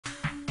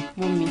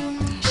Mọ́mì,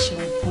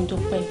 ṣeun mo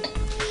dúpẹ́.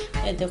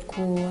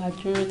 Ẹ̀dẹ̀kù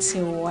àdúró tí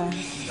ó wá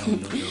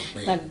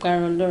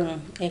lágbára Ọlọ́run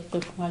ẹ pé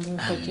fún wa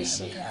lórúkọ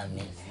Jésù.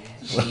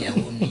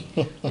 Ìyàwó mi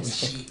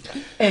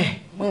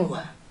mú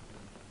ìwà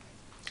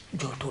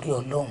jọ torí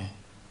Ọlọ́run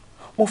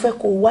mo fẹ́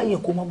kó wáyè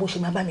kó mọ bó ṣe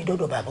máa bá mi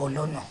dọ́dọ̀ bàbá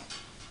ọlọ́nà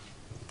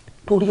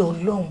torí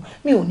Ọlọ́run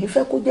mi ò ní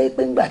fẹ́ kó jẹ́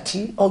pé ńgbà tí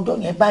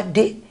ọjọ́ yẹn bá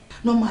dé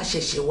náà máa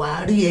ṣẹ̀ṣẹ̀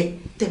wá rí ẹ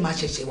tẹ́ máa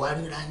ṣẹ̀ṣẹ̀ wá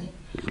ríra yín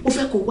mo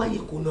fẹ́ kó wáyè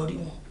kó lọ rí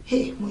wọn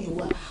mú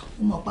ìwà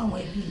ó mọ̀ páwọn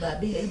ẹbí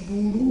bàbá ẹ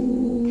burú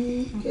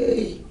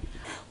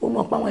ó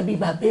mọ̀ páwọn ẹbí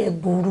bàbá ẹ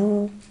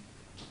burú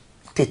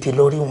tètè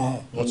lọ rí wọn.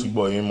 wọ́n ti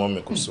gbọ́ yín mọ́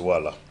mi kò sí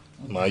wàhálà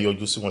máa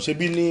yọjú sí wọn ṣé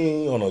bí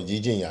ní ọ̀nà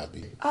jíjìn yẹn àbí.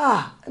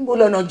 níbo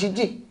lọ́nà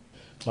jíjìn.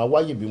 máa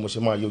wáyè bí mo ṣe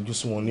máa yọjú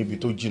sí wọn níbi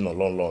tó jìnnà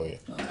lọ́nlọ́ yẹn.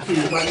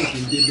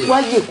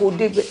 wáyè kò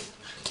débẹ̀.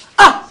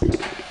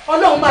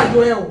 Ọlọ́run máa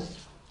yọ ẹ o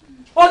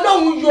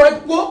Ọlọ́run yọ ẹ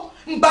gbó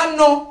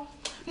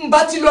ń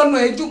bá ti lọ́nà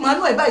ẹjú màá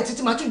náà ẹ báyìí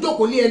títí màá tún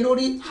jókòó lé ẹ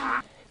lórí.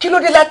 Kí ló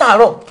dé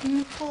látàárọ̀?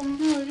 Mi ò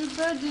rí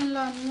búrẹ́dì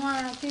ńlá mú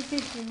ara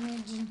kéékèèké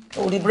méjì.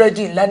 Orí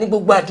búrẹ́dì ńlá ní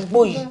gbogbo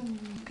àdúgbò yìí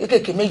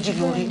kéékèèké méjì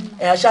lórí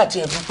ẹ̀ aṣá àti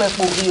ẹ̀dúpẹ́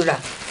pé orí rà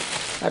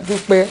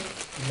àdúpẹ́.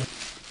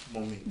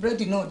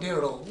 Búrẹ́dì náà dé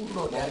rọ̀ ó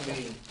rọ̀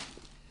dáadáa.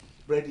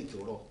 Búrẹ́dì tó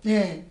rọ̀.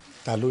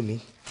 Ta ló ní?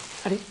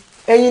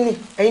 Ẹ̀yin ni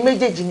ẹ̀yin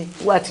méjèèjì ni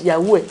wà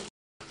àtìyàwó ẹ̀.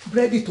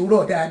 Búrẹ́dì tó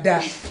rọ̀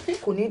dáadáa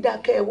kò ní dá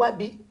kẹ́ ẹ wá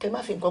bí kẹ́ má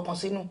fi nǹkan kan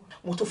sínú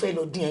mo tún fẹ́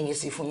lọ dín ẹyin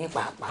sí fún yín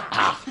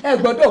pàápàá. Ẹ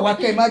gbọ́dọ̀ wá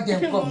kẹ́ ẹ má jẹ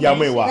nǹkan.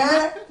 Ìyàmú ìwà.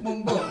 Mo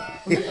ń bọ̀.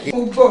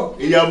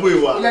 Ìyàmú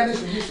ìwà.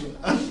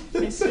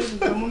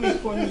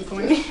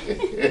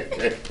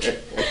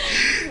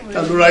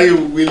 Ta ló ráyè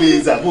wílé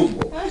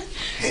ìzàbògbò?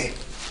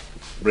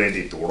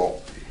 Búrẹ́dì tó rọ̀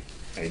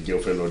ẹ jẹ́ ó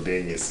fẹ́ lọ dín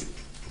ẹyin sí.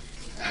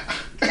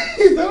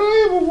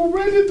 Ìdáráyè gbogbo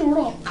búrẹ́dì tó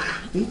rọ̀.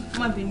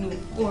 Má bínú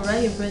o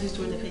ráyè búrẹ́dì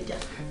tó lè fẹ́ jà.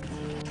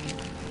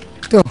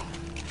 Tó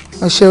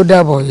ọ ṣé ó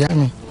dàbọ̀ ìyá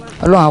mi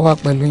Ọlọ́run á wà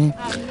pẹ̀lú yín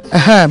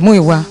mú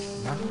ìwà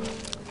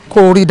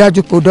kó o rí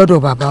dájú pé o dọ́dọ̀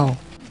bàbá o.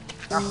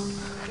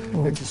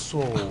 Ẹ ti sọ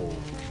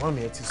mọ́mí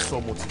ẹ ti sọ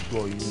mo ti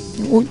gbọ́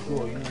yín.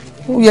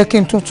 Ó yẹ kí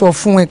n tún sọ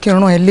fún ẹ kí n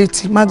rán ẹ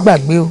létí má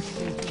gbàgbé o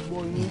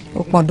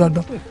ó pọn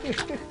dandan.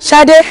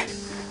 Ṣadé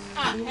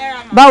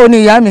báwo ni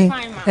ìyá mi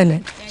ẹlẹ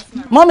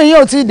mọ́mí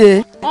yóò tí ì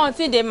dé. Wọn ò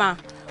tí ì dé mà.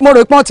 Mo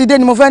rò pé wọ́n ti dé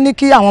ni mo fẹ́ ní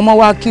kí àwọn ọmọ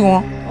wa kí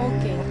wọn.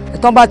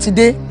 Tán bá ti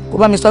dé kó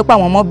bá mi sọ pé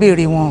àwọn ọmọ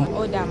béèrè wọn.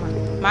 Ó dà mà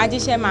máa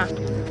jíṣẹ́ mà.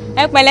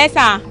 Ẹ pẹ̀lẹ́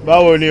sà.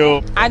 Báwo ni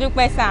o?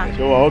 Adúpẹ́ sà.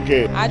 Ṣé wà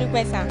ókè?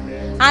 Adúpẹ́ sà.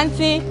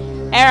 Àǹtí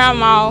ẹ ra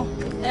mà o.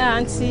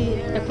 Àǹtí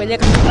ẹ pẹ̀lẹ́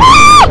ká.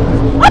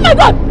 Oh my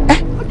God!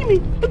 Ojú mi.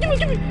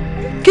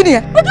 Kí ni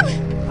ẹ?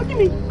 Ojú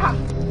mi.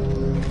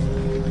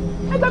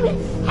 Ẹ gbà mí.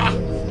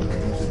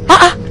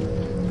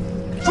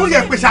 Sórí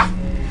ẹ̀ pèsè.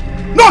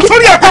 No,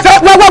 sórí ẹ̀ pèsè.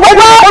 Wá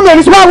ọmọ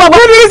ẹ̀rí sí wá.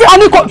 A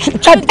ní kò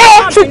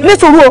ní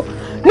sùúrù o.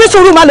 Ní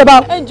sùúrù má lè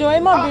bá. Ẹ jọ̀ọ́ ẹ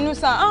má bínú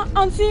sà.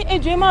 Àǹtí ẹ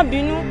jọ̀ọ́ ẹ má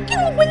bínú. Kí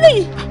ló gbé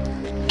léyìí?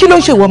 Kí ló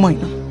ń ṣe ìwọ ọmọ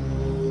yìí?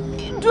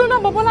 Dúró náà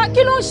Bọ́bọ́lá,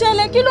 kí ló ń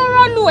ṣẹlẹ̀? Kí ló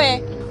rọ́ọ̀lù ẹ̀?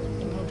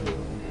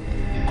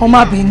 Kọ́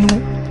má bínú.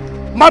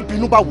 Má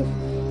bínú báwo?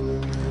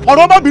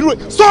 Ọ̀rọ̀ má bínú ẹ̀.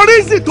 Sọrí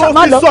ìsì tó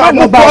fi sọ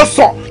àbúkọ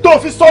ọsàn tó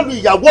fi sọ lu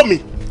ìyàwó mi.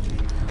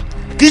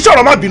 Kì í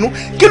ṣọ̀rọ̀ má bínú.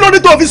 Kí ló ní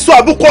tó fi sọ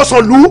àbúkọ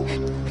ọsàn lù?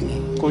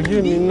 Kò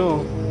yé mi náà.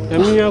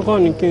 Ẹ̀mí yẹn kọ́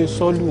ni kí n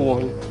sọ́lù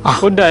wọn.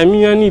 Kódà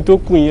ẹ̀mí yẹn ní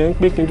ìtókù yẹn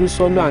pé kí n tún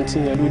sọ́lù àǹtí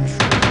yẹn lójú.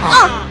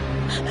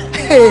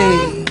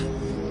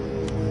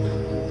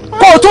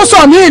 Kò tún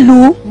sọ ní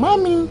ìlú.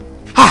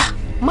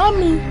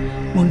 Mami.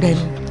 Mo ń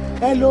dẹ́nu.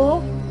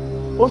 Hello.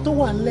 O tó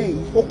wà nílẹ̀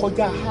yìí, ó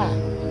kọjá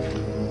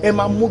ẹ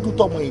máa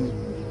mójútó ọmọ ẹni.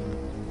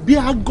 Bí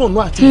àgànnú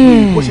àti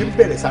ìlú bó ṣe ń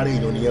bẹ̀rẹ̀ sáré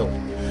èèyàn nìyẹn o.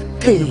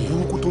 Èmi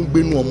burúkú tó ń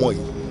gbénú ọmọ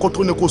yìí kó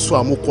tó ní kó sọ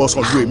àmúkọ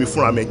ọsàn lu èmi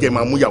fúnra mi jẹ́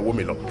máa mú ìyàwó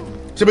mi lọ.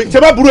 Ṣé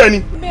bá burú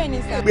ẹni? Bẹ́ẹ̀ni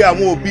sà. Pé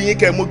àwọn òbí yín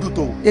kẹ́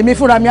mójútó. Èmi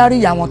fúnra mi á rí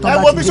ìyá wọn tán Ẹ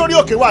láti wo bí sórí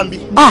òkè wà ń bí.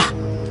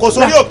 Kò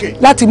sórí òkè.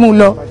 Láti mú un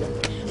lọ.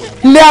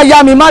 Ilé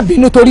aya mi má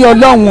bínú torí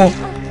Ọlọ́run o.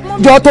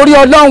 Jọ torí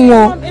Ọlọ́run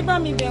o.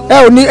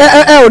 Ẹ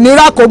ò ní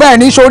rákò bẹ́ẹ̀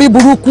ní sórí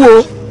burúkú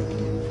o.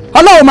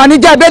 Ọlọ́run mà ní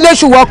jẹ́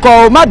ebéléṣù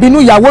wọkọ̀ o má bínú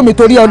ìyàwó mi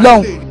torí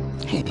Ọlọ́run.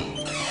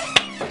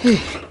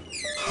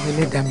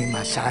 Ẹlẹ́dàá mi mà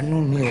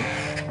ṣàánú mi o.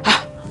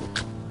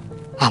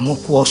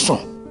 Àmúkú ọsàn.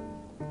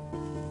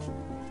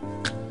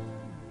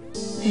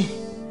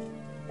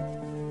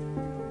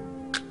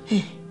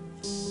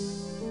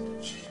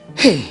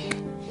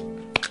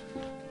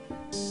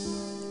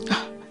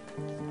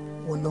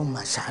 Ọlọ́run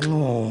mà ṣàánú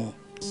o.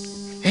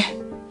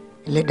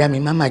 Ẹlẹ́dàá mi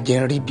má mà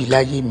jẹ́ rí ibi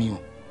láyé mi o.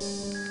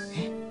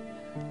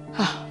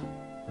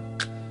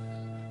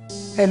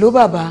 Hello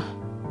bàbá.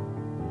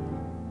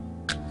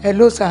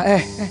 Hello sà.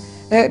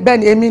 Bẹ́ẹ̀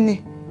ni èmi ni.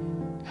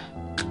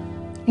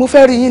 Mo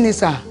fẹ́ rí yín ni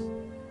sà.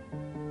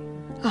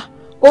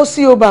 Ó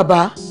sí o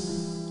bàbá.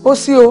 Ó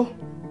sí o.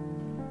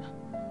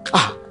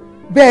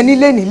 Bẹ́ẹ̀ ni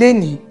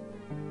lénìí.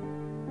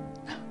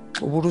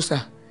 Kò burú sà.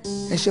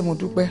 Ẹ ṣé mo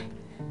dúpẹ́.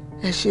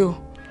 Ẹ ṣé o.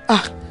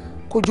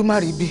 Kójú má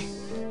rí bí.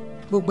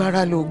 Gbogbo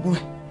ara lóògùn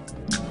ẹ̀.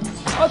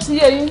 Ó ti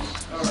yé yín.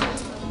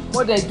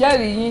 Mo dẹ̀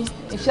jẹ́rìí yín.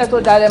 Iṣẹ́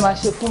tó dáa lẹ máa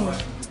ṣe fún mi.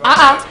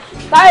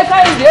 Táyé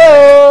Káyìndé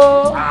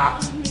o.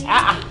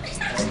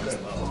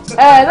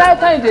 láì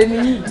káyìndé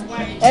nìyí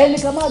ẹni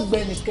ká má gbẹ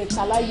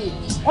nìkẹta láyè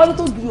wọn ní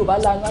tó ju Yorùbá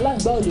lanu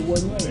aláǹgbá ò lè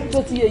wọnú ẹ tó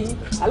ti yé yín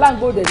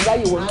aláǹgbá ò dẹ̀ ní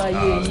láyè wọnú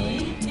ayé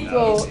yín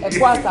tó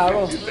ẹ̀kọ́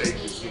àtàárọ̀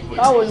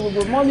báwo ni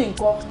gbogbo mọ́mì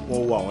ńkọ́.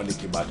 wọ́n wọ àwọn ní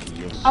kí n bá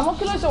kiri o. àmọ́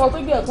kí ló ṣe wọ́n tó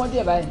gbé ẹ̀kọ́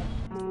díẹ̀ báyìí.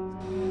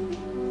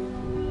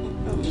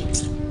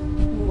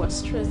 mo wà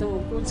stress ẹ̀ mo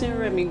kó tí ń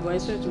rẹ̀ mí gan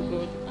ẹ̀ṣẹ̀ tó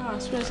gbọ́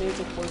stress yẹn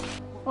ti pọ̀ jù.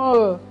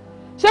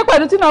 ṣé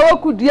pẹ̀lú tí náà ó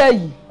kù díẹ̀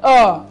yìí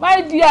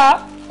máa di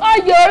má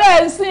jẹ ọ̀rẹ́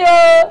ẹ̀ sí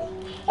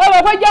o ẹ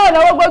mọ̀ pé jẹ́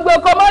ọ̀nàwó gbogbo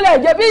ọkọ mọ́lẹ̀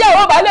jẹ́ bí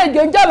ìyàwó bá lè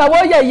jẹun jẹ́ ọ̀nàwó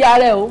yẹ ìyá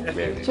rẹ̀ o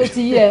ṣó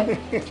ti yẹ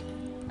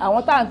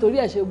àwọn tá à ń torí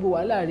ẹ̀ ṣe gbò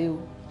wàhálà rẹ o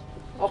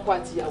ọkọ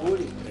àti ìyàwó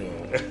rẹ̀.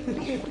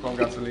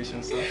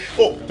 Congratulations, sir.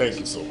 Oh, thank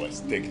you so much.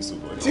 Thank you so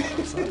much.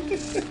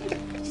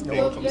 You're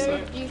welcome, sir.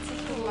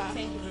 Beautiful.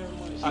 Thank you very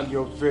much. And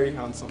you're very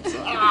handsome, sir.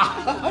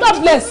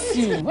 God bless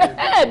you.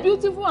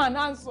 Beautiful and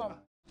handsome.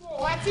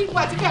 àti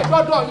fẹ́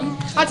dọ́dọ̀ yín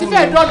àti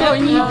fẹ́ dọ́dọ̀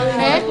yín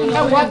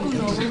ẹ wá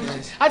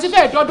àti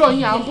fẹ́ dọ́dọ̀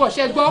yín à ń bọ̀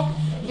ṣẹ́ gbọ́.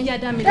 ẹ̀yà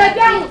dá mi ẹ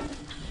dáhùn.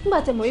 nígbà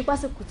tẹ́ mọ̀ wípé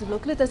àsìkò ti lọ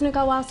kí ló tẹ́ sí ní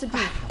ká wá síbí.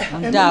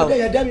 ẹ̀mí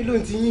ìyá dá mi ló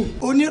ń ti yín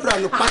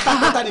onírànù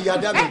pátápátá ni ìyá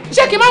dá mi.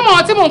 ṣé kí n má mọ̀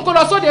ọ́ tí mò ń kó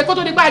lọ sóde kó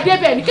tó di bá a dé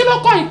bẹ̀ ni kí ló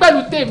kọ́ yín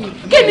pẹ̀lú tèmi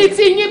kí ni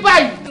tí yín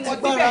báyìí.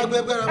 ẹgbẹ́ra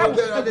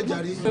lè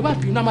jàre. ẹ má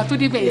bínú àmà tó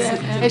dé bẹ̀ yẹn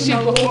ẹ ṣe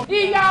gbọ́.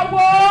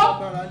 ìyàwó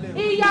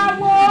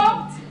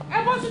ẹ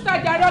bó síta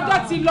jàre ọjọ́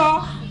ti lọ.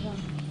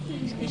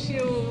 ṣé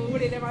o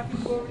wúre lẹ́ máa fi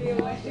kórè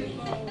o ẹ ṣe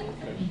gbọ́ o.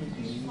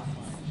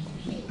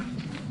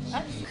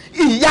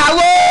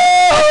 ìyàwó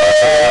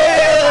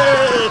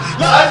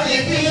lọ́sí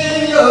kí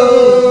o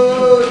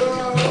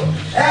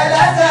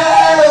ẹlẹ́sẹ̀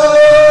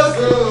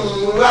oṣù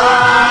wa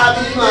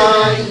bímọ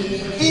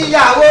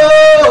ìyàwó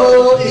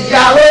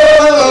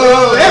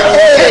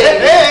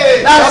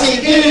lọ́sí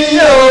kí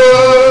o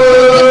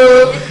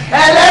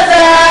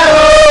ẹlẹ́sẹ̀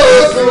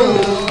oṣù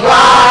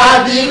wa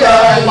bímọ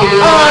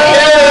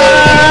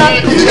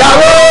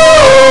ìyàwó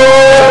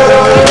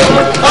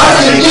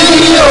lọ́sí kí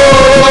o.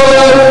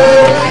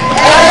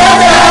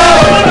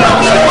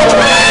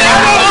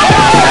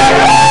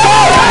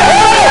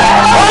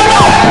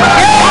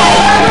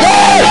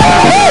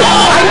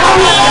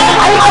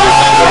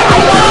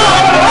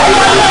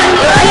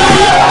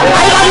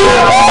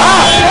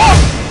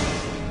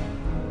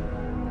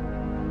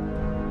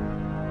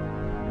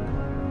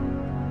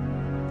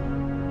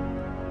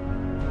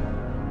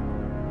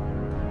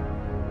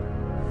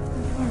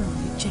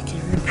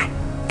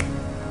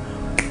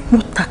 mo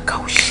tàkà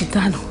òṣì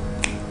dànù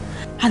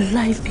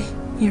aláìbí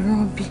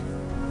ìrànbí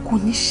kò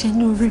ní ṣe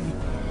ní orí mi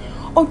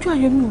ọjọ́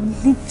ayọ̀ mi ò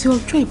ní di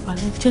ọjọ́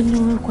ìbànújẹ́ ní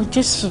orúkọ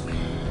Jésù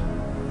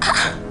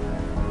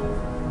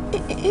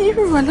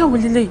irú aláwọ̀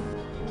lílẹ̀ yìí.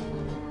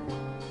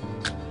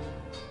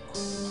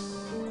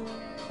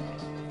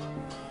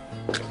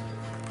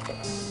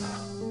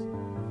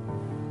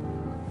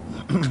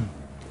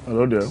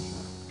 Hello there.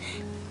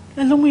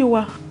 Hello, mo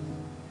wà.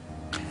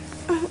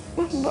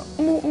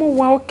 Mo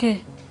wà okay.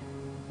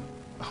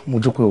 Mo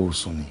jọ pé o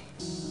sùn ni.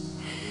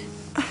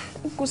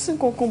 Kò sí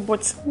nǹkan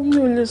but mi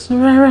ò lè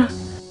sùn rárá.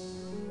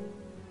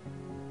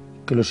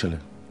 Kí ló ṣẹlẹ̀?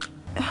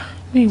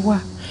 Mi wà.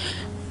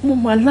 Mo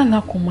máa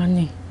lálàá kò máa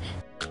ní.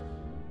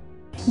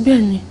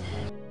 Bẹ́ẹ̀ ni.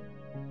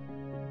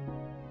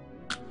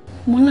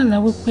 Mo lálàá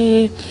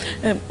wípé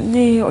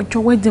ní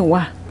ọjọ́ wedding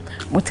wa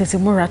mo tètè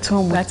múra tí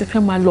wọ́n mú láti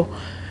fẹ́ máa lọ.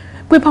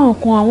 Pé báwọn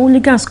kan àwọn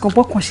hooligans kan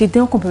bọ́kàn ṣe dé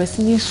wọ́n kàn bẹ̀rẹ̀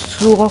sí ní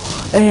sọ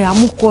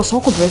àmúkọ ọ̀sán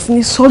wọ́n kàn bẹ̀rẹ̀ sí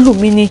ní sọ́ọ̀lù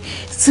mi ni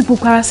sí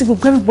gbogbo ara sí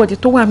gbogbo everybody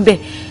tó wà ń bẹ̀.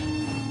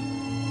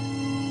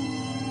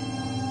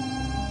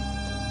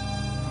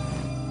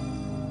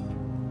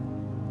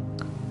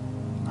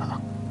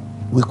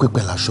 Wípé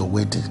pẹ̀lú aṣọ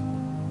wedding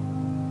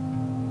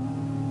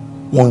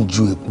wọ́n ń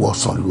ju èpo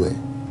ọsàn lu ẹ.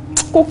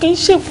 Kò kí n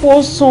ṣèpo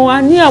ọsàn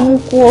a ní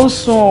àmúkọ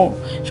ọsàn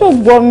ṣé ò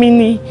gbọ́ mi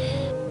ni.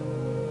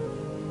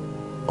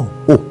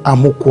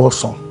 Àmúkọ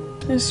ọsàn.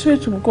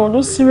 Sweet gan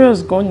ló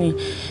serious gan ni.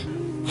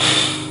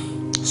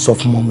 Sọ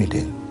fún mọ́mì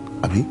dẹ̀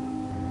àbí.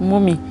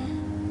 Mọ́mì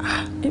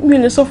mi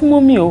ò lè sọ fún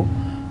mọ́mì o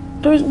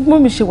torí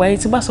mọ́mì ṣe wáyé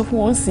tí bá sọ fún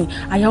wọn sìn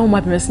àyà wọn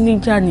máa bẹ̀rẹ̀ sí ní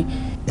já ni.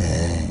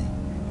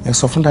 Ẹ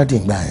sọ fún dáàdì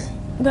ìgbà yẹn.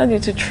 Dáàdì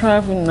ti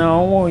travel náà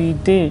wọn ò yí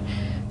dé.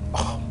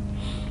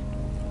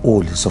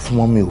 O lè sọ fún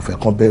mọ́mì ò fẹ́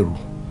kán bẹ̀rù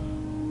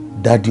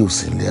dáàdì ò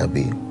sí ilé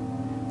àbí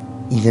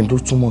ìyẹn tó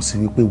túmọ̀ sí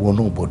wípé wọn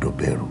náà gbọ́dọ̀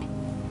bẹ̀rù.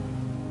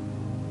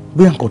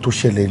 Bí nǹkan tó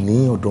ṣẹlẹ̀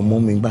ní ọ̀dọ̀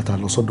mọ́mì nígbà tá a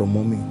lọ sọ́dọ̀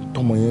mọ́mì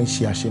tọmọ yẹn ń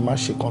ṣe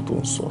àṣemáṣe kan tó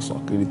ń sọ ọ̀sán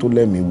kiri tó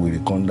lẹ́mìí wèrè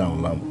kan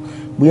dáhùn láàmú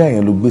bóyá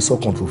yẹn ló gbé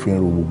sọ́kàn tó fi ń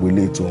ro gbogbo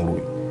ilé tó ń ro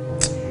yìí.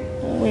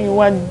 Àwọn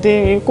ìwà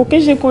dèrè kò kí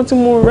ń ṣe kan tí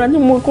mo rà ní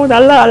mo kàn dá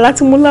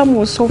láti mú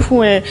láàmú sọ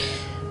fún ẹ.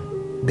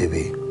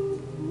 Bèbè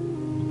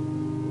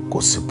kò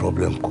sí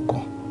problem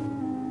kankan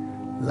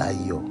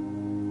láyọ̀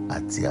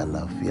àti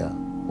àlàáfíà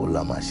ó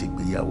la máa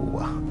ṣègbéyàwó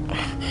wa.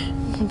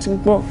 Mo ti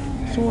gbọ́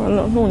tí wọ́n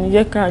lọ náà ní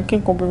yẹ ká kí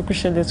nǹkan burúkú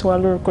ṣẹlẹ̀ tí wà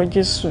lórúkọ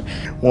Jésù.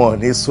 Wọn ò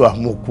ní sọ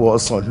àmúkú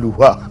ọsàn lù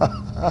wá.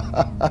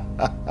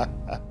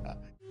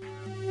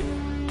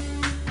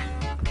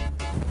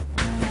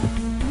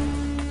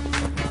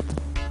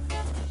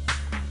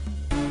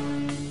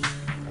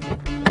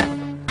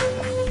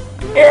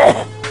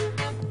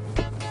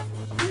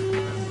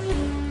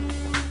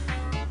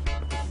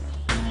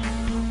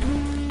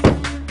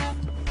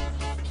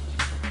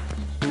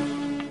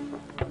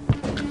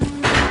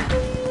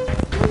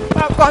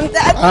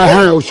 contact.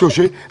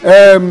 Òṣòṣe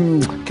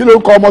kí ló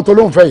ń kọ ọmọ tó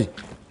ló ń fẹ́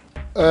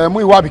yìí mú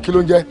ìwà àbí kí ló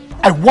ń jẹ́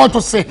I want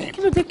to see him.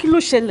 kí ló dé kí ló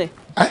ṣẹlẹ̀.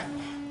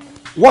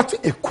 What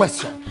a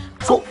question.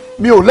 So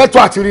mi ò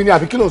lẹ́tọ̀ọ́ àti rí ni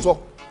àbí kí ló ń sọ.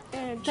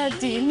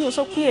 Daddy mi ò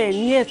sọ pé ẹ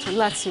ní ẹ̀tọ́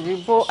láti rí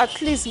but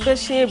at least bẹ́ẹ̀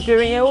ṣe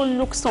bèrè yẹn ó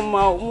look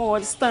somehow mo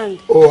understand.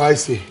 Oh, I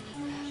see.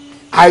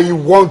 I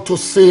want to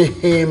see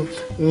him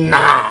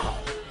now.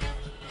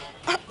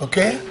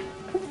 Okay?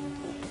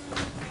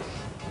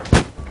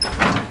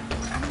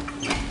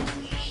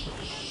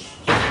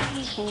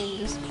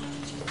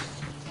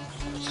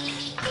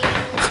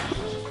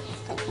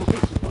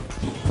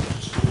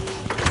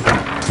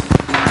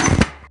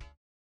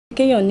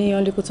 Kéèyàn ní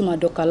ọ̀lẹ́ kó tún máa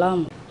dọ̀ka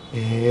láàmú.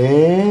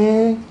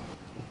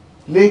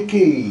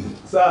 Lékè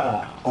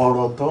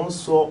ọ̀rọ̀ tó ń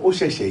sọ ó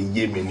ṣẹ̀ṣẹ̀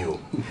yé mi ni o.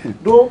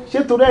 Dó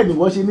ṣé torí ẹ̀ ni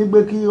wọ́n ṣe ní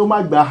pé kí ó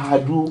má gba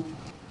àdú.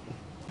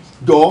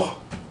 Jọ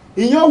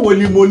ìyẹn wo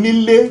ni mo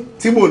nílé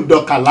tí mò ń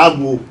dọ̀ka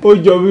láàmú. Ó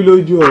jọ mí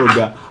lójú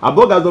ọ̀gá.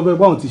 Àbọ̀gá sọ fẹ́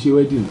pé àwọn ti ṣe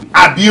wedding.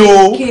 Àbí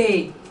o.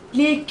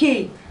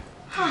 Lékè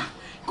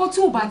kó tí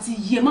ò bá ti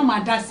yẹ má máa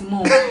dá sí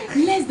mọ́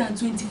less than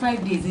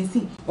 25 days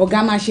nsìn.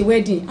 Ọ̀gá máa ṣe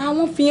wedding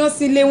àwọn fi hàn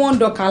sílé wọn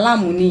dọ̀ka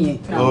láàmú nìyẹn.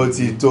 Ó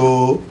ti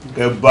tó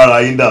ẹ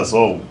bára yín dà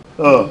sọ́hùn.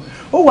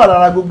 Ó wà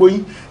lára gbogbo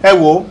yín. Ẹ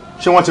wo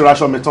ṣé wọ́n ti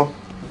raṣọ mi tán?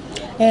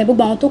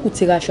 Gbogbo àwọn tó kù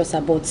ti raṣọ sà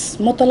but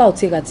Mọ́tọ́lá ò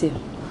ti ra tiẹ̀.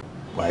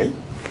 Wáyé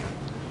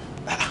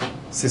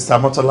Sister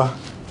Mọ́tọ́lá.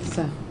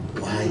 Sà.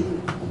 Wáyé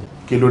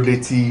kí ló dé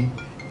tí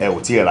ẹ ò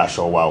tí ì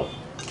raṣọ wa o?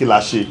 Kí la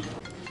ṣe?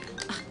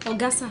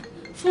 Ọ̀gá sà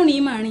fóònù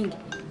yìí máa ríngì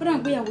ó dà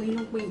pé ìyàwó yín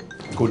ló pè yín.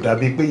 Kò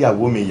dàbí pé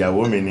ìyàwó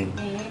mi ni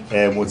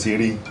mo ti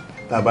rí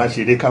tá a bá ń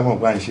ṣeré ká mọ̀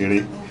bá ń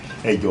ṣeré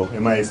ẹ jọ̀ọ́ ẹ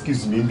máa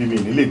excuse me bí mi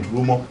nílé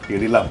dúró mọ́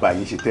eré làbá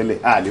yín ṣe tẹ́lẹ̀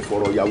a lè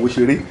fọ̀rọ̀ ìyàwó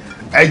ṣeré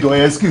ẹ jọ̀ọ́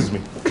ẹ excuse me.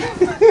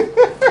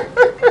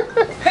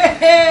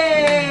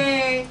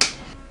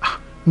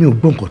 mi ò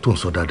gbọ́ nǹkan tó ń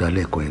sọ dáadáa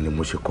lẹ́ẹ̀kan yẹn ni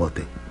mo ṣe kọ́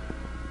tẹ̀.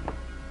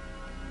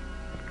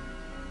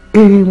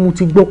 Mo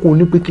ti gbọ́ kó o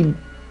ní pé kí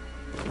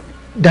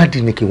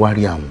dáàdì ní kí n wá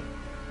rí àwọn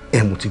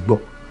mo ti gbọ́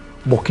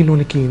bọ̀ kí ló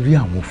ní kí n rí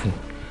àwọn fún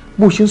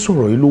bó ṣe ń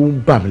sọ̀rọ̀ yìí ló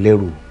ń bà mí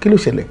lẹ́rù kí ló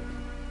ṣẹlẹ̀.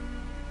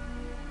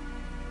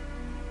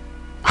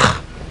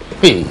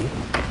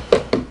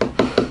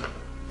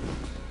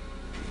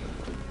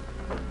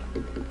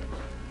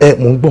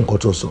 Mo ń gbọ́ nǹkan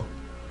tó sọ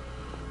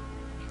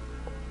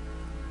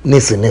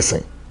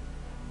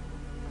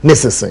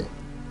nísinsìnyí.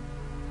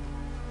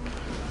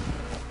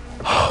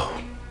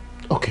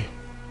 Okay,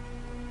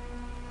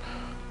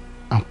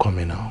 I'm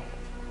coming now.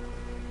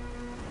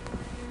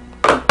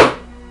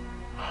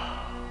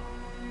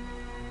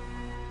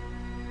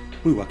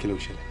 Mú ìwà kí ló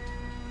ṣẹlẹ̀.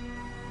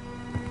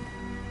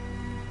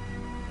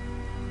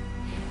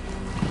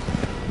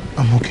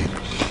 I'm okay.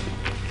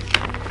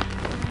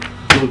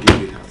 Don't give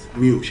me that.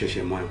 Mi ò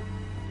ṣẹ̀ṣẹ̀ mọ̀ ẹ́.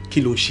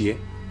 Kí ló ṣe ẹ́?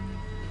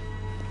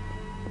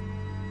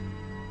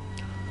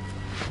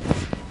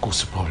 Kò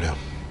sí problem.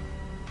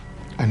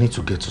 I need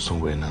to get to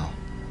somewhere now.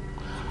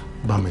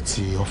 Bá mi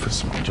ti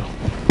ọ́fíìsì mi jọ.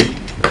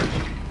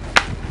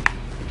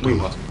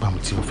 Bá mi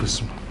ti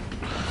ọ́fíìsì mi.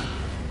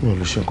 Mi ò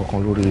lè ṣe nǹkan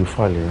kan lórí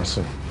fáìlì yẹn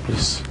sìn.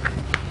 Please.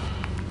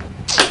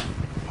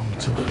 Bá mi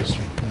ti ọ́fíìsì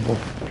mi. Bọ̀,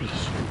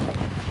 please.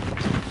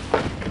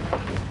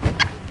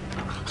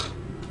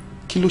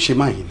 Kí ló ṣe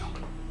máa yìí náà?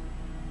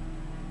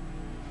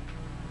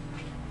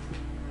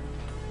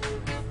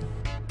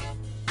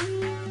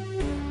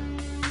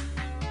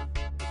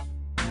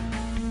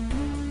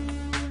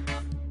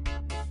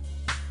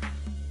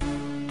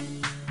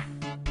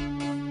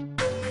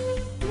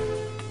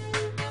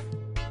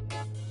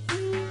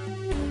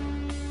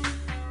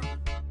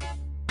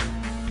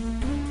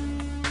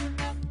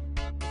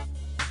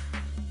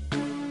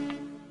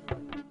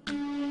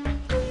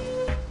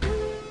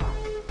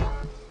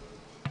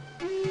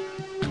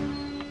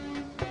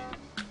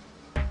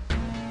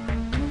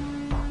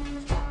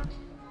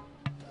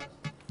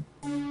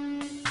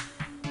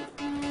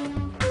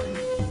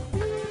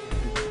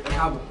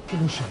 Kí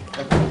ló ṣe?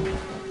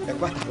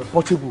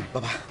 Portable.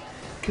 Baba.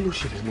 Kí ló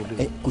ṣẹlẹ̀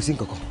lóde? Kò sí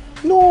nǹkan kan.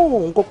 No,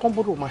 nǹkan kan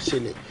gbọ́dọ̀ máa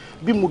ṣẹlẹ̀.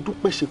 Bí mo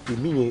dúpẹ́ ṣe pè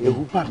mí yẹn,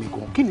 ẹ̀rù bà mí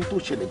gan. Kí ni tó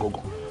ṣẹlẹ̀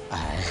gangan?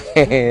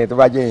 Tó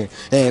bá jẹ́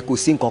yẹn kò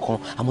sí nǹkan kan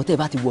àmọ́ tẹ́ ẹ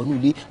bá ti wọnú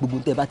ilé gbogbo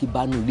tẹ́ ẹ bá ti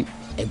bá nú ilé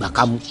ẹ gbà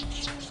kámú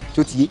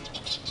tó ti yé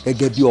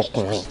gẹ́gẹ́ bí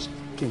ọkùnrin.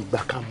 Kí n gbà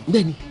kámú?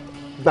 Bẹ́ẹ̀ni.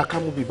 Gbà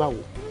kámú bíi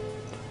báwo?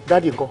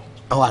 Dáàdì ńkọ́?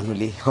 Wọ́n wà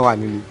nílé, wọ́n wà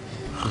nílé.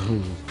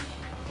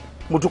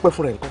 Mo dúpẹ́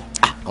fún rẹ̀ ńkọ́?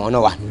 Àwọn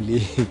náà wà nílé.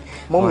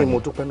 Mọ́mì mo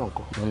dúpẹ́ náà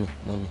ńkọ́?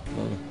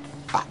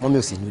 Mọ́mì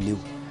ò sí nílé o.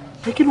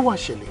 Kí ló wá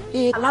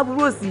ṣẹlẹ̀?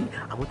 Aláburú sí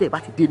àwọn tẹ́ ẹ bá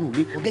ti dé nù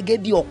ilé gẹ́gẹ́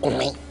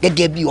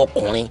bí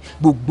ọkùnrin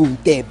gbogbo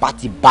tẹ́ ẹ bá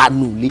ti bá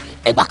nù ilé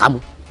ẹ gbà kámú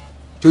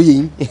tó yẹ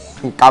yín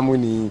kámú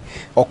ni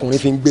ọkùnrin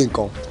fi ń gbé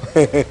nǹkan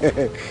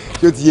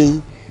tó ti yẹ yín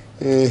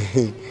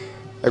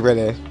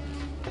ẹgbẹ́lẹ́.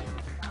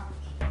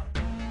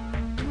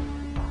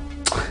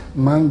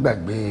 máa ń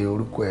gbàgbé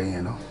orúkọ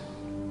ẹ̀yẹn náà.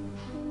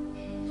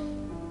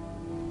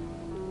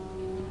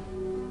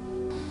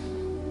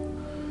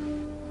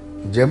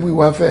 ìjẹ́bú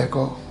ìwà fẹ́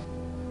kọ́.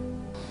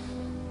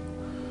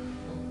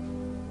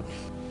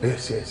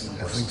 Yes,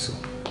 I think so.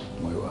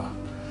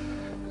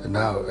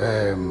 Now,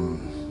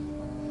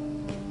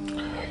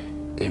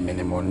 èmi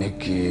ni mo ní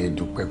kí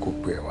dúpẹ́ kó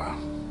pè wá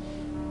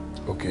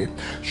ok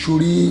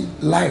sórí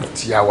life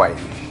tí a wà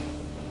yìí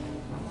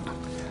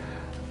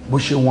bó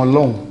ṣe wọn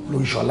lọ́hùn ló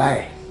ń ṣọlá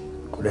ẹ̀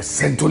kò lè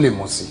sẹ́ni tó lè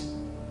mọ̀ sí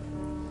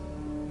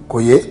kò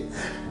yé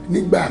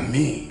nígbà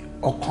míì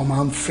ọkàn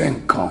máa ń fẹ́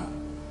nǹkan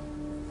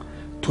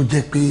tó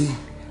jẹ́ pé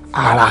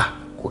ara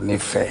kò ní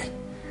fẹ́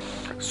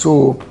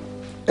so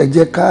ẹ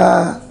jẹ́ ká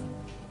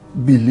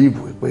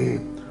believe pé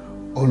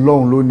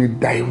ọlọ́run ló ní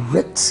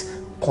direct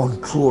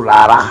control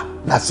ara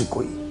lásìkò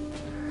yìí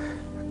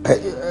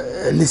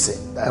listen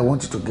I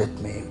want you to get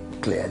me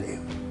clearly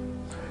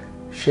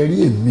ṣe rí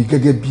èmi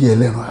gẹ́gẹ́ bí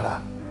ẹlẹ́ran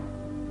ara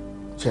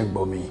ṣe ń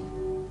gbọ́ mi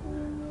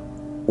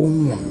ó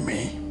wùn mí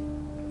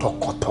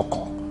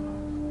tọkàntọkàn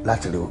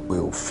láti rí i pé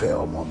o fẹ́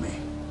ọmọ mi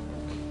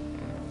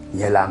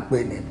yẹn là ń pè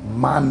ní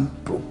man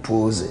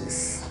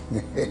proposes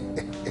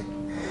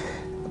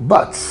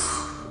but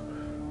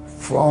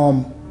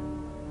from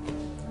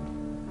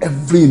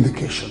every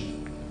indication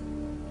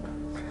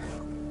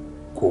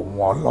kò mú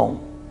ọlọ́run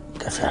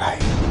kẹfẹ́ra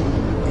yìí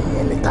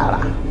ìyẹn ní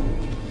tara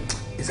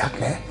is that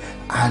clear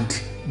and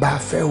bá a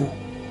fẹ́ o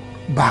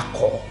bá a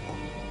kọ̀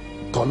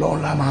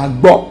tọ́lọ́run la máa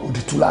gbọ́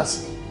òdì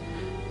túláàsì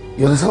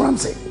you understand what I'm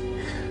saying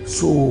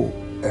so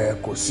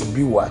kò sí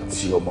bí wà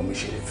tí ọmọ mi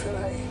ṣe lè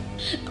fẹ́ra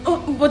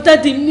yìí. But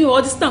Daddy mi ò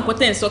understand nǹkan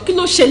tẹ́ ẹ̀ ń sọ kí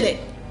ló ṣẹlẹ̀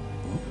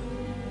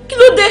kí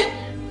ló dé.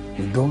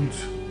 You don't.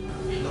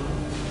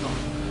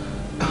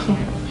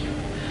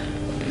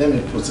 Let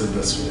me put it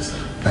this way, sir.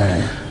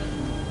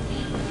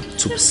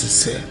 To be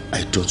sincere,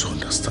 I don't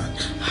understand.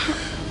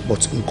 But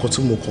nǹkan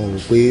tí mo kàn rò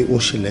pé ó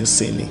ṣẹlẹ̀ ń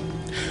sìn ni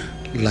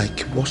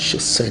like what she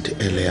said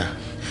earlier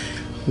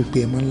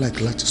wípé ẹ máa ń like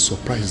láti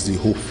surprise the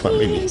whole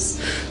family.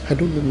 I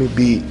don't know,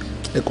 maybe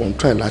ẹ kàn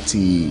try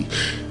láti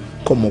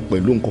come up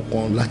pẹ̀lú nǹkan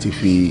kan láti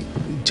fi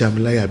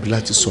jamiláyà bí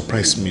láti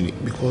surprise me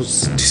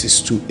because this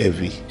is too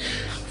heavy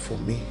for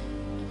me.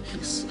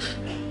 Please.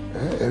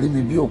 Ẹ̀rí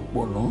mi bí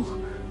òpònú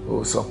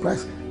o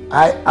surprise.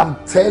 I am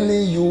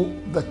telling you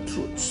the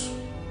truth.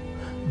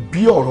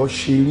 Bí ọ̀rọ̀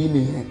ṣe rí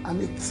nìyẹn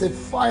and it's a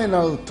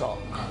final talk.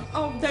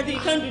 Oh Daddy, you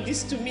can't do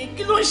this to me.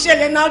 Kí ló ń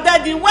ṣẹlẹ̀ now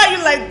Daddy? Why are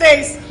you like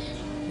this?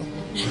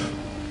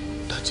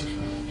 Daddy,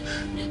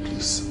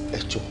 please, ẹ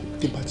jọ̀ọ́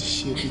tí bá ti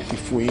ṣe everything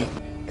fún yín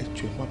ẹ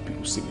jọ̀ọ́ ẹ má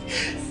bínú sí mi.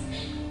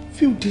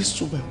 Few days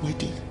to my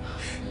wedding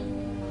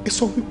ẹ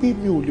sọ wípé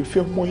mi ò lè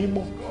fẹ́ mọ yín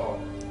mọ́.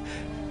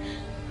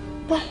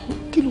 Báwo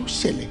kí ló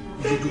ṣẹlẹ̀?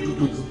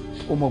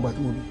 Ó mọ ìgbà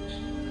tí mo bí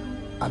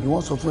àbí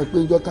wọ́n sọ fún ẹ pé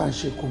ìjọ tá à ń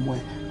ṣe kò mọ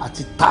ẹ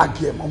àti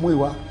táàgì ẹ mọ́mú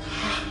ìwà.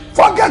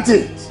 Forget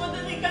it. But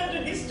Daddy, you can't do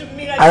this to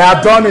me. I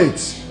have done it.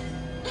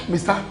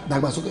 Mr.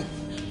 Dàgbàsókè.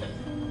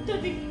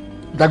 Daddy.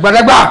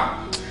 Dàgbàdàgbà.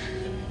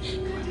 Kí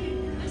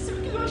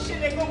ló ń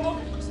ṣẹlẹ̀ gangan?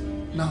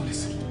 Now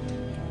listen,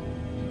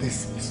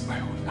 this is my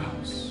own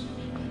house.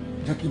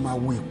 Jẹ́ kí n máa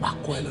wo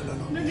ìpàkọ́ ẹ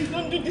lọ́lọ́lọ́. Daddy,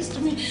 don't do this to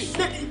me.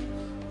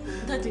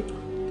 Daddy.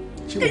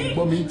 Ṣé o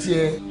gbọ́ mi tí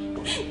ẹ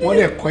wọ́n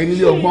lè kọ́ ẹ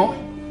nílé ọgbọ́n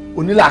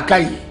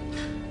onílàákàyè?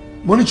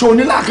 Mo ní ṣe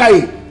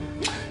onílàákàyè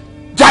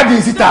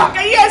jáde síta.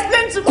 Can you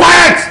explain to me?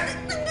 Quiet!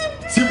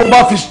 Tí mo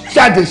bá fi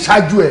jáde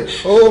ṣáájú ẹ.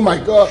 Oh my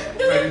God.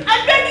 I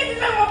beg you in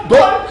the name of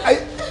God.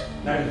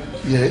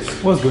 Yes.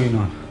 What's going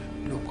on?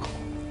 Look,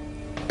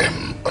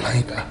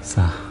 Olayinka.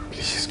 Sir.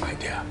 Please, my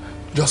dear,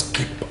 just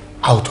keep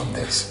out of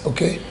this,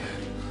 okay?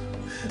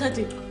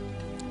 Daddy.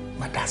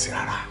 Má dá sí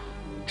rárá.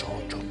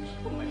 Jọ̀ọ́.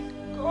 Oh my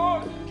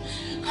God.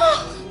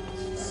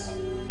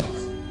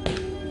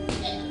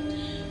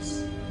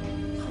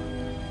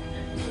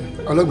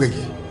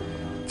 Ọlọ́gbẹ̀gì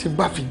tí n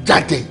bá fi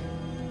jáde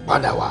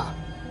padà wá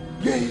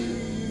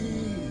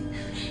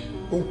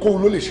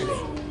ohunkóhun ló lè ṣẹlẹ̀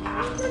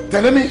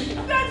tẹ̀lé mi.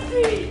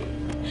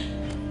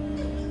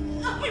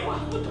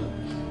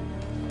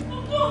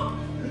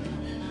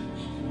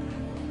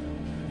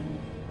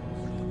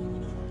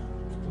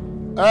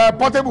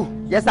 Portable.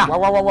 Yes sir.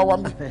 wá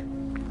mi.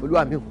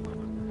 Olúwa mi o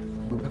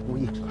gbogbo ẹkún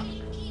yé.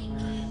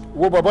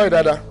 Wo bàbá yìí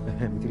dáadáa.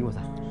 Mi ti rí wọn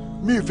sá.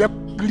 Mi ì fẹ́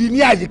rí ní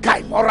àyíká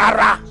ìmọ̀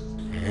rárá.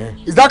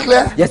 Is that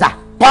clear? Yes sir.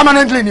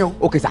 Permanently ni o.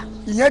 Okay sir.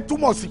 Ìyẹn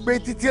túmọ̀ sí pé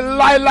títí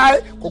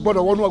láéláé kò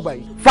gbọ́dọ̀ wọnú ọgbà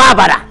yìí.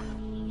 Fábàdà.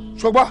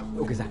 Ṣọgbọ́n.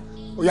 Okay sir.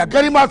 We are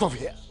getting out of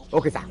here.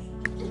 Okay sir.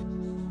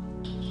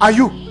 Are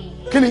you?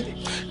 Kini?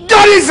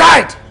 Get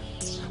inside!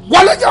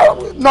 Wọlé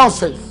jẹ́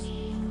nonsense.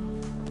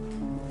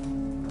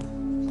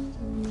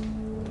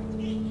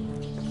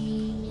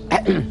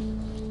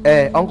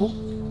 Uncle.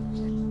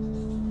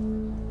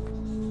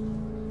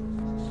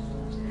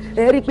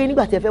 Ẹ rí i pé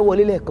nígbà tí ẹ fẹ́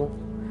wọlé lẹ́ẹ̀kan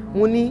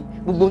mo ní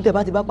gbogbo ohun tẹ́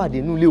bá ti bá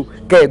pàdé nínú ilé o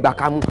kẹ́ ẹ gbà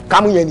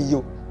kámú yẹn nìyí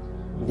o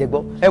ǹjẹ́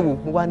gbọ́ ẹ wò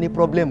mo wá ní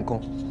problem kan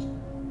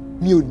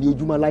mi ò ní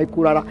ojúmọ́ láì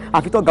kó rárá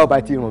àfi tọ́ga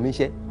ọba ti ràn mí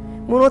iṣẹ́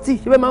mo rántí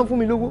ṣé bẹ́ẹ̀ máa ń fún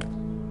mi lówó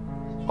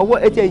ọwọ́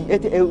ẹ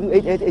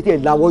tiẹ̀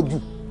làwọ̀ jù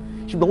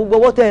ṣùgbọ́n gbogbo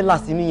ọwọ́ tẹ́ ẹ là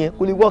sí mi yẹn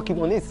kò lè wọ́ọ̀kì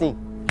wọn nísìn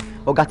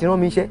ọ̀gá ti rán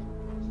mi iṣẹ́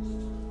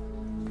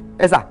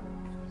ẹ sà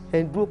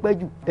ẹ dúró pẹ́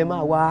jù ẹ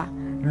máa wá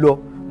lọ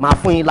máa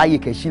fún yín láyè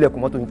kẹ́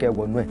sílẹ̀kùn mọ́tò yín kẹ́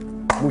wọnú ẹ̀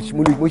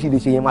mo sì lè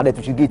ṣe yẹn má dẹ̀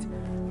tún ṣe gate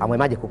àwọn ẹ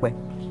má jẹ́ kó pẹ́.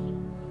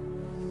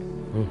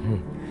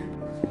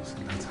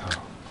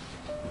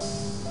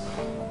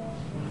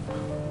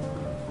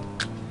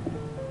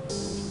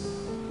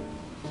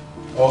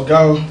 Ọ̀gá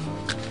o.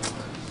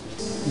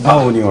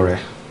 Báwo ni ọ̀rẹ́?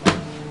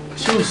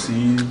 Ṣé ò sí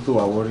tó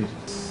wà wọ́rì?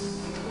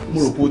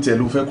 Mo rò pé ó tiẹ̀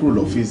ló fẹ́ kúrò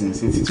lọ́fíìsì ní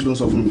títí ló ń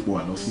sọ fún mi pé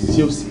wà lọ́fíìsì.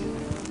 Ṣé ò sí?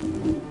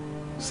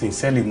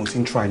 Sincerely, mo ti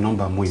ń try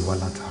number Múyìwá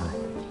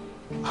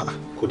látàárọ̀.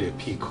 Kò dẹ̀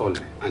pick call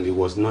and he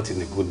was not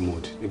in a good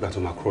mood nígbà tó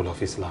máa kúrò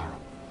lọ́fíìsì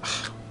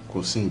láàárọ̀.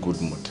 Kò sí in good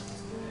mood.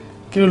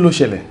 Kí ló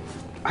ṣẹlẹ̀?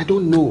 I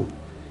don't know.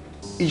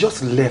 He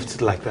just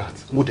left like that.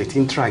 Mo dẹ̀ ti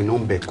ń try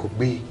number kò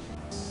gbé.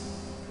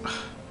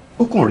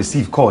 Ó kàn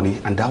receive call ni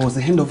and that was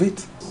the end of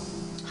it.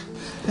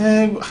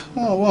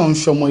 Wọ́n ń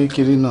ṣọmọ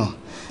ìkiri náà.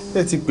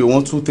 Ẹ ti pè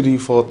wọ́n 2, 3,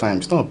 4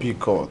 times. Tán pick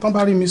call. Tán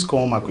bá rí miss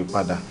call wọn máa pè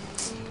padà.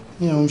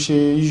 Ìyẹn ń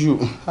ṣe issue.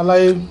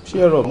 Aláyé ṣé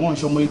ẹ̀rọ wọ́n ń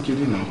ṣọmọ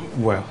ìkiri náà.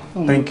 Well,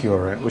 thank you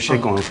ọ̀rẹ́. Ó ṣe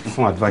gan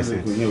fún advice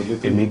ẹ̀.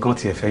 Èmi gan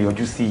tiẹ̀ fẹ́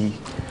yọjú sí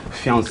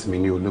fiance mi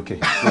ní olókè.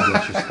 Maybe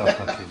I should start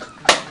packing.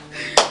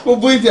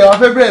 Gbogbo ìtẹ̀ wá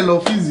fẹ́ bẹ̀rẹ̀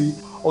lọ́fíìsì.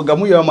 Ọ̀gá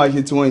Múyìwá máa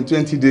ṣe tiwọn in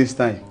 20 days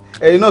time.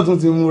 Ẹ̀yin náà tún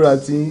ti múra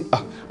tí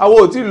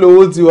àwọn ò tí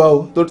lówó tiwa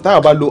o.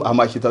 Táwa bá lo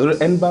àmàṣetà lórí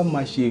ẹni bá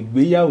máa ṣe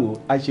ìgbéyàwó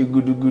a ṣe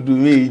gudugudu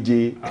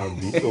méje.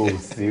 Àbí oh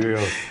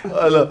serious.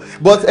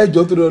 But ẹ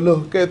jọ̀ọ́ torí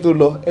Ọlọ́run kẹ́ tó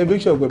lọ ẹ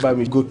make sure pé bá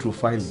mi go through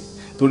file.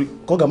 Torí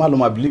kọ́gà má lọ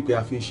máa believe pé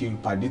a fi ń ṣe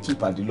ìpàdé tí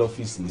ìpàdé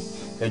lọ́fíìsì ni.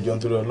 Ẹ jọ̀ọ́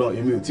torí Ọlọ́run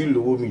èmi ò tí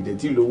lówó mi ìdẹ̀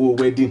tí lówó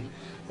wedding.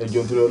 Ẹ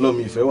jọ̀ọ́ torí Ọlọ́run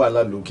mi ìfẹ́ wà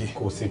lálòkè.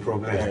 Kò sí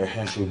problem.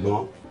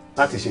 Ṣùgbọ́n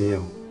láti ṣe yẹn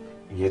o,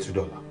 ìyẹn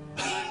 $2.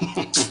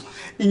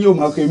 Ìyẹn ò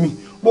máa kọ́ èmi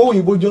bó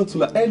òyìnbó jọ́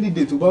tula any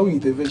day tó bá òyìn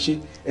tẹ́ fẹ́ ṣe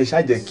ẹ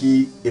ṣáàjẹ́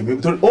kí èmi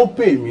torí ó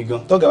pè mí gan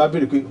tọ́gà bá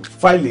béèrè pé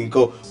fáìlì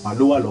nǹkan màá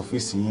ló wà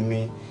lọ́fíìsì yín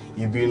ní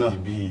ibi náà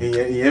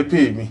ìyẹn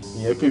pè mí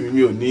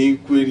mi ò ní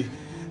query.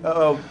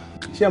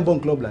 Ṣé ń bọ́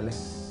club lálẹ́?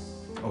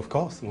 Of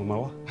course mo máa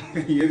wá.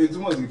 Ìyẹn ti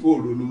túmọ̀ sí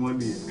fún òrònú mọ́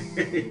nìyẹn.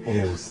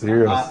 Oh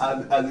serious.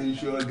 As a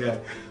sure guy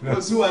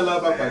mo sí wàhálà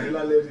bá pàdé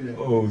lálẹ́ nìyẹn.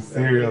 Oh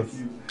serious.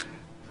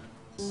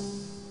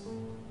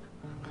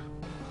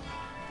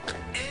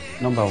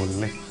 Number one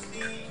left.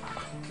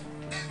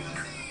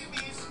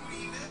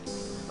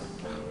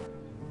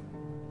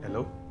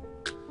 Hello?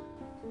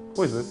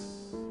 Who is this?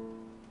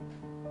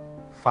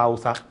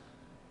 Fausa.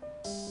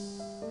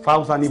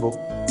 Fausa Nibo.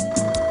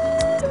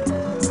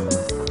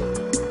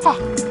 Ah.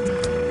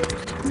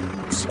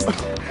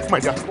 My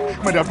dear,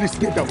 please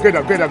get down.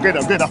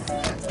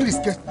 Please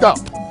get down.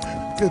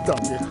 Get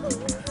down here.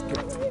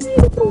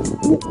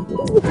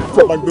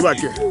 Gbé back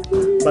here.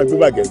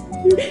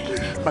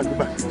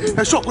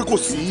 Ẹ sọ pé kò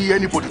sí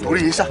anybody tó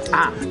rí yín ṣá.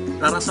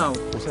 Rárá sá o.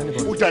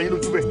 Ó dá yín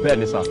lójú bẹ́ẹ̀. Bẹ́ẹ̀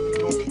ni sá.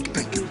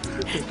 Thank you.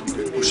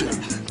 O ṣe.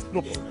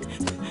 No.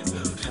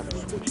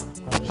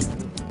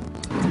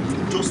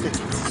 Just take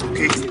it,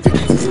 okay?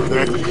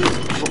 Take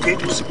it. Okay?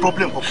 Kò sí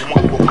problem kankan mọ́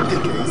àgbọ̀.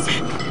 Take it easy.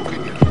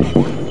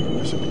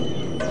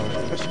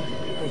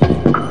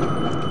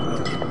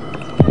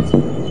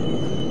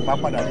 Máa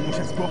padà rí mo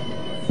ṣe ti gbọ́.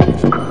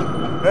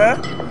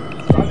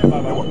 Sálẹ̀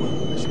bàbá wọ̀.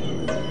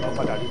 Máa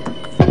padà rí.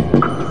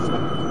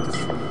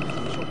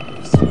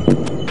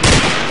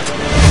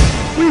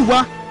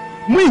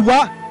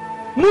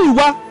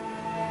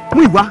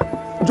 Múyìwá,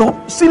 jọ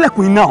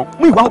ṣílẹ̀kùn yìí now.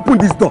 Múyìwá, open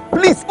this door.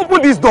 Please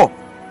open this door.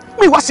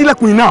 Múyìwá,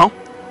 ṣílẹ̀kùn yìí now.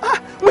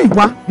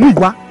 Múyìwá,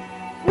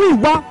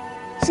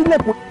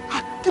 ṣílẹ̀kùn.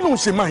 Kí ló ń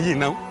ṣe máa yìí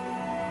now?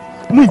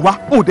 Múyìwá,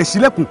 ó dẹ̀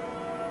ṣílẹ̀kùn.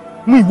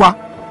 Múyìwá,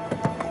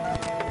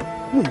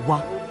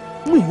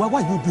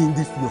 why you doing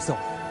this to yourself?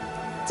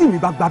 Tí mi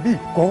bá gba bí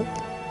nǹkan,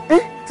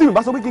 tí mi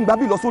bá sọ pé kí n gba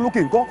bí lọ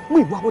sólókè nǹkan,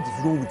 Múyìwá, what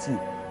is wrong with you?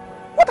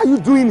 What are you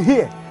doing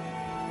here?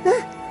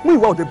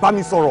 Múyìwá, ó dẹ̀ bá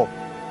mi sọ̀rọ̀.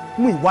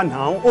 Múyìwá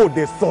now, ó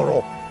dẹ̀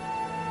sọ̀rọ̀.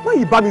 Why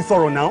you bá mi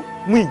sọ̀rọ̀ now?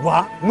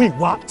 Múyìwá.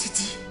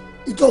 Títí,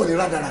 ìjọ ò ní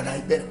rádaràdà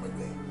ìbẹ̀rẹ̀ pẹ̀lú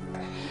ẹ̀.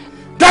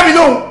 Dábì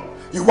lóhùn,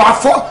 wà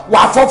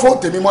á fọ́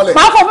tèmi mọ́lẹ̀.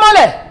 Màá fọ́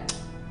mọ́lẹ̀.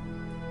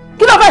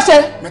 Kí ló fẹ́ ṣe?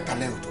 Mẹ́ta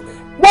lẹ́yìn tó bẹ́ẹ̀.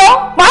 Wọ́n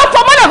màá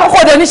fọ́ mọ́lẹ̀ kókó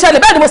òde níṣẹ́lẹ̀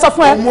bẹ́ẹ̀ ni mo sọ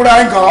fún ẹ. Ó múra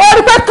ẹ̀ gan. Ó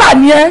rí pé kà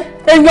ni ẹ,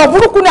 èèyàn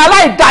burúkú ni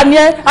aláìda ni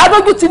ẹ,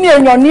 adójútì ni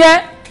èèyàn ni ẹ.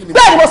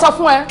 Bẹ́ẹ̀ ni mo sọ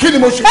fún ẹ. Kí ni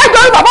mo ṣe? Ẹ jọ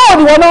ní bàbá wo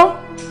nìwọ náà?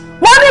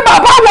 Wọ́n ní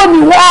bàbá wo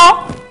nìwọ?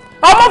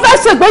 Ọmọ fẹ́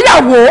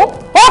ṣègbéyàwó,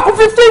 ó kù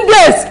 15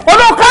 days,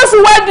 olóò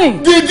cancel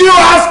wedding. Did you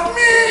ask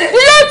me?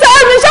 Iye tẹ́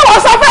mi ṣé wọ́n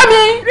sọ fẹ́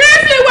mi?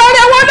 Rísì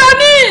wẹ̀rẹ̀ wọn lọ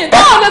ní.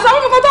 Báwo lè sọ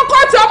fún mi kó tó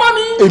kọ́ọ̀tì ọmọ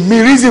mi? Èmi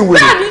reason wèrè.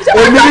 Bẹ́ẹ̀ni, ṣé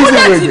wọ́n jọ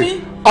múdẹ̀tì ni?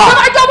 Ṣé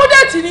wọ́n jọ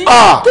múdẹ̀tì ni?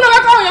 Kí ló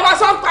fẹ́ káwọn èèyàn máa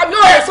sọ pàmì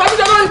ó rẹ̀ sọ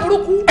níjọ́ lórí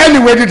burúkú?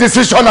 Anyway, the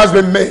decision has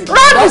been made.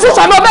 Right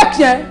decision ló bẹ̀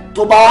kí ẹ.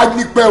 Tó bá wá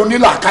ní pé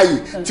onílàákàyè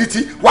títí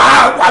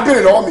wàá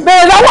béèrè lọ́wọ́ mi.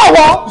 Béèrè lọ́wọ́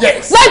wọ.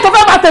 Yes. Lẹ́yìn tó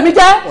fẹ́ bà tèmi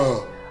jẹ́.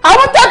 I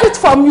won't take it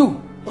from you.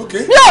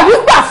 Okay. Mi ò ní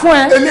gbà fún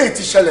ẹ. Eléyìí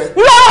ti ṣẹlẹ̀.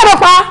 Ilé ọwọ́ ló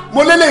pa.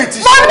 Mo léléyìí ti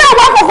ṣẹlẹ̀. Mo ní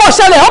àwọn àkókò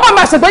ṣẹlẹ̀, ọmọ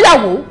máa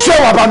ṣègbéyàwó. Ṣé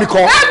wàá bá mi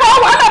kọ́? Ẹ̀gbọ́n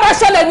wà náà máa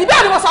ṣẹlẹ̀ ní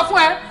bẹ́ẹ̀ ni mo sọ fún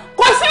ẹ.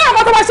 Kò sí ọmọ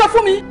tó máa ṣe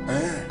fún mi.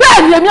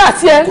 Bẹ́ẹ̀ ni èmi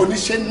àti ẹ. Kò ní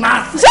ṣe náà.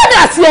 Ṣé mi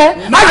àti ẹ?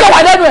 Máa jọ wà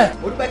lẹ́nu ẹ̀.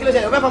 Olùpẹ̀ kí ló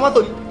ṣẹlẹ̀? O fẹ́ fọ mọ́tò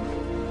ni.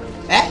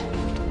 Ẹ́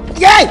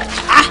yẹ́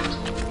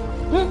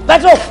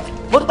Petro,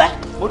 mo dúpẹ́.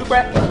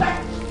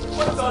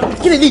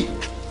 Kí ni ní?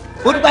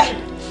 Mo dúpẹ́.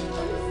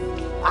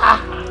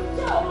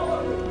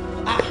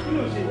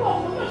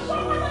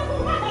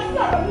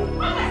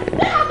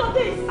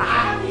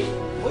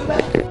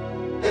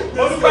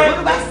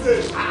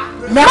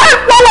 Lọ́wọ́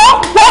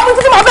wọ́n fún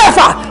tí màá fẹ́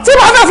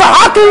fà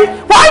á kí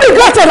wọ́n á rí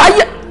gẹ́tẹ̀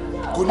láyé.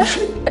 Kò kò ní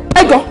ṣe.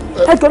 ẹjọ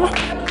náà.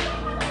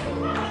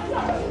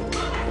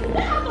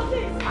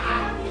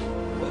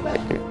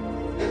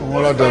 àwọn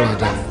ọlọ́dọ̀ rẹ̀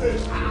dà.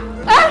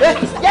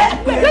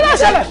 kí ló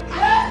ṣẹlẹ̀?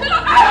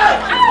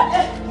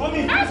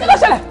 kí ló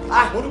ṣẹlẹ̀?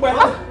 mo dúpẹ́.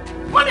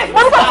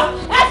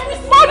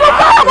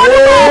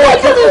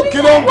 Kí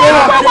ló ń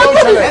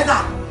ṣẹlẹ̀?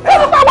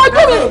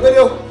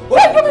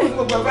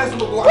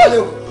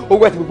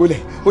 Owó ẹ̀ ti gbogbo lẹ̀,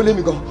 ó lé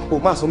mi gan, ò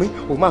máa sún mí,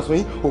 ò máa sún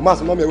yín, ò máa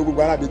sún mọ́ mi ẹ̀rọ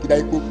gbogbo ara mi kìdá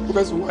ipò, ó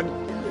fẹ́ sún wá ní.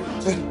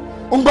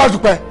 Ó ń gbàdùn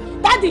pẹ́.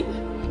 Dádì,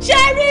 ṣé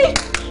rí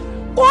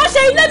kò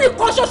ṣe ilé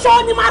nìkan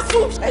ṣoṣo ni máa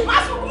sùn.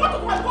 Máa sùn mọ́tò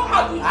kan àti wọ́n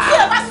máa dùn tí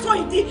ẹ bá sọ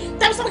ìdí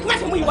tẹ́bí sọ́kì má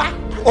fi mú ìwá.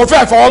 O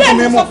fẹ́ fọwọ́gún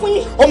mi mọ́,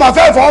 o máa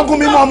fẹ́ fọwọ́gún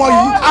mi mọ́ ọmọ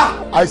yìí.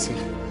 Àìsí,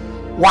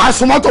 wàá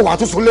sun mọ́tò wàá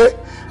tún sunlé,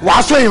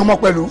 wàá sún èèyàn mọ́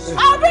pẹ̀lú.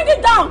 I'll bring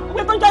it down.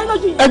 Ìwé tó ń jẹ́ yín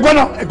lójú yìí. Ẹgbọ́n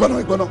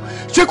náà,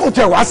 ṣé kò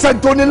tẹ̀ wá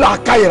sẹ́ńtó nílò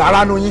àkáyè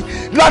rárá nu yín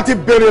láti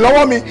béèrè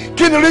lọ́wọ́ mi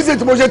kí ni reason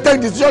tí mo ṣe take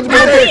decision tí mo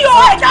ṣe take. Àbí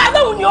yóò ẹ̀dá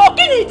lóhùn ni o,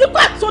 kí ni ìdí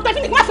pàtó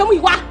tẹ́fí ni kí má fẹ́ mú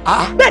ìwá.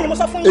 Bẹ́ẹ̀ ni mo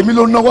sọ fún yín. Èmi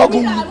ló náwó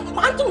gún mi.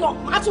 Màá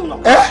tún nà.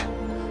 Ẹ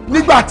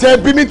nígbà tẹ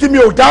bí mi tí mi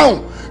ò dáhùn,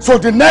 so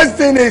the next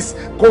thing is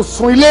kò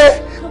sun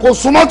ilé, kò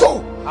sun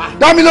mọ́tò.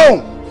 Dá mi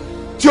lóhùn,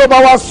 tí o bá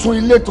wá sun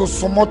ilé tó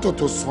sun mọ́tò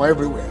tó sun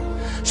everywhere,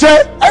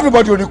 ṣé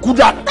everybody ò ní kú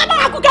dà? Tábà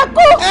máa kú kẹ́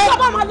kú,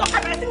 tábà máa lọ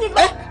kàbẹ̀rẹ̀ sí ní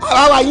gbọ́.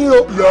 Ara wa yín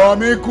o. Yọ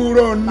mí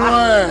kúrò nú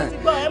ẹ̀.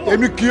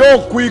 Èmi kì yóò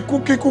kú ikú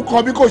kíkú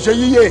kan bí kò ṣe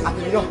yíyẹ.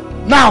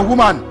 Now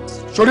woman,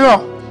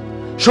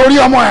 sori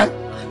ọmọ ẹ,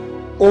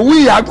 òwú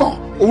ìyàgbọ́n,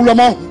 òun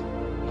lọmọ hùn.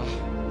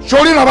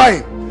 Sori náà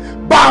báyìí,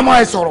 bá ọmọ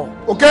ẹ sọ̀rọ̀,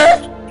 okay?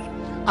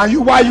 And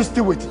you, why are you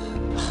still waiting?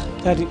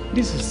 Daddy,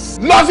 this is...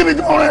 Lọ síbi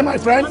tí mo rẹ̀, my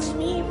friend.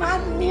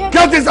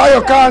 Get this out of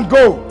your car and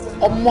go.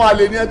 Ọmọ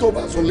àlè ni ẹ tó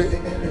bá sọ lé.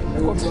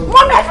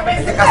 Mọ́mí ẹ fi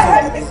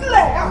mi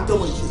sílẹ̀.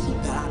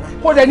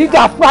 Kò lè ní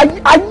dà fún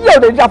ayé ò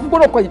lè dà fún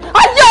gbọ́dọ̀ kan yìí.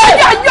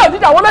 Ayé ò ní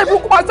dà wọ́n lẹ́yìn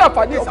fún kó máa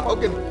ṣàǹfààní ọkọ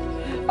mi.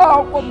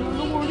 Ọkọ mi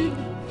ló wọlé.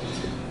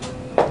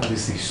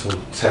 This is so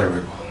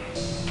terrible.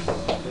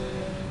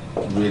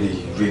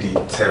 Really, really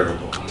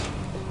terrible.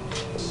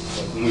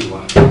 Muiwa.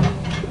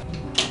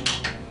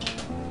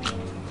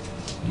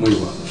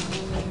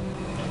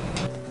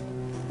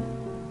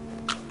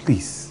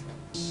 Please,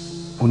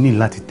 o ní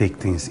láti take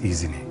things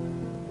easy.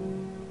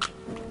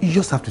 You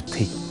just have to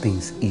take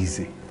things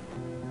easy.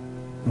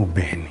 Mo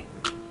bẹ̀ ẹ́ ni.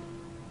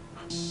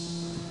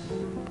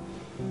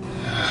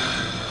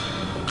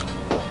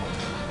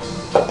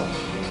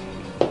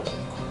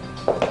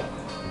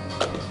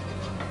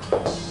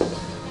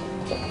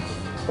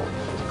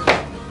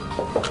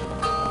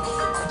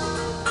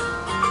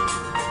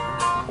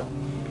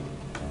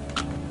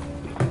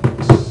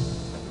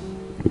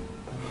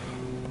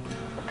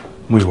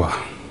 Muiwa.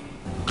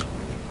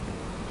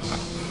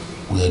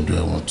 Where do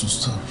I want to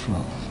start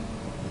from?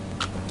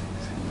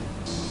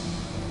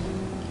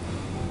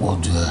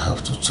 What do I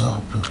have to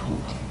tell people?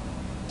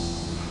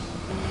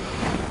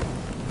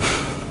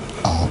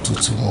 Àwọn tó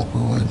ti mọ̀ pé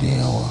wedding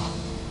yẹn wà.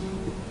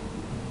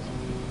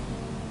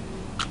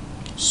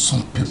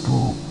 Some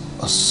people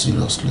are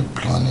seriously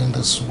planning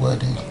this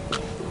wedding.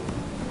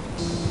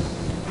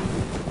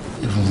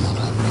 Even more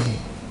than me.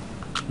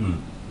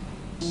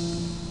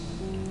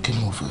 Kí ni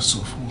mo fẹ́ sọ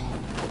fún wọn?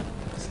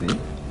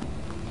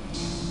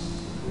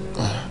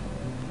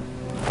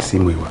 See,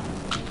 Muiwa.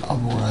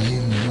 Àbúrò ayé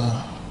mi bá.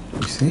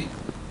 You see?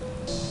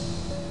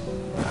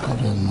 I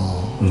don't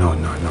know. No,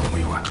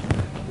 Muiwa.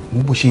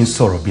 Mo bó ṣe ń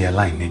sọ̀rọ̀ bí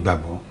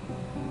aláìnígbàgbọ́.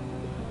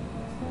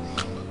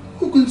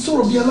 Mo kò ń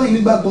sọ̀rọ̀ bí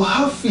aláìnígbàgbọ́.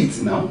 Have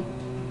faith now.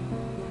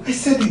 I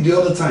said it the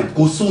other time.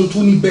 Kò sóhun tó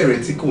ní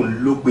bẹ̀rẹ̀ tí kò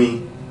ń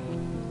lópin.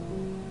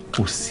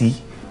 Kò sí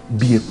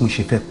bí ẹkún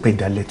ṣe fẹ́ pẹ́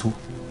dalẹ̀ tó.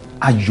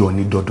 Ayọ̀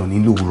ni dandan ní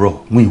lówùúrọ̀.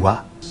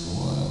 Muiwa.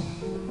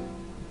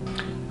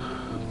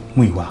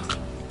 Muiwa,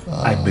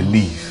 I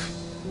believe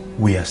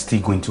we are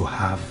still going to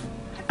have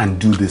and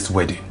do this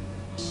wedding.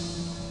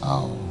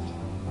 How?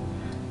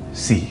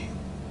 See,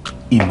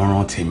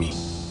 ìmọ̀ràn tèmi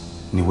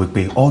ni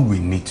wípé all we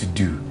need to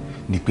do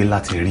ni pé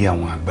láti rí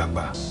àwọn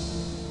àgbààgbà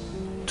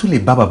tó lè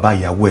bá bàbá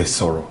ìyàwó ẹ̀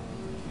sọ̀rọ̀.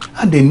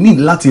 A dẹ̀ need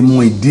láti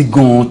mọ ìdí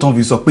gan-an tán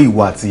fi sọ pé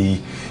ìwọ àti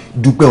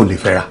Dúpẹ́ ò lè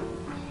fẹ́ra.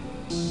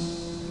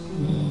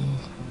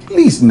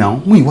 Please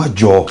now, Muiwa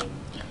jọ̀ọ́.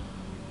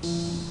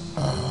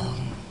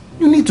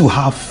 You need to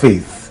have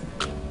faith.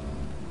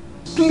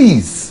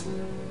 Please.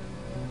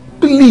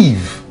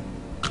 Believe.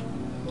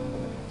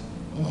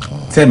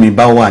 Tẹ́mi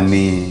bá wà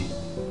ní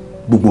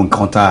gbogbo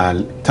nǹkan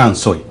tá ń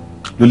sọ yìí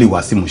ló lè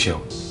wá sí ìmúṣẹ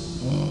o.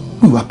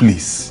 Muiwa,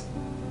 please.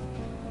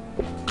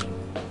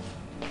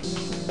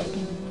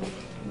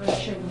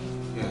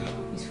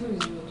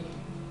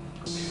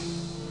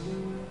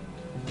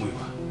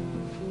 Muiwa.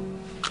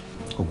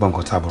 O gbọ́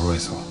nǹkan tá àbúrò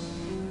ẹ̀ sọ.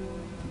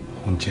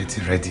 Oúnjẹ ti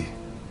ready.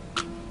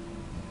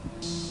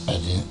 I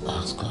didn't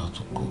ask her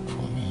to cook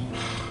for me.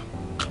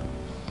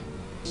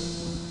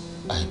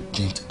 I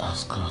didn't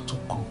ask her to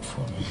cook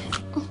for me.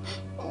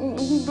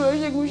 Bẹ̀rẹ̀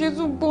ṣẹ́gun ṣe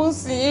tún bọ́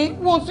sí i.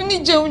 Wọ́n tún ní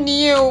jẹun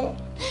nìyẹn o.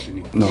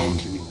 No.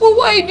 But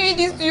why are you doing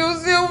this to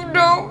yourself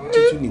now?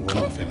 Tutu ni wọ́n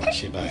náà fẹ́ máa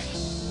ṣe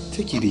báyìí.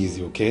 Take it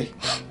easy, okay?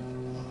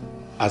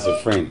 As a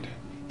friend,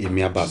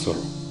 èmi á bá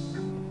sọ̀rọ̀.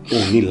 o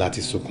ní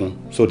láti sunkún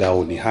so that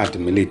o ní hard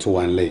mi lè tó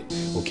wà nílẹ̀.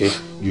 Okay,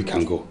 you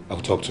can go. I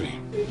will talk to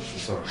him.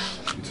 It's alright.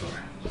 It's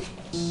alright.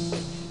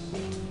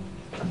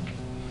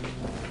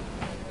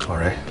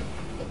 Alright.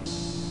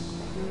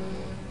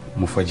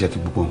 Mo fẹ́ jẹ́ kí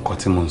gbogbo nǹkan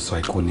tí mo ń sọ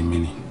iko ní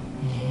mí.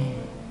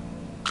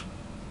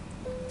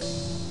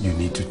 You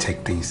need to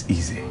take things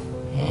easy.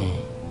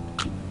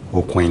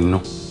 Okun inú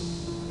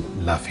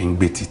la fi ń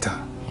gbé títà.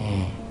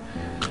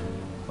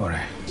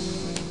 Alright.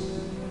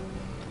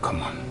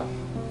 Come on.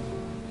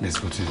 Let's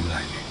go to the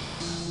line.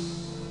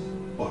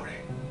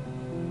 Alright.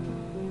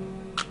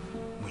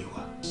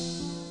 Muyiwa.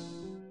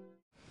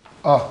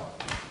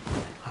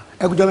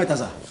 Ẹ kú jọ́ mẹ́ta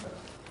sà.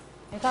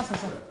 Ẹ káàsán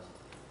sà.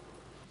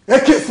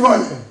 Ekis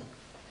money.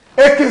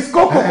 Ekis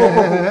kókó.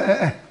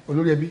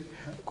 Olórí ẹbí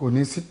kò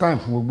ní sí time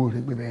fún gbogbo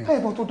rẹ̀ gbé bẹ́ẹ̀.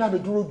 Ẹ̀bọ̀n tó dá mi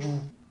dúró jù.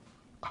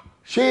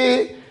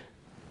 Ṣé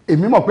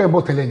èmi mọ̀ pé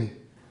ẹ̀bọ̀ tẹ́lẹ̀ ni?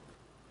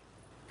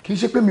 Kì í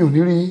ṣe pé mi ò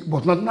ní rí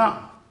but not now.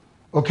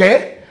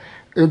 Okay?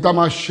 Èyí tá a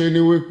máa ṣe ni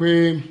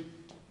wípé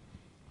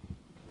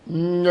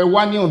ẹ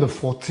wá ní on the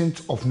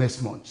 14th of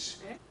next month.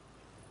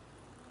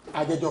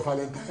 Àjẹjọ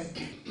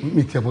Valentine.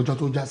 Mi tẹ̀ mọ́jọ́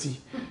tó já sí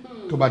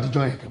tó bá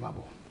díjọ́ yẹn kẹ́ máa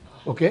bọ̀.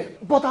 Okay?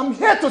 But I'm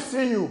here to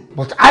see you.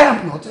 But I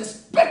am not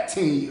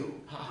expecting you.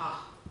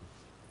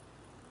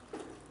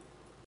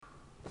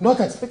 Not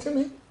expecting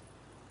me?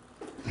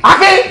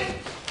 Aki!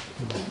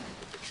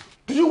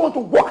 Do you want to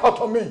walk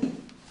out on me?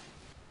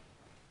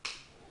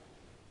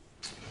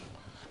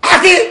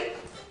 Aki!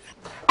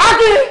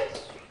 Aki!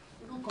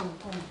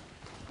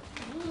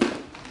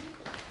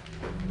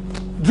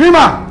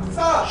 Dreamer!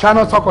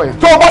 Ṣáná sọ́kọ̀ yẹn.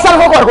 Tó o bá sáré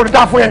sọ́kọ̀ yẹn kò ní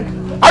dá fún yẹn.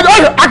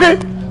 Aki!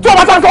 Tí o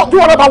bá sáré sọ́kọ̀ tí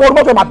wọ́n bá wọlé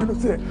mọ́tò máa bínú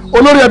sí ẹ.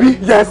 Olórí ẹbí.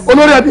 Yes.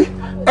 Olórí ẹbí.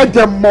 Ẹ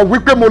jẹ́ mọ̀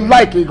wípé mo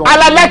like gan.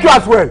 And I like you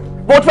as well.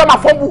 But o ti fẹ́ máa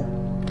fọ́nbù.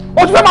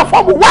 O ti fẹ́ máa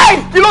fọ́nbù. Why?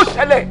 Kí ló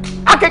ṣẹlẹ̀?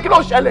 Aki kí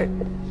ló ṣẹlẹ̀?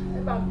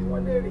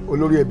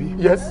 Olórí ẹbí.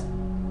 Yes.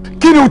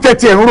 Kí ni o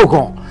tẹ̀tí ẹ̀ ń rò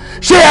gan?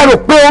 Ṣé ẹ rò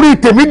pé orí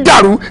tèmi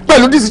dàrú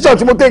pẹ̀lú decision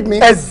tí mo take ni?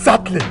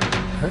 Exactly.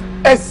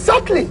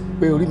 Exactly.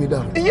 Pé orí mi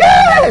dàrú.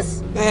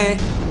 Yes.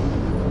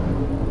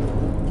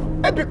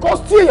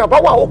 Because tí èèyàn bá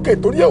wà òkè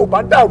torí ẹ̀ ò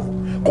bá dàrú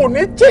kò ní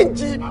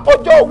change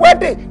ọjọ́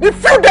wedding ní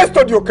few days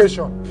to the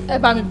occasion. Ẹ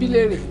bá mi bí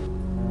léèrè.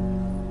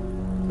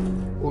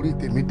 Orí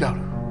tèmi dàrú.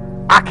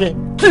 Akin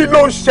kí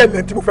ló ń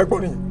ṣẹlẹ̀ tí mo fẹ́ gbọ́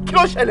nìyí kí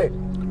ló ń ṣẹlẹ̀.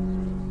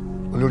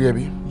 Olórí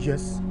ẹbí.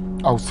 Yes.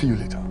 I will see you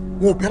later.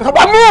 Wọ́n bẹ̀rẹ̀ tó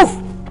bá move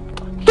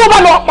tó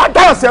bá lọ máa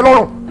dáhùn sí ẹ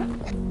lọ́rùn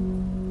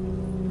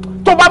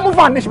tó bá move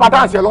and ní ṣe máa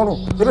dáhùn sí ẹ lọ́rùn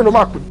lórí ló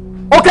máa pè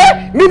ok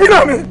níbí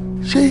náà ni.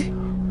 Ṣé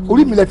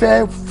orí mi lè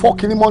fẹ́ fọ́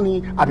kinní mọ́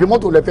ni àbí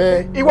mọ́tò lè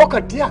fẹ́. Ìwọ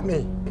kan díẹ̀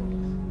mi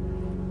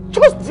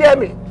just díẹ̀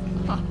mi.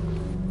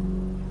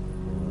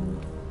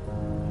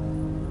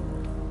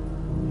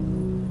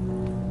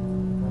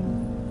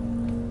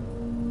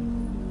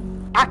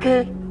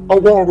 Akin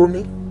ọwọ́ ń ro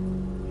mi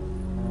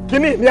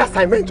kíní ní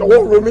assignment ọwọ́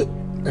ń ro mi.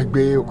 Ẹ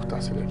gbé òkúta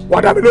sílẹ̀.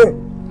 Wà dá mi lóhùn.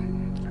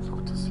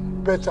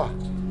 Better.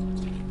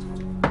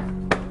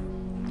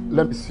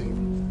 Let me see.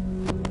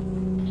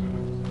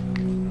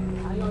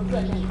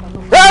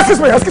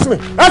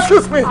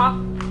 Excuse me.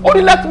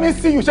 Only let me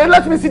see you. Say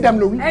let me see them,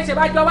 Louis. Ẹ ṣe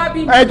bá jọ wá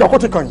bí. Ẹ jọ kó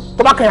ti kàn yín.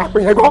 Tó bá kàn yín àpè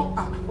yẹn gan.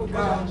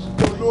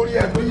 Olórí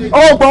ẹbí.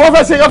 Oh, but wọ́n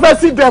fẹ́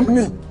see them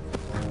ni.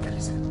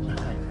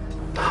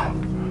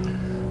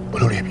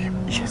 Olórí ẹbí.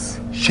 Yes.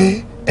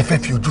 Ṣé ẹ fẹ́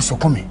fi ojú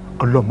sọkún mi?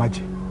 Ọlọ́run má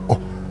jẹ́.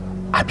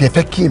 Àbí ẹ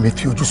fẹ́ kí èmi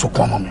fi ojú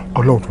sunkún ọmọ mi.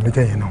 Ọlọ́run tó ní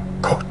jẹ́ yẹn náà.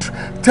 God,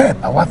 tẹ́ ẹ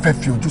bá wá fẹ́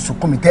fi ojú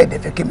sunkún mi tẹ́ ẹ dẹ̀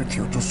fẹ́ kí èmi fi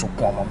ojú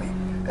sunkún ọmọ mi.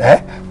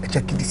 Ẹ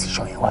jẹ́ kí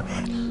decision yẹn wá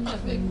bẹ́ẹ̀.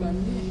 Àfẹ́ gbà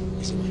mí.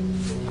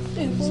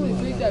 Ẹ ń fún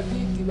ìwé dàbí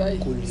ìdí báyìí.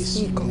 Kò lè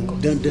sí nǹkan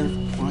dandan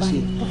wọ́n ṣe.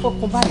 Ó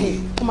fọkàn balẹ̀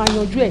kó máa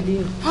yanjú ẹ̀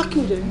lẹ́yìn.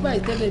 Akin ò dẹ̀ nígbà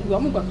ìtẹ́lẹ̀ bí wàá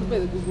mú ìgbà tó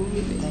bẹ̀rẹ̀ gbogbo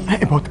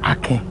orílẹ̀. But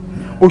Akin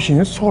o ṣì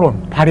ń sọ̀rọ̀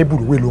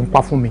parébùrúwé ló ń pa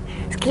fún mi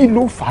kí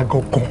ló fà á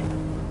gangan.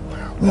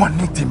 Wọ́n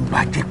ní tí n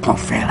bá jẹ́ kàn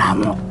fẹ́ra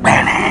wọn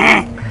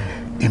pẹ̀rẹ́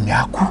èmi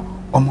á kú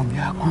ọmọ mi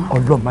á kú.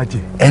 Ọlọ́run má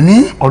jẹ́.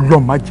 Ẹni.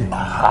 Ọlọ́run má jẹ́.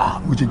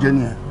 Mo ṣe jẹ́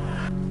nìyẹn.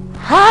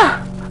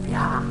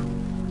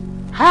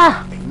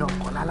 Ẹ̀yin náà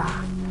kọ́ lálá.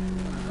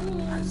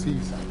 I see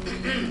you, sir.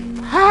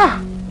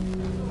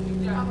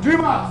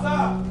 Dreamer.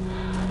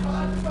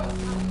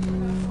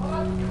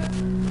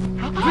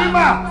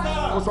 Dreamer.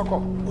 Kosoko.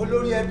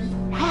 Olórí ẹbí.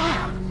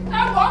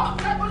 Ẹ wọ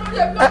olórí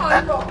ẹbí ọmọ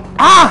ń lọ.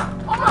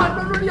 Ọmọ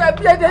àná olórí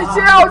ẹbí ẹ̀dẹ̀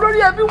ṣe olórí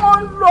ẹbí wọn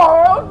ń lọ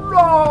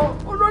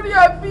olórí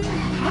ẹbí.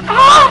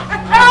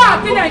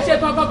 Kí lè ṣe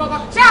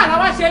gangan? Ṣé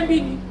àlàwà ṣe ń bí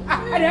ni?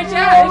 Ẹ̀rẹ̀ ṣe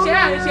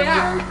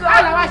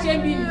àlàwà ṣe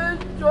ń bí ni?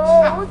 Ó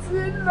ti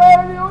lọ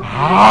rí ó ti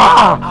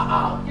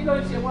lọ. Kí ló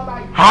ń ṣe wọ́n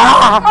báyìí?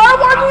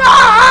 Ọmọ ní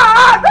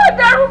tó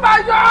dẹrù bá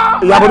yọ.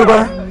 Ìyá Bọ́dúpẹ́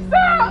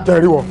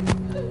jẹ́rìí wọ.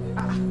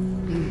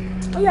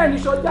 Ó yẹ ní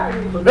sọ́jà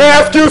rẹ̀.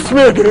 Excuse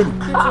me again.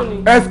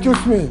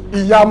 Excuse me.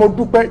 Ìyá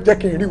Modúpẹ́ jẹ́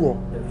kí n rí wọ.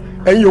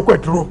 Ẹ̀yin yòókù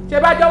ẹ̀ dúró. Ṣé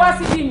bá jọ wá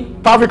sí bí ni?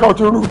 Táfíkà ò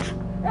ti rude.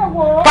 Ẹ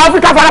wo.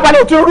 Táfíkà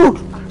farabalẹ̀ ò ti rude.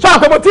 Ṣé àwọn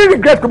akẹ́kọ̀ọ́ tí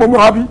regret pé mo mú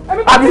wa bí?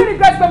 Èmi kò tí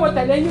regret pé mo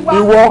tẹ̀lé yín wá.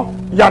 Ìwọ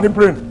ìyá ní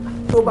brain.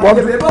 Tó bá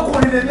jẹ́ bẹ́ẹ̀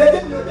bọ́kùnrin lè lé.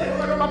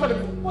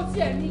 Mo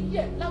tiẹ̀ ní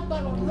yẹ̀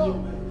lágbára Ọlọ́run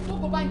tó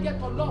kò bá ń jẹ́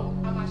tọ́lọ́run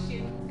a máa ṣe.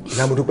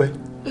 Ìyá Modúpẹ́,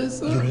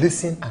 you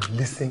listen and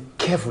listen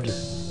carefully.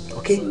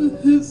 ok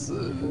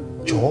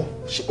jọ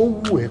ṣé ó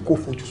wù ẹ́ kó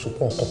fojú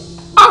sunkún ọkọ.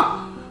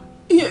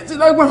 iye tí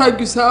lágbára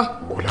jù sá.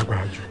 kò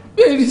lágbára jù.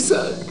 bẹ́ẹ̀ ni sá.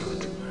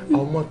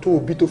 ọmọ tó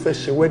bí tó fẹ́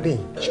ṣe wedding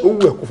ṣé ó wù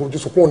ẹ́ kó fojú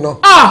sunkún náà.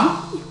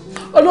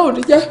 ọlọ́run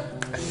ní jẹ́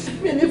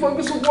mi ní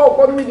fojú sunkún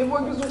ọkọ mi ní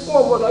fojú sunkún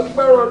ọmọ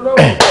lágbára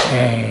ọlọ́run.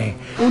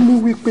 ó ní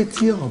wípé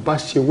tí àwọn bá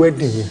ṣe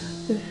wedding yẹn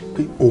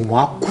pé òun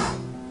á kú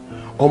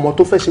ọmọ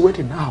tó fẹ́ ṣe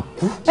wedding náà á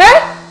kú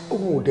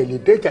òun ò dẹ̀ lè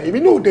dẹ́jà èmi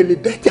náà ò dẹ̀ lè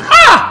dẹ́jà.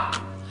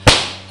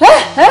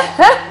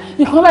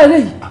 ìkan báyìí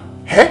lẹ́yìn.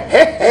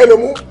 ló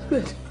mú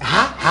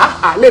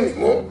lẹ́nu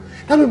mú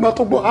tábìlì máa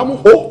tó gbọ́ àmú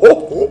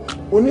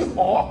oní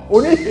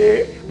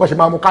bó ṣe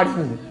máa mú kárí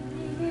nìyí.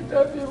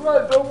 tàbí má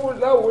dánwò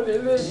láwọn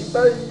eléyìí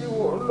báyìí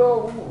wọ̀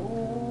lọ́wọ́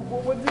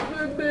gbogbo ti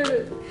fẹ́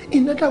bẹ̀rẹ̀.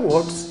 In other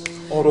words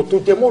ọ̀rọ̀ tó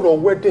jẹ mọ́rọ̀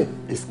wedding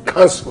is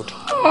cancelled.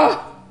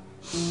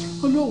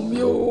 ọlọ́run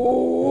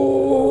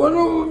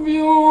mi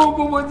ò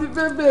gbogbo ti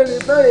fẹ́ bẹ̀rẹ̀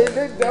báyìí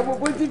lẹ́gbẹ̀ẹ́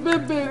gbogbo ti fẹ́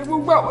bẹ̀rẹ̀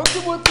gbogbo àwọn tí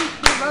mo ti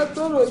pè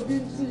látọ̀rọ̀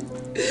gidi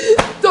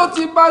tó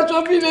ti bá aṣọ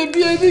mi lè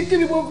bí ẹni kí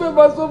ni mo fẹ́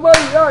máa sọ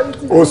báyìí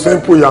àìsí. ó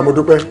simple ìyá mo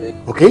dúpẹ́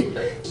ok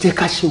jẹ́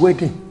ká ṣe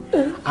wedding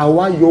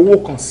àwa yọ owó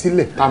kan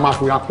sílẹ̀ tá a máa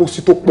fi ra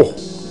pósí tó pọ̀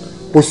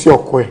pósí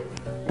ọkọ ẹ̀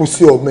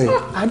pósí ọmọ ẹ̀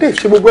adé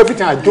ṣe gbogbo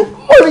everything àjọ.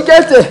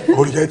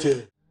 oríjẹ́tẹ̀.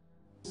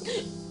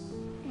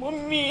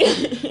 Mọ́mí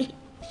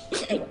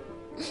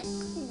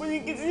bó ní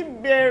kí n ti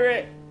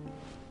bẹ̀rẹ̀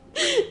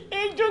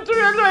ẹjọ́ tó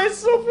rẹ̀ lọ́ọ́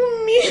sọ fún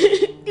mi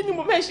kí ni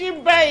mo fẹ́ ṣe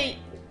báyìí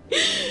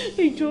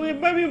ìjọ ẹ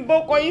bá mi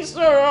bọ́kọ yìí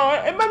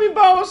sọ̀rọ̀ ẹ bá mi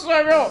bá wọn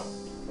sọ̀rọ̀.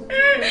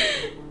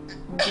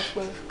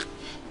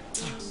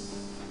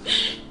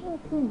 ó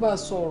kún bá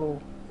sọ̀rọ̀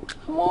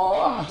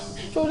àmọ́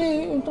sórí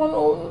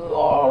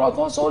ọ̀rọ̀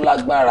tó ń sọ ó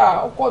lágbára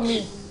ọkọ mi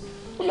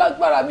ó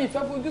lágbára mi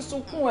ìfẹ́ fojú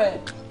sunkún ẹ̀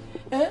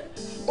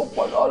ó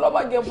pọ̀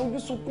ọlọ́bàjẹ́ fojú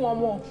sunkún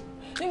ọmọ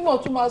nígbà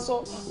tó máa sọ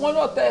wọn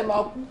náà tẹ ẹ̀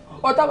máa kú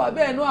ọ̀tá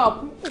bàbá ẹ̀ náà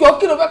kú jọ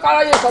kí ló fẹ́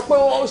káráyé sọ pé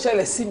ó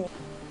ṣẹlẹ̀ sí mi.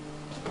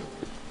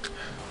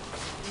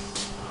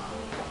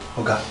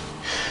 Oga,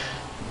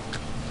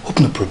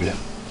 open the problem.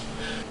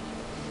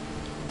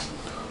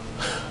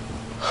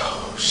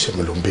 Ṣé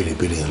mi ló ń béèrè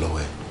yẹn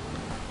lọ́wọ́ ẹ?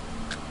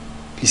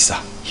 Please, sir,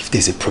 if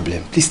there's a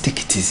problem, please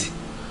take it easy.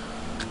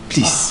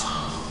 Please.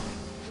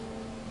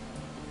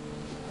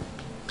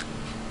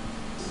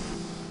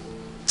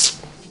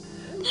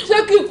 Ṣé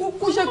kí n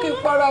kú ṣé kí n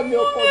para mi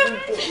ọkọ mi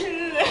jọ?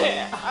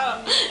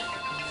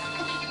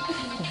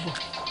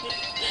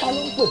 Ta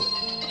ló ń pè?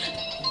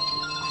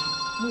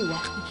 Mi wá.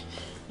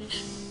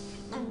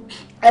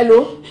 Hello.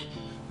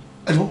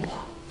 Hello.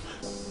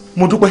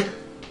 Mo dúpẹ́.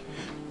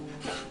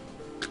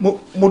 Mo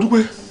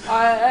dúpẹ́.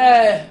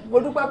 Mo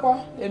dúpẹ́ kọ́,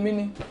 èmi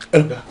ni.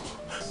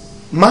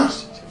 Ma.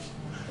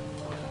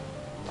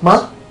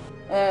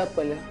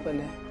 Pẹ̀lẹ́.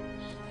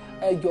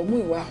 Ẹ jọ̀ọ́ mú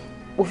ìwà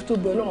òfin tó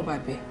bẹ Ọlọ́run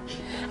bàbẹ́.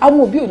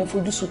 Àwọn òbí ò ní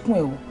fojú sunkún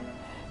ẹ̀ o.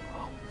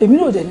 Èmi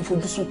náà dẹ̀ ní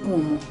fojú sunkún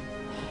ọmọ.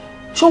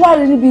 Ṣó wá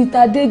rí níbi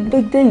tá a dé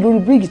yìí lórí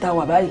bíríìjì tá a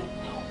wà báyìí?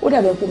 Ó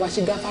dàbẹ̀ pé ó máa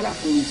ṣe gáfárà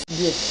fún mi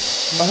díẹ̀.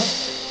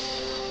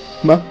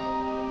 Ma.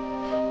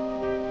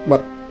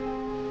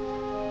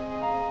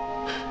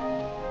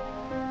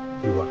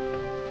 Ìwà.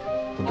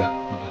 Ọ̀gá.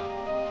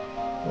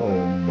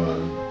 Oh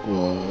my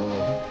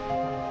God.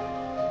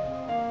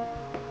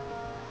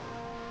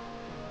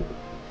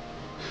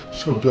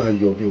 Ṣọ́jọ́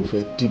ayọ̀ mi ò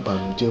fẹ́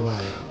dìbànújẹ́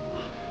báyìí.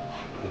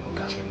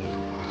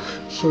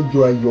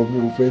 Ṣọ́jọ́ ayọ̀ mi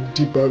ò fẹ́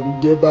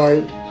dìbànújẹ́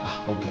báyìí.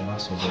 Ọ̀gá ẹ má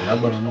sọ bẹ́ẹ̀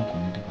lágbára náà kò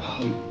ní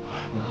dìbànújẹ́.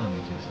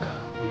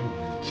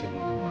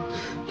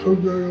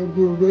 Ṣọ́jọ́ ayọ̀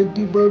mi ò fẹ́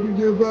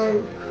dìbànújẹ́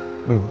báyìí.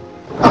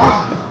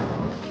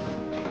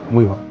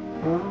 Muiwa.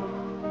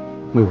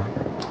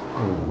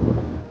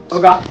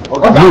 Ọ̀gá.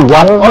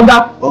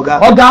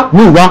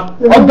 Muiwa.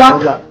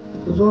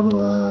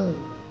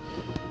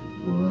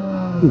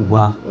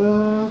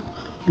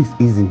 Please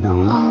easy now.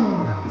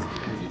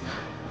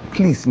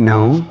 Please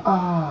now.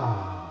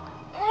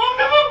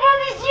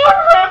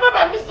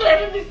 Bàbá mi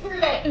sọ̀rọ̀ mi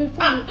sílẹ̀.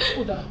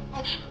 Kódà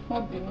má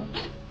bínú.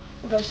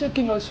 Kódà ṣé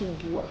kí n lọ ṣe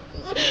ògì wa?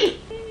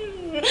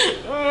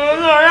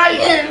 Ọ̀rọ̀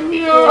ayé mi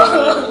o.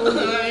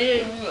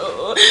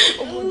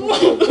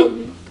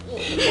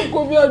 Ọkọ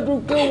mi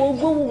Àdùkẹ́ wo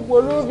gbóhùnpọ̀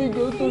lórí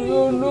ìjọ torí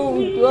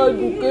olóhùn tó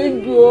Àdùkẹ́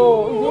jù ọ́.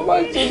 Ìjọ má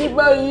ṣe ní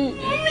báyìí.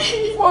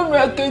 Fóònù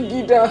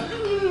akẹ́gìdà.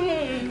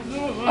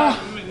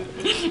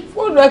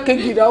 Fóònù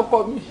akẹ́gìdà ọkọ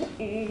mi.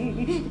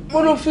 Mo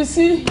lọ fi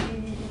sí.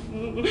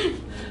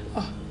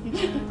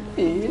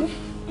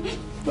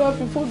 Ló wá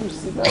fi fóònù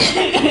sí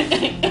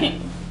báyìí.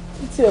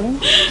 Tí ẹ mú.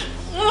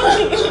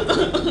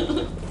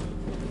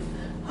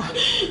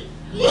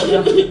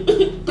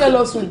 Jẹ́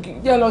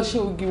lọ ṣe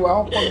ògì wá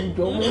ọkọ mi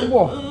jọ mú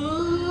bọ̀.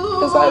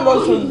 Ẹ sáré lọ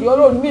ṣe ògì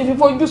Ọlọ́run mi ní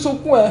fojú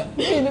sunkún ẹ̀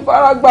mi ní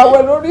fara gbà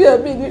wẹ̀ lórí ẹ̀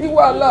mi ní rí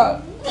wàhálà.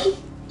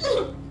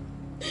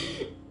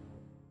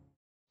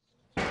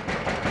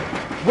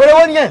 Wẹ́rẹ́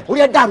wọ́n nìyẹn orí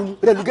ẹ̀ dàrú ni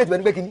orí ẹ̀ lùgẹ́tì bẹ́ẹ̀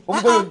ní pé kíní òun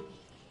gbóyè ni.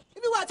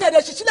 Ibi wa ti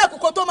ẹ̀dẹ̀ ṣìṣílẹ̀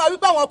kókó tó máa wí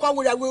pé àwọn kan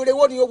wèrè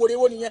wo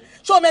nìyẹn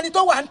ṣé omi ẹni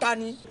tó wà ń ta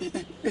ni.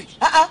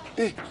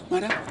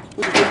 Madam,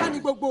 ó ti tó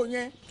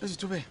bẹ́ẹ̀. Ó ti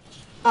tó bẹ́ẹ̀.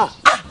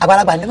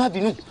 àgbàlagbà ní má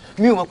bínú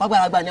mi ò mọ̀ pé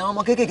àgbàlagbà ni àwọn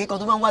ọmọ kéékèèké kan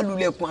tó máa ń wá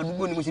lulẹ̀kùn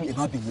àdúgbò ni mo ṣe ẹ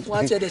má bínú. wọ́n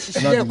á tiẹ̀ dẹ̀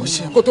ṣiṣẹ́ lẹ́ẹ̀kọ́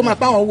sí kó tó máa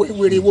pa àwọn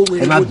wèrè wo wèrè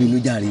wo. ẹ má bínú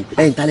jàre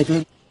ẹ̀yin ta lẹ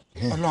fẹ́.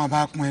 Ọlọ́run bá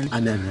pọn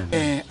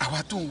ẹ àwa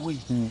tó ń wò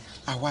yìí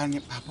àwa ni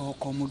bàbá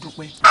ọkọ mo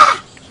dúpẹ́.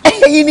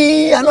 ẹ̀yin ni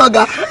àná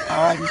ọ̀gá.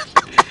 àwa ni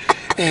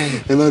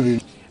ẹ má bínú.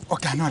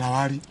 ọ̀gá náà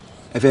làwa rí.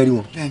 ẹ fẹ́ rí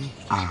wọn. bẹ́ẹ̀ni.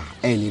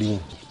 ẹ lè rí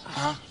wọn.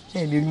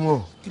 ẹ lè rí wọn.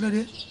 kí ló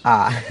dé.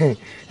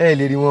 ẹ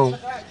lè rí wọn o.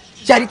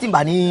 ṣé àdìtì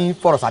bá ní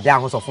fọ̀rọ̀ sàbí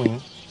àwọn sọ fún yín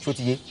ṣó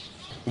ti yé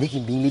ilé kí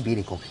n bí ilé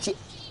béèrè kan ṣé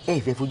ẹ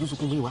fẹ́ fojú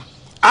sunkún mi wá.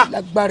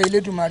 lágbára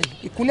Elédùmarè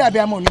ìkúnlẹ̀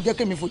abiyamọ ò ní jẹ́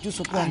kémi fojú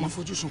sunkún ọmọ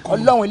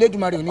Ọlọ́run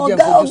Elédùmarè ò ní jẹ́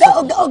fojú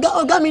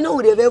sunkún. ọ̀gá mi náà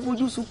ò rẹ̀ fẹ́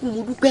fojú sunkún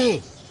mo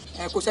dúpẹ́.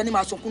 kò sẹ́ni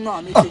máa sunkún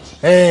náà méjèèjì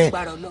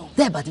lágbára Ọlọ́run.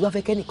 tẹ́ ẹ̀ bá ti wá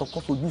fẹ́ kẹ́nì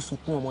kankan fojú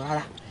sunkún ọmọ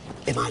rárá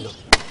ẹ máa lọ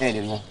ẹ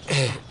lè rí wọn.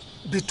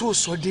 bí tó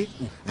sọ dé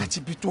àti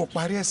bí tó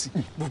parí ẹ̀ sí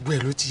gbogbo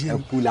ẹ̀ ló ti yé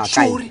mi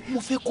sórí mo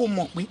fẹ́ kó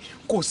mọ̀ pé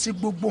kò sí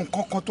gbogbo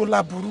nǹkan kan tó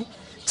láburú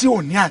tí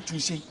ò ní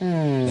àtúnṣe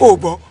ó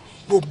gbọ́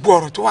gbogbo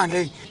ọ̀rọ̀ tó wà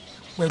lẹ́yìn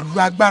pẹ̀lú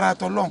agbára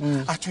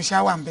tọlọ́run àtúnṣe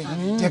àwọn àǹbẹ̀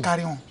jẹ́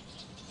kárí wọn.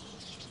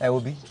 ẹ wo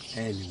bí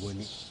ẹ lè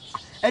wọlé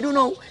ẹdun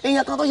náà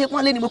èèyàn kan tó ṣe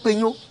pọ́nlé ni mo pè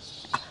yín o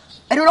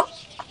ẹdun náà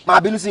màá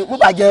bínú sí i mo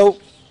bàjẹ́ o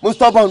mo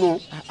stubborn o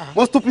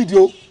mo stupid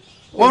o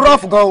mo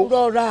rough gan o.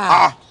 rọra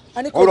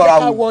a ní kò jẹ́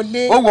ká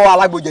wọlé. ó wọ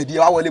alágbòjẹ̀dì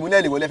wa wọlé mo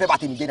náà lè wọlé ẹ fẹ́ bá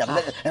tèmi jẹ́ dàbí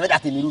ẹ fẹ́ dà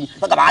tèmi rú ni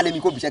tọ́ka bá lé mi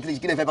kó bìṣẹ́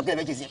kí lè fẹ́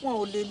ṣe sí. wọn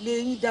ò lè lé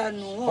yín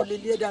dànù wọn ò lè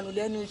lé dànù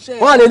lẹ́nu iṣẹ́.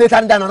 wọn lè lé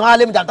tani dànù wọn á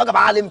lé mi dànù tọ́ka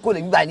bá lé mi kó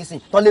lè mi báyìí nísìn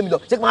tọ́ lé mi lọ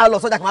ṣé kí n máa lọ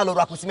sọ́jà kí n máa lọ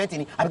ra kùsímẹ́ǹtì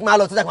ni àbí kí n máa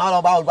lọ sọ́jà kí n máa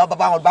lọ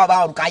bá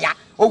ọ̀rùn káyà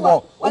ó wọ.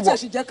 wọ́n ti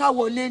ṣì jẹ́ ká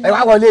wọlé ni. ẹ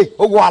wá wọlé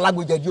ó wọ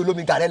alágbòjẹ̀dì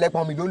olómi gàrẹ́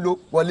lẹ́pọ̀n mi ló ń lo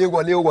wọlé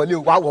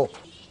wá wọ.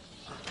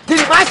 kí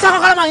ni máa ṣá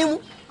kọ́kọ́rọ́ máa yín mú.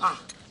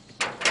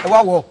 ẹ wá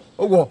wọ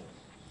ó wọ.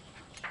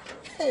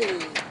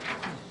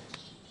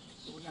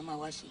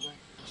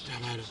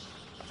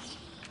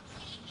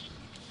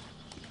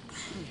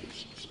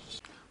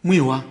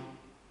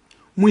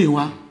 mú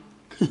ìwá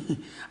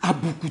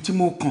àbùkù tí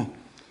mo kàn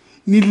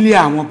nílé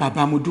àwọn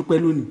bàbá mo dúpẹ́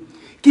lónìí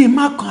kí n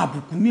má kan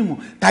àbùkù mímọ́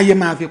táyé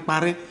máa fi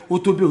parẹ́ ó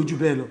tó bẹ́ẹ̀ ojú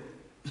bẹ́ẹ̀ lọ.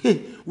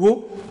 wo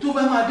tó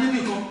bá máa débì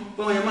kan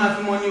bọ́n yẹn máa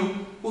fi mọ́ ní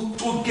o ó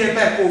tó gẹ́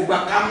báyìí kó o gbà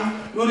kámú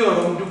lórí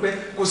ọ̀rọ̀ mo dúpẹ́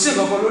kò sí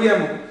nǹkan kan lórí ẹ̀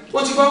mọ́ ó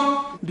ti gbọ́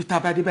bí tá a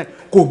bá dé báyìí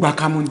kó o gbà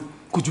kámú ni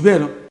kò jù bẹ́ẹ̀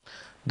lọ.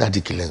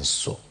 Daddy kí lẹ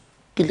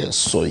ń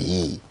sọ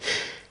yìí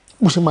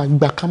mo ṣe máa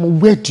gbà kámú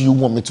where do you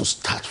want me to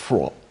start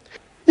from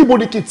ibo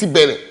ni kí n ti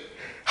bẹ̀rẹ̀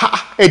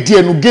ẹ̀dí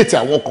ẹnu géètì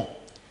àwọn kan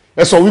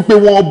ẹ sọ wípé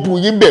wọ́n bu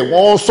yín bẹ̀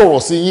wọ́n sọ̀rọ̀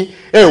sí yín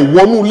ẹ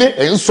wọnú ilé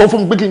ẹ ń sọ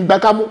fún mi pé kí n gbà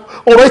kámú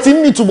ọ̀rọ̀ ẹ ti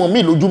ní ìtumọ̀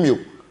míì lójú mi o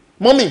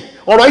mọ́mì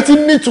ọ̀rọ̀ ẹ ti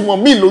ní ìtumọ̀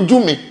míì lójú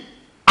mi.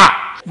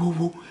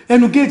 wo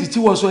ẹnu géètì tí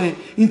wọ́n sọ yẹn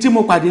ní tí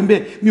mo pàdé ń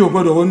bẹ̀ mi ò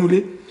gbọ́dọ̀ wọnú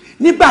ilé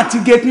nígbà tí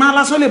gate man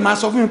lásán lè máa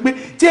sọ fún mi pé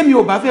tí èmi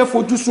ò bá fẹ́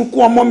fojú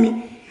sunkún ọmọ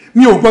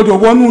mi ò gbọ́dọ̀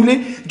wọnú ilé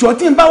jọ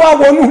tí n bá wá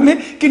wọnú ilé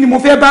kí ni mo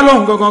fẹ́ bá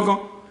lọ́hùn gangan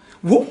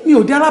wo mi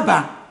ò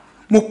dárábà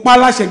mo pa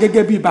láṣẹ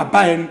gẹ́gẹ́ bí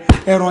bàbá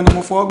ẹran ni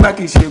mo fọwọ́ gbá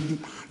kì í ṣe egun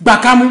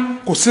gbàkámú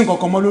kò sí nǹkan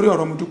kan mọ́ lórí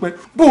ọ̀rọ̀ mo dúpẹ́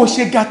bó o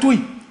ṣe ga tó yìí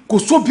kò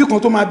sóbì kan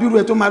tó máa bírú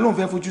ẹ tó máa lóun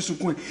fẹ́ fojú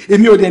sunkún ẹ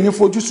èmi ò dẹ̀ ní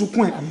fojú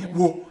sunkún ẹ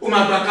wo. ó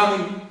máa gbàkámú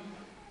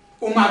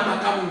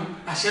ni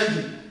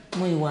àṣẹ́gun.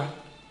 mú ìwà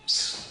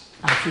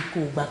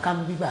àfikún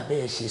gbàkámú bí bàbá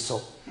ẹ ṣe sọ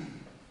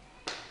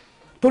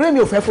torí mi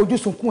ò fẹ́ fojú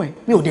sunkún ẹ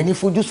mi ò dẹ̀ ní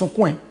fojú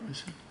sunkún ẹ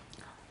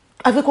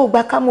àfikún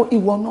gbàkámú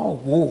ìwọ náà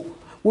wò ó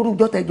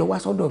orúkọ tẹjọ wá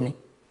sọ́dọ̀ mi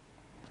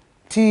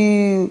tí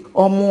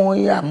ọmọ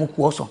àmukù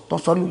ọsàn tó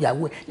sọ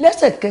lùyàwó ẹ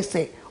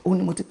lẹ́sẹ̀kẹsẹ̀ ó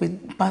ní mo ti pe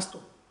pásítọ̀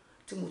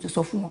tí mo ti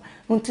sọ fún wọn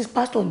ohun tí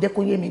pásítọ̀ ń jẹ́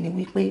kó yé mi ni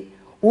wípé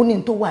ó ní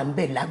tó wà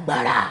níbẹ̀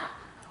lágbára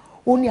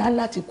ó ní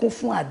aláti kún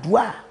fún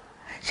àdúrà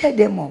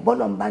ṣẹ̀dẹ̀ mọ̀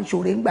bọ́lọ̀ ń bá ń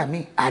ṣoore ńgbà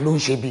míì àló ń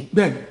ṣe bí.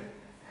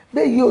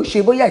 bẹ́ẹ̀ yóò ṣe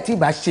bóyá tí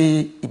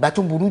ìbá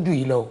tún burú jù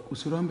yìí lọ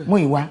mú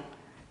ìwà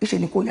ìṣe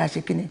ni kó yá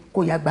ṣe kíni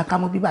kó yá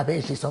gbàkámú bí bàbá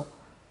ẹ̀ ṣe sọ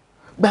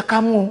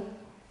gbàkámú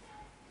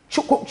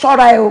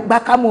ṣọ́ra ẹ o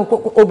gbàkámú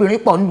obìnrin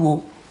pọ̀ ń lu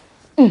o.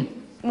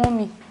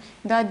 Mọ́mí,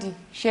 Daddy,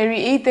 Sherry,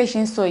 èyí tẹ́ ṣe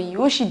ń sọ yìí,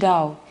 ó sì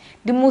dáa o.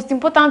 The most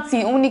important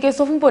thing, òun ni kẹ́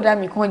sọ fún bọ̀dá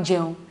mi kan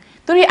jẹun.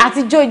 Torí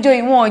àtijọ́ ìjọ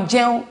ìwọ̀n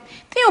jẹun.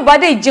 Téèyàn bá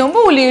dé jẹun,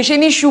 bó lè ṣe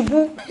ní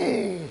ṣubú.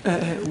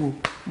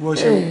 Wo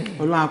ṣe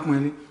Ọlọ́run apọ̀n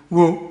ẹni.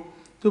 Wo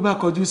tó bá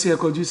kọjú sí ẹ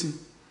kọjú sí.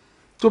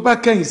 Tó bá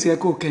kẹ̀yìn sí ẹ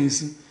kó kẹ̀yìn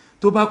sí.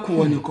 Tó bá kú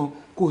ọ nìkan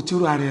kó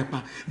tírò ara ẹ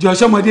pa. Jẹ́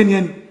ọ̀ṣọ́mọdé ni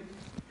ẹni.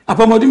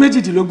 Àbọ̀mọdún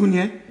 18 ni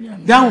ẹ.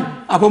 Dáhùn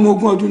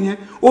àbọ̀mọgún ọdún ni ẹ.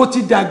 Ó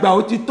ti dàgbà,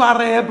 ó ti tọ́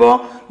ara ẹ bọ́.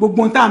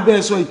 Gbogbo tá à ń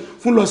bẹ́ẹ̀ sọ yìí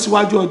fún lọ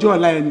síwájú ọjọ́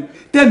ọ̀la ẹni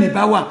tẹ́mi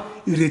bá wà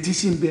ìrètí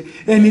sí ń bẹ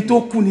ẹni tó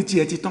kú ní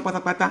tiẹ̀ ti tán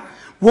pátápátá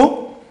wo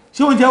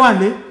ṣé oúnjẹ wà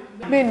lé.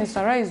 bẹ́ẹ̀ ni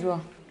sàrà ìzùwà.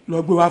 lọ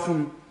gbé wá fún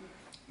mi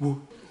wo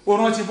ó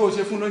rántí bó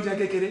ṣe fún lóúnjẹ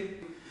kékeré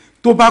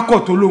tó bá kọ̀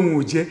tó lóhun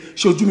ò jẹ́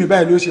ṣojú mi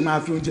báyìí ló ṣe máa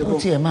fi oúnjẹ bọ̀. ó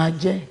tiẹ̀ máa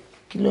jẹ́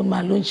kí ló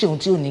máa ló ń ṣe ohun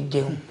tí ò ní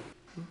jẹun.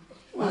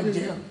 máa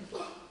jẹun.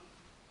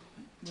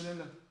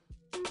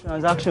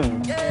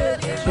 transaction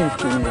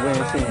shift in the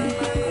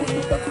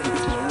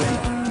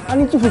I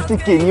need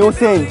 250k ni o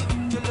send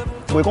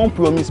but you can't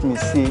promise me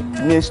say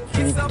next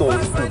week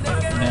Thursday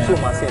so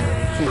ma send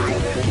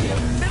 250k.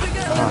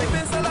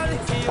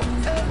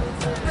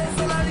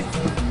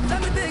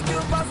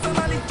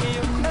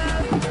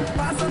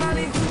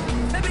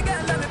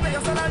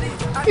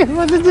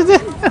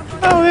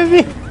 Oh,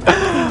 baby.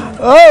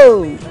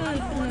 Oh.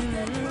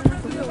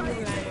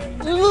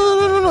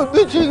 No.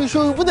 Bitch, you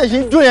show what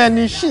she doing,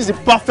 and she's a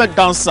perfect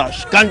dancer.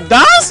 She can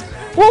dance.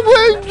 What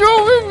will you do,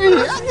 baby?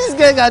 This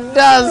girl can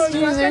dance.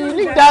 She's a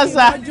unique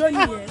dancer.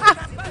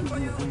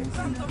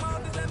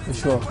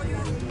 Sure.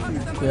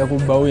 We have to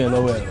bow in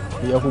lower.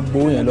 We have to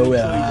bow in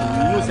lower.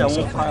 You say I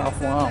won't para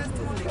for him.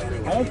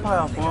 I won't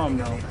para for him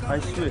now. I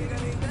swear.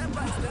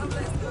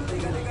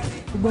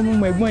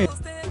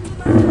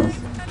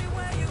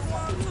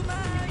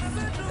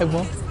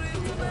 Ẹ̀gbọ́n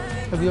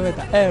ẹbí ọmọ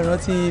ẹ̀ta ẹ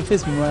rántí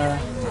face mi mọ́ rárá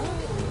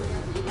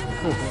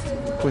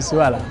kò sí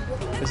wàhálà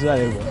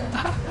ẹ̀gbọ́n.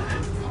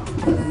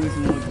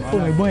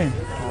 Fóònù ẹ̀gbọ́n yẹn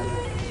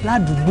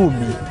ládùúgbò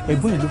mi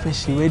ẹ̀gbọ́n yẹn ló fẹ́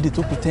ṣe wedding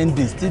tó kù 10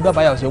 days tí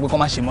bàbá yà sọ pé kó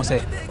má ṣe mọ́sẹ̀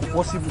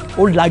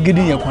ó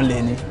lágídí yẹn kan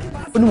lẹ̀ ni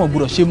ó ní mo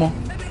gbọ́dọ̀ ṣe mọ́.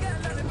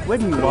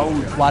 Wedding wa o.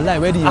 Wàhálà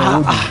wedding yẹn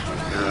ò dùn.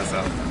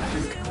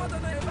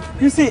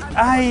 You see,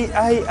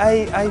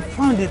 I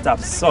found it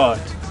absurd.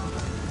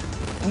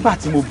 Nígbà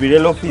tí mo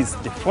bẹ̀rẹ̀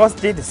lọ́fíìsì, the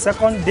first day, the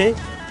second day,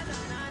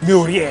 mi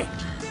ò rí ẹ̀.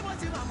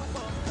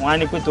 Wọ́n á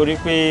ní pé torí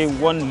pé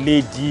one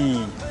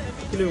lady.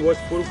 Kí ló wọ́n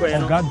forúkọ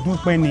yẹn náà? Ọ̀gá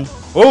Dúpẹ́ ni.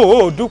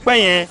 Dúpẹ́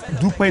yẹn.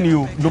 Dúpẹ́ ni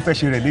o ló fẹ́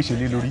ṣe rẹ̀ léṣe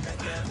lé lórí.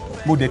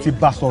 Mo dẹ̀ ti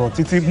bá sọ̀rọ̀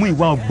títí mú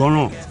ìwà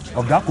ọ̀gbọ́ràn.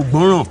 Ọ̀gá kò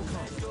gbọ́ràn.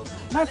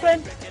 My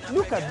friend,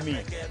 look at me.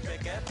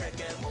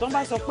 Tó ń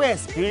bá sọ pé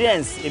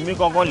experience, èmi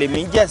gangan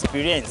lèmi ń jẹ́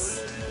experience.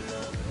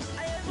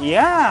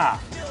 Yeah,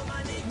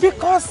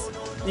 because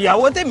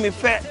ìyàwó tèmi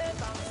fẹ́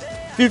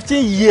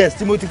 15 years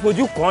tí mo ti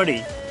fojú kan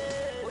rèé.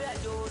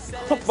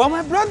 But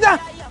my brother,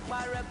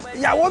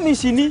 ìyàwó mi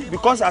ṣì ní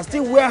because I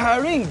still wear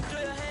her ring.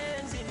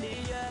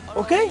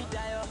 Okay?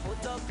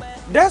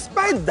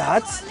 Despite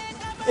that,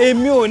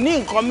 èmi ò ní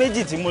nǹkan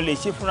méjì tí mo lè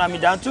ṣe fúnra mi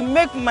than to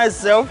make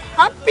myself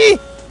happy.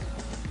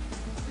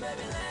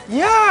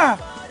 Yeah,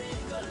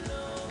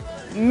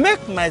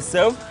 make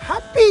myself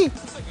happy.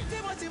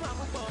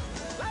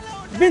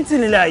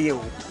 Bíntín nílé ayé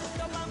o.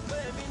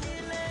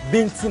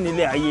 Bíntín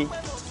nílé ayé.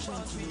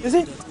 You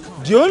see,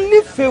 the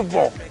only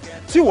favour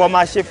tí wọ́n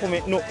máa ṣe fún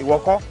mi, no, ìwọ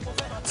kọ́,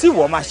 tí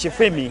wọ́n máa ṣe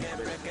fún mi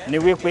ni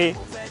wípé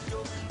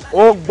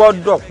ó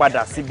gbọ́dọ̀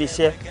padà síbi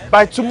iṣẹ́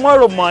by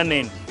tomorrow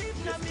morning.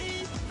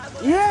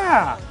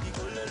 Yeah,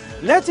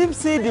 let him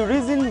see the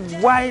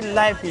reason why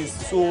life is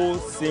so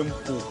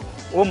simple.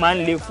 Ó máa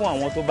ń le fún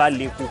àwọn tó bá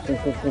le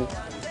kókókókó.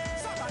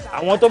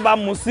 Àwọn tó bá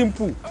mu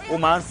simple, ó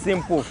máa ń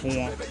simple fún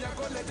wọn.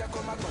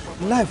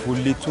 Life ò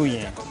le tó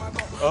yẹn.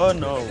 Oh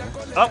no.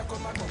 Oh.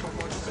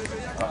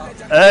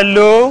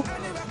 Hello.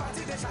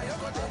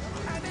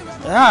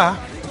 Yeah.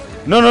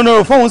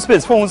 No. Phone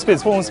space.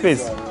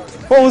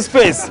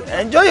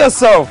 Enjoy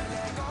yourself.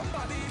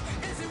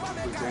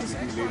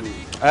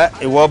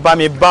 Ìwọ bá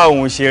mi bá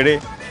òun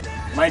ṣeré.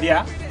 My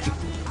dear,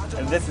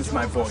 and this is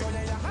my boy.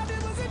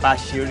 Bá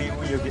ṣeré,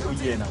 ó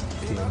yẹ náà.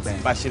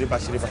 Bá ṣeré.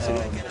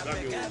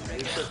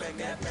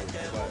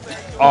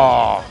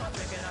 Oh.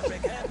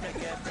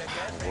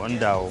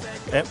 Wonder o.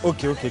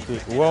 Okay.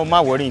 Wọ́n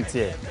má worry n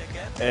tiẹ̀.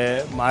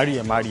 Máa rí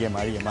ẹ.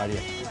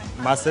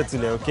 Má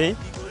settle, okay?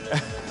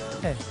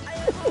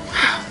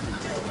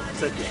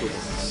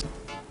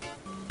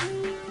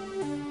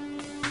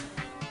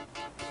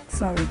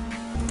 Sorry.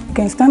 You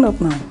can stand up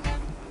now.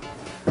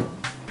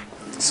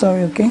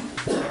 Sorry, okay?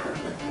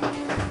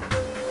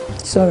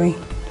 Sorry.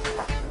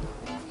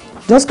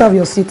 Just have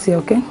your seat here,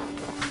 okay?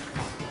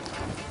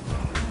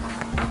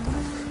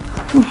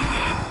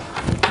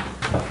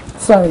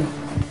 Sorry.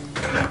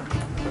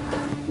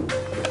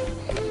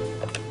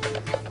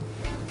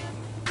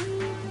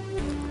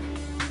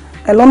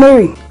 Hello,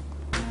 Mary.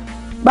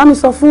 Bá mi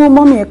sọ fún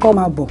mọ́mì ẹ kó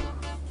máa bọ̀.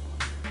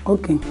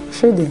 Okay,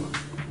 ṣé dé.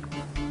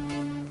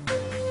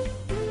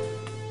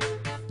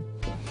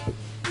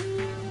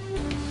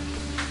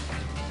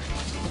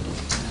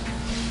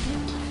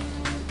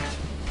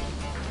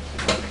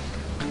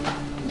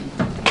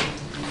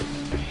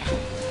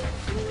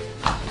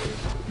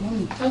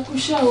 Ẹ kú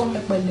iṣẹ́ àwọn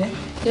ẹ̀pẹ̀lẹ́.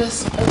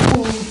 Yes, ẹ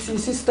kú ti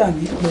sísítà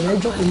mi pẹ̀lẹ́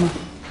jókòó máa.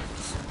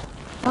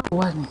 Báwo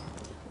wà ní?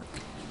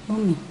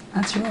 Mọ́mì,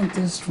 àti run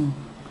test room.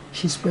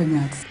 She's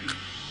pregnant.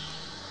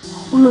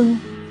 Olóyún.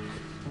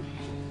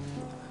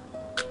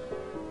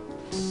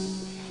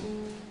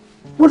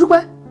 Mo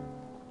dúpẹ́.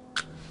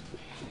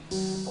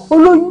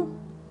 Olóyún.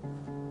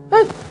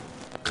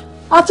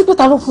 Àti pé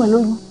ta ló fún ẹ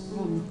lóyún?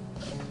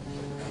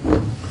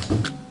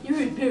 Irú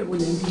ìbéèrè wo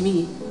lẹ ń bi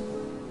mí?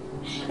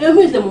 Ẹ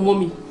bí ìtẹ̀ mọ́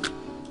mi.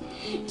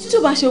 Tí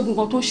ó bá ṣe ogun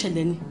kan tó ń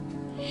ṣẹlẹ̀ ni.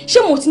 Ṣé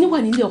mo ti ní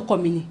wà nílé ọkọ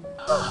mi ni?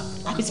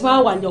 Àbí tí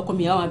bá wà nílé ọkọ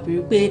mi, àwọn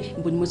àbẹ̀rẹ̀ pé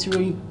ìbò ni mo ti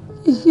róyún.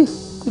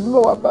 Kí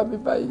ló wá bá mi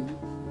báyìí?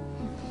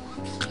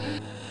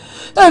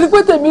 Ẹni pé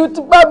tèmi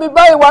ti bá mi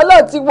báyìí,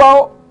 wàhálà ti wà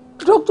ó.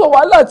 Dókítà,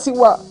 wàhálà ti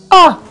wà.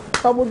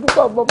 Bàbá mo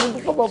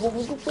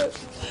dúpẹ́.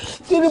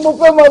 Kí ni mo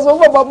fẹ́ máa sọ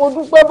bàbá mo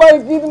dúpẹ́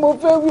báyìí? Kí ni mo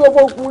fẹ́ wí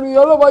ọmọkùnrin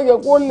ọlọ́mọ yẹ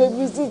kó lè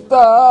fi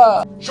síta?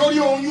 Sórí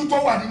oyún tó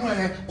wà nínú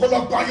ẹ̀ kó lọ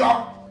gbọ́yọ́.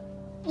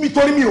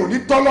 Nítorí mi ò ní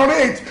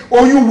tolerate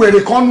oyún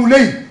wèrè kan nulẹ̀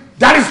yìí.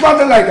 That is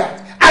nothing like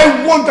that.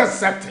 I won't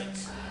accept it.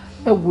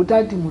 Ẹ wò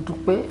dáàdì mo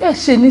dúpẹ́, ẹ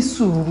ṣe ní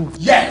sùúrù.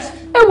 Yes,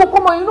 ẹ wo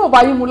kọ́mọ yín náà bá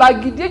yín mu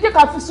lágídí ẹ jẹ́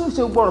ká fi sùn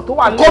ṣe gbọ́rọ̀ tó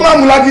wà nílẹ̀. kó má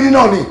mu lágídí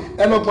náà ni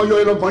ẹlọgbọn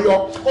yọ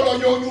kó lọ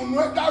yọ oyún inú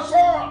ẹ dá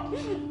sọ.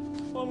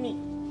 mọ́mí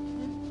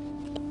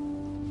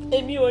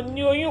èmi ò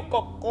ní oyún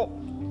kankan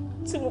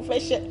tí mo fẹ́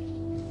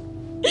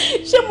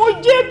ṣe mo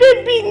jẹ́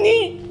bébì ni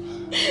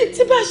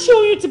tí bá ṣe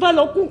oyún tí bá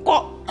lọ kú kọ́.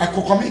 ẹ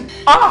kọ̀ọ̀kan mi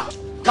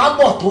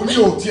kábọ̀ tó ní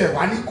òtí ẹ̀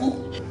wá ní kú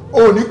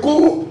ò ní kú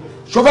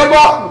ṣọfẹ́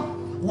gbọ́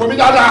wo mi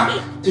dáadáa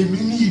èmi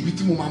ní ibi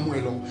tí mo máa mú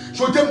ẹ lọ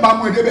ṣọjẹ́ mi máa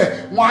mú ẹ débẹ̀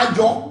wọ́n á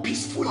yọ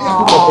peacefully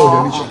àkókò tó lè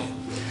ní ṣẹlẹ̀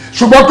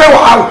ṣùgbọ́n pé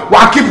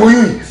wàá keep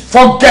oyún yìí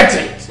forget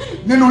it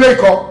nínú ilé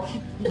ikọ̀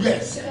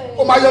yes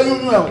ó máa yọ oyún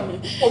ẹ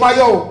ó máa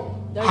yọ o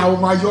àwọn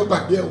máa yọ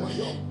gbàgbé ẹ ó máa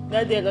yọ.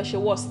 dáadé ẹ lọ ṣe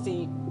wọ́ọ̀sì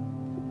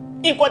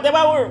nǹkan tẹ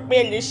bá wò pé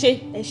ẹ lè ṣe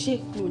ẹ ṣe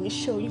mi ò ní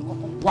ṣe oyún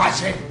kankan. wá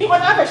ṣe. nǹkan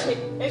tẹ bá fẹ́ ṣe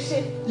ẹ ṣe.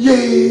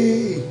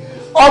 yéé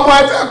ọmọ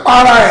ẹ fẹ́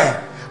para ẹ̀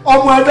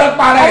ọmọ ẹ fẹ́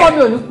para ẹ̀. ọmọ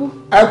mi ò ní kú.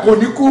 ẹ kò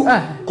ní kú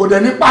kò dẹ̀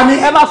ní pa ní.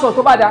 ẹ má sọ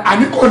tó bá dáa.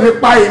 àní kò ní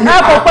pa èmi.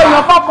 ẹ kò pé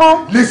yan kankan.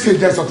 lẹ́sẹ̀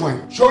jẹ́ sọ fún ẹ.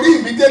 sórí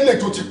ìmídélé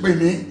tó ti pè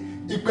mí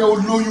ìpè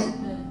olóyún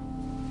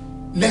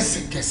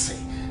lẹ́sẹ̀kẹsẹ̀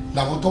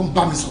làwọn tó ń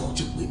bá mi sọ̀rọ̀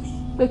ti pè mí.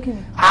 pé kí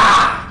ni.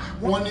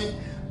 wọ́n ní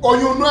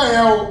oyún inú ẹ̀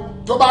yẹn o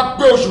tó bá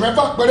pé oṣù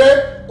mẹ́fà péré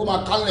ó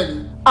máa kálẹ̀ ni.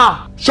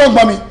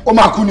 ṣọ́gbọ́n mi ó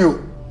máa kú ni o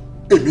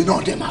èmi náà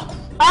dẹ̀ máa kú.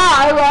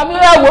 ẹ̀rọ mi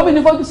ẹ̀wọ̀ mi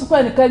ní fojú sunkún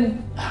ẹnikẹ́ni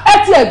ẹ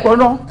ti ẹ̀gbọ́n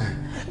náà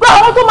pé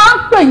àwọn tó máa ń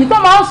pè yín tó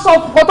máa ń sọ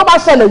nǹkan tó bá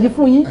ṣẹlẹ̀ yìí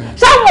fún yín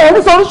ṣé àwọn ò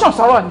ní solution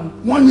sọ̀rọ̀ ni.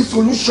 wọ́n ní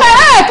solution.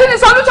 kí ni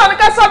solution ni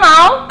kẹ́ sọ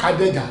náà.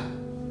 kàdéjà.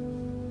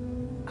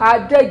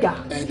 kàdéjà.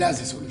 that's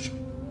the solution.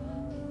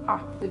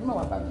 tèmi máa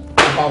wà bá mi.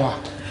 bá wa.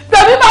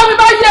 tèmi bá mi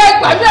bá yẹ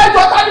ẹgbàmí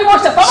ẹjọ́ tá ni mo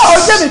ṣẹ̀ tọ́lá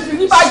ọjọ́ mi fi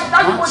ní báyìí tá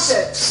ni mo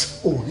ṣẹ̀.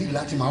 o ní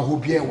láti máa hó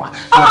bí ẹwà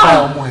lọ́pàá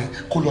ọmọ ẹ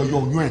kó lọ yọ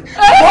oyún ẹ.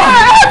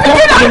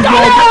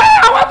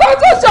 àwọn tó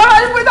tún ṣọ̀rọ̀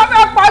yìí pé tó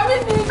fẹ́ pa mí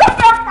ni tó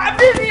fẹ́ pa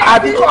mí ni.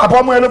 àbí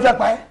àbọ̀mọ ẹ ló fẹ́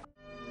pa ẹ́.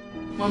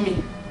 Mommy,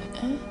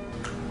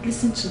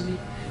 listen to me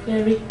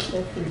very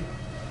carefully.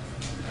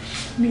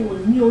 Mi ò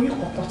ní oyún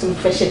kankan tí mo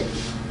fẹ́ ṣe.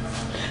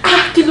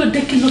 Kí ló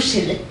dé kí ló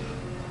ṣẹlẹ̀?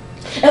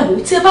 Ẹ wò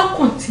tí ẹ bá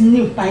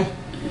continue báyìí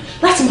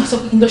láti máa sọ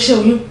pé kí n lọ ṣe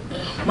oyún,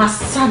 máa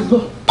sá lọ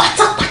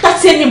pátápátá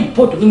tí ẹni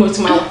bọ̀dọ̀ ni mo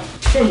ti máa wà.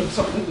 Bẹ́ẹ̀ni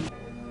sọ fún mi.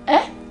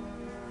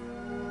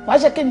 Wàá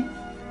ṣe kí ni?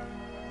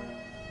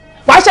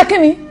 Wàá ṣe kí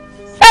ni?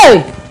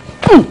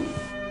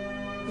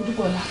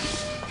 Odúbọ̀lá,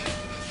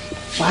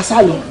 wàá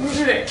sá lọ.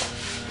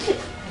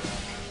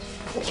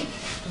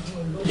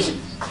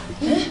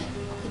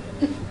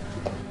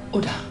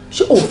 Ọ̀dà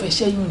ṣé o fẹ́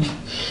ṣẹ́yún ni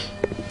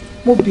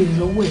mo béèrè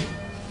lọ́wọ́ ẹ̀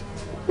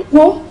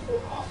wọ́n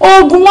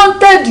oògùn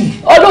mọ́ńtẹ́ẹ̀dì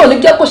ọlọ́run ní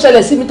jẹ́ kó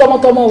ṣẹlẹ̀ sí mi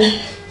tọmọtọmọ o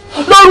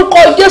lórúkọ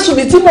Jésù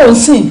mi tí mò ń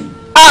sìn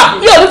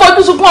mi ò ní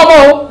fojú sunkún ọmọ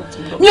o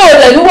mi ò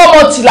lẹ̀ ní wọ́n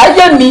ọmọ tì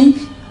láyé mi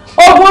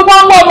oògùn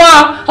gbọ́ngbọ́n ọmọ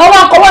àwọn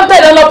akọ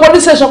mọ́ńtẹ́ẹ̀dì lọ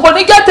police station kò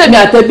ní jẹ́ tèmi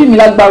àtẹ̀bí mi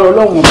lágbára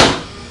ọlọ́run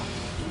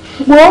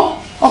wo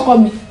ọkọ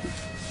mi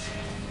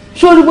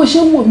sórí bó ṣe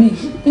ń wò mí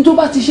ní tó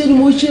bá ti ṣe ni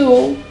mo ṣe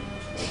o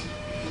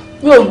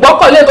mi ò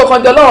gbọ́kànlé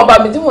kankan jọ ọlọ́run ọba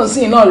mi tí mò ń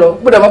sìn náà lọ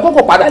gbọ́dọ̀ mọ́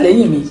kókò padà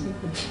lẹ́yìn mi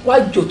wá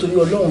jò torí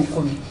ọlọ́run kọ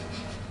mi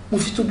mo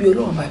fi tóbi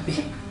ọlọ́run bá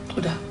bẹ́ẹ̀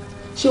tó dáa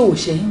ṣé o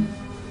ṣẹ́yìn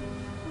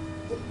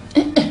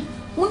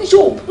mo ní ṣé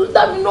o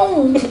dá mi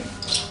lóhùn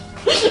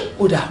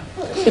ó dáa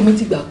èmi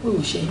ti gbà pé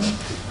o ṣẹ́yìn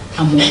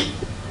àmọ́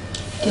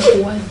kẹ́ kó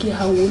wá gé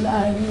awo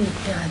láàrin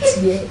ìpín àti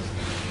ẹ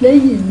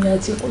lẹ́yìn èmi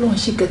àti ọlọ́run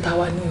ṣì kẹta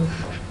wa ni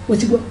o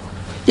ti gbọ́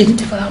èmi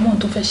ti fara mọ́ ohun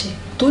tó fẹ́ ṣe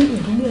torí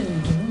ìdùnnú ẹ̀ ní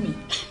ìdùnnú mi.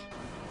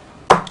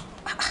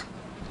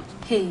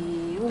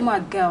 ó mà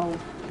ga o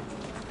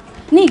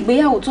ní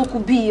ìgbéyàwó tó kù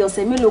bíi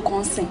ọ̀sẹ̀ mélòó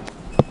kan sìn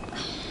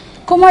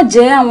kó má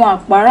jẹ́ àwọn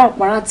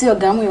àpárá tí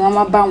ọ̀gá mú ìwọ̀n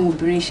máa bá àwọn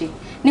obìnrin ṣe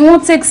ni wọ́n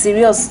take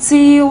serious tí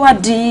ó wá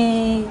di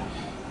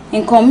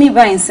nǹkan míì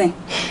báyìí sìn.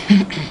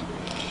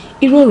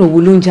 irú ọ̀rọ̀ wo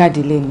ló ń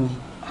jáde lẹ́nu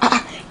ẹ̀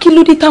kí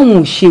ló dé táwọn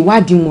ò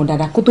ṣèwádìí wọn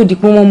dáadáa kó tó di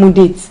pé wọ́n mú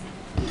déètì.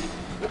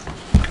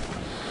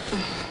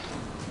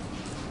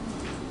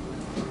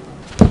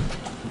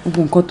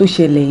 gbogbo nǹkan tó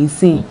ṣẹlẹ̀ yìí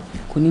sìn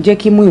kò ní jẹ́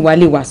kí mú ìwà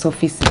lè wá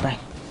sọ́fíìsì báyìí.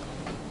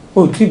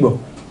 ó tí gbọ́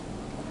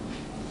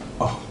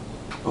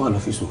wọ́n wà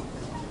lọ́fíìsì o.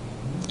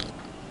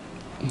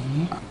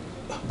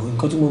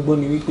 nǹkan tí mo gbọ́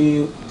ni wípé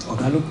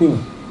ọ̀gá ló pè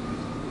wọ́n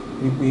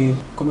wípé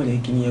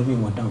kọ́mọ̀lẹ́ kí ni ẹgbẹ́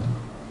wọn dáhùn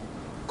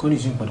kọ́ ní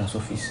ìsìn padà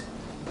sọ́fíìsì.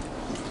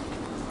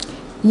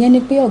 ìyẹn ni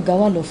pé ọ̀gá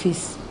wà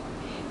lọ́fíìsì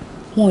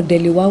wọn ò dẹ̀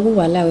lè wá wò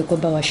wá láàárọ̀ kó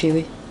bá wa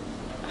ṣeré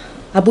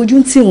àbójú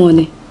ń tì wọ́n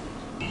ni.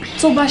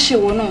 tó bá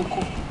ṣèwọ náà kọ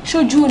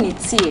ṣojú ò ní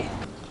tiẹ̀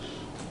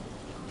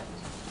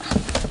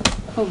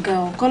ọ̀gá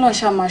ọ̀kọ́lọ̀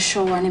ṣá máa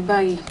ṣọ́ wa ní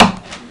báyìí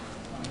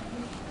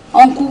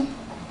ọ̀nkú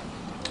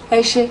ẹ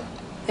ṣe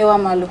ẹ wá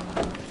máa lọ.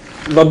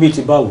 lọ́bí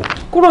ti báwo.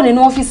 kúrò nínú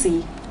ọ́fíìsì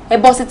yìí ẹ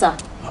bọ́ síta.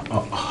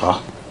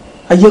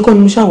 ayé kọ́ ni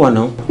mo ṣàwà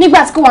náà. nígbà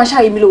tí kò wá ń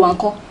ṣàyè mi ló wà ń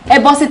kọ́ ẹ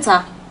bọ́ síta.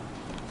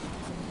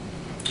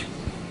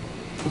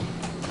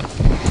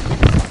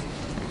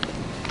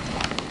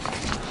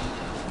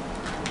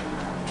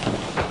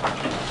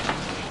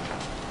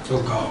 tó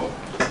ga ọ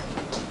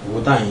owó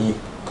tá à ń yìn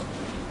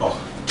ọ.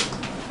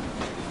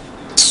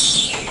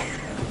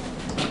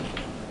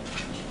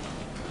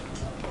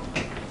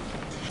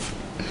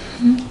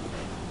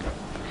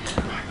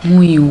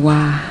 mú ìwà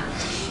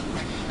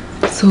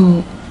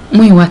So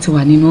Múyìwá ti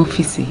wà nínú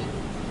ọ́fíìsì.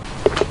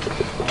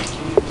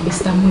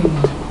 Mr.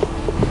 Múyìwá,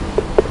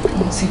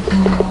 mo ti gbọ́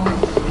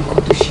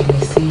nǹkan tó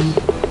ṣẹlẹ̀ sí yín.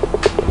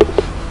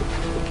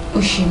 Ó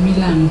ṣe mí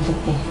láàánú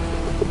púpọ̀,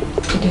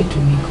 ó dẹ̀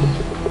dùn mí gan.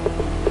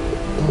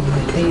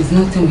 But there is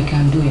nothing we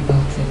can do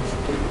about it.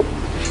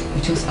 We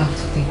just have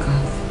to take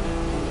out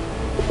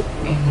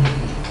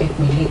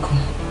ẹ̀pẹ̀lẹ́ kan.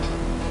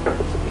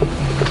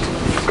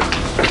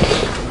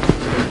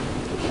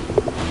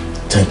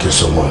 Thank you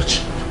so much.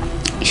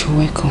 You're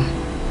welcome.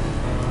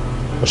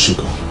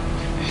 Oshiko.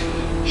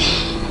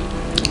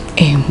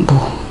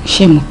 Bọ̀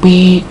ṣé mo pé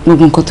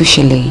gbogbo nǹkan tó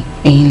ṣẹlẹ̀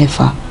ẹ̀yin lẹ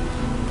fà?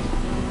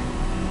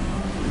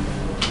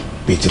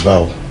 Bíi ti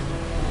báwo?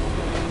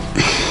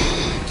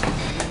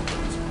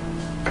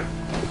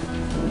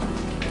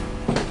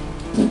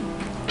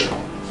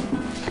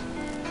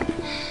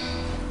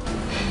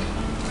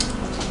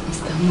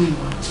 Mr.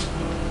 Múyìwá,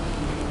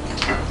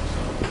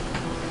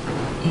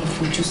 mo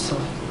fojú sọ,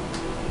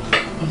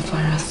 mo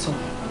fara sọ,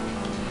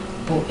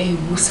 bọ̀ ẹ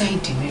wo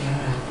sáìdì mi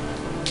rárá.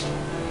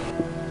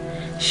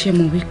 Ṣé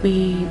mo wí pé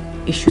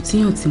èṣù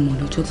tíyàn ti mọ̀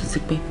lọ́jọ́ tó ti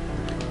pẹ́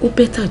ó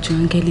bẹ́tà ju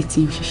áńgẹ́lì tí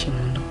ń ṣẹ̀ṣẹ̀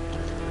mọ̀ lọ.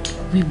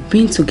 We've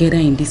been together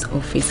in this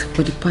office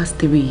for the past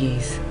 3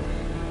 years.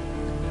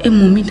 Ẹ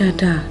mọ̀ mí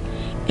dáadáa,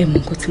 ẹ mọ̀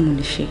nǹkan tí mo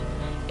lè ṣe,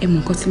 ẹ mọ̀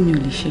nǹkan tí mi ò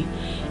lè ṣe,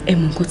 ẹ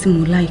mọ̀ nǹkan tí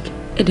mo like,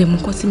 ẹ dẹ̀ mọ̀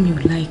nǹkan tí mi ò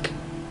like.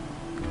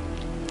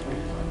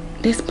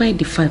 Despite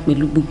the fact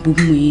pẹ̀lú gbogbo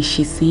mo yẹ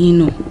ṣe sí yín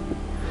náà,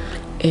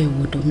 ẹ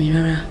wò dọ̀ mi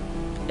rárá,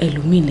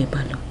 ẹlòmíì lẹ bá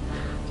lọ,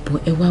 bọ̀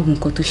ẹ wá wo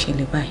nǹkan tó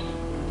ṣẹlẹ̀ báyìí.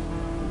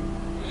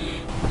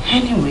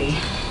 Anyway,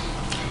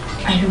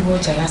 ariwo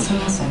ọjà lásán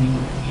lásán ni mo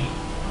ní.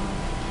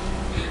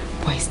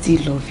 But I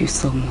still love you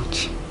so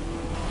much.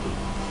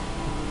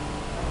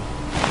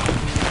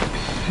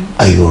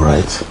 Are you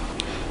alright?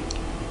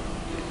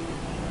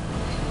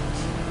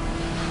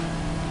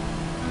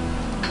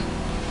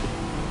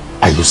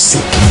 Are you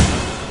sick?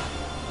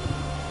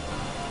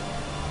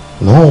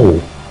 No,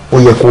 ó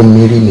yẹ kó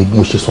mérí ni bí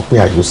mo ṣe sọ pé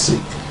are you sick?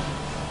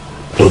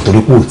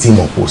 Torí pé o ti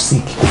mọ̀ pé o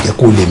sick, kò jẹ́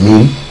kó lè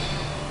mérí.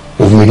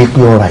 O mérí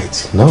pé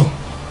alright? No.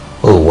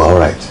 Oh, well,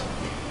 alright.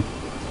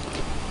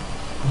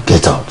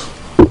 Get out.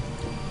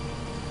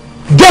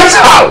 Get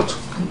out!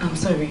 I'm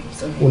sorry.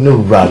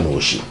 Onírúurú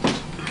òṣì.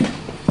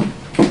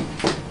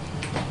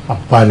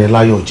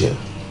 Abániláyọ̀ jẹ́.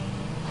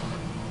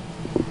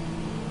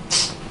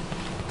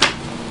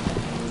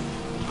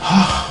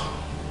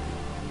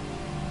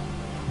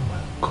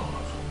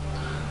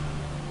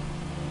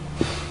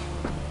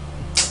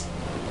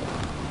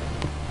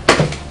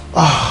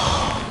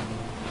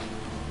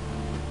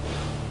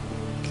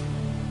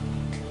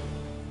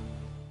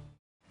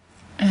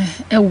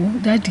 Ẹ wò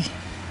dáàdì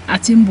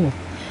àti ń bọ̀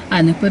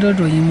àní pẹ́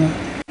dọ́dọ̀ yín mọ́.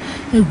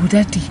 Ẹ wò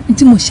dáàdì ní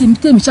tí mo ṣe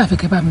tèmi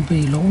ṣàfẹ́kẹ́ bá mi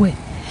bèrè lọ́wọ́ ẹ̀.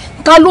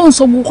 Ká ló ń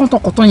sọ gbogbo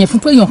kọ́ńtọ̀kọ̀tọ̀ yẹn fún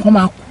pé èèyàn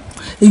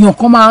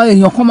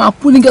kan máa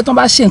kú nígbà tó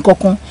bá ṣe nǹkan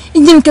kan.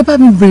 Ìjẹ́ ní kẹ́ bá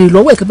mi bèrè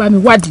lọ́wọ́ ẹ̀ kẹ́ bá mi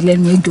wádìí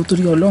lẹ́nu ẹjọ́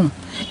torí Ọlọ́run.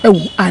 Ẹ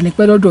wò àní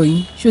pẹ́ dọ́dọ̀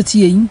yín ṣó ti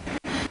yé yín.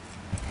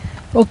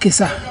 Okay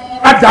sir.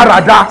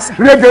 Adarada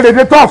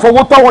rédèrèdè tó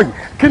àfọwọ́ tọ́wọ́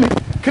yìí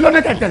kí ló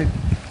dé tẹ̀tẹ̀rẹ̀?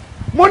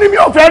 Mo ní mi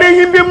ò fẹ́ rí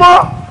yín bí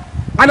mọ́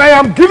and I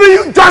am giving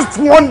you just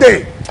 1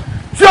 day.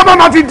 Tí ọba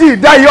máa fi di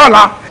ìdá yìí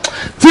ọ̀la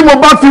tí mo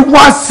bá fi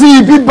wá sí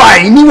ibi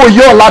báyìí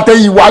níwòye ọ̀la tẹ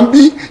ìwà ń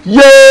bí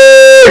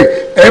yéé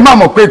ẹ má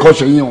mọ̀ pé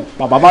ìkọ̀ṣẹ́ yín o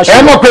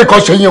ẹ mọ̀ pé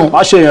ìkọ̀ṣẹ́ yín o.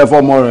 má ṣe yẹn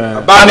fọmọ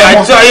rẹ. bàbá mi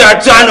àti ọyọ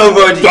àti àná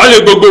bọ̀dì. jọ́lẹ̀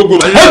gbogbogbò.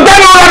 ẹgbẹ́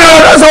ni wọ́n rẹ̀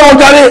ọ̀dọ́ sọ̀rọ̀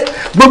jáde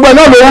gbogbo ẹ̀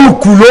náà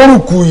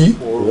lórúkú yìí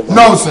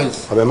nonsense.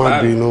 àbẹ má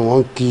bínú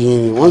wọn kí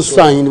yín wọ́n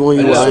sàyìn ni wọ́n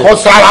yí wá. kọ́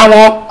sára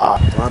wọn.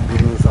 má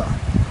bínú sà.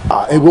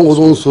 ẹ̀gbọ́n kan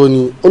tó ń sọ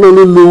ni Ọlọ́run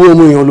ló lówó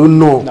ọmọ èèyàn ló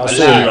ná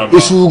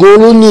èṣù gan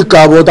ló ní ìka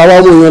àbọ̀ táwa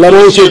ọmọ èèyàn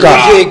lábẹ́ ń ṣe ká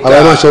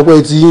àwọn máa sọ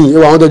pé ti yín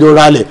ẹwà àwọn tẹ́jọ́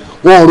rálẹ̀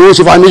wọn ò rówó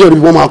ṣe foundation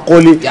níbi wọn máa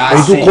kọ́lé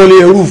èyí tún kọ́lé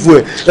ẹrú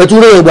fún ẹ tún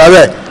rẹ̀ ẹ̀gbà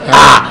rẹ̀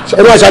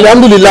ẹ máa ṣàlẹ̀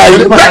alhamdulilayi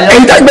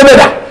ẹ̀yìn tá gbé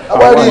bẹ̀dà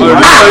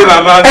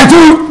ẹ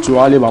tún.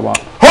 tuwale baba.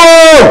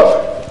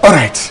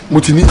 alright mo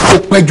ti ní ó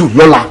pẹ́ jù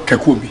lọ́la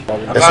kẹ́kọ̀ọ́ mi.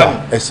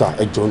 ẹsà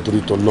ẹjọ nítorí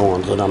tọ lọ́wọ́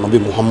nítorí ànábì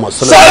Muhammad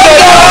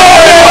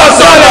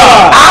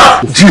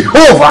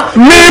Jehovah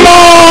mímọ́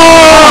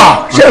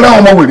ṣé ẹ náà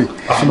ọmọ wèrè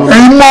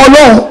ẹ̀yin mọ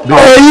Ọlọ́run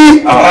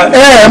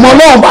ẹ̀yin mọ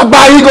Ọlọ́run bá gbá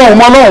yín gan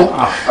ọmọ Ọlọ́run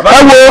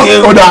ẹ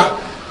wo ọ̀dà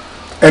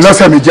ẹ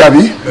lọ́sẹ̀ méjì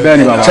àbí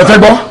ṣẹfẹ́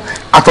gbọ́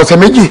àtọ̀sẹ̀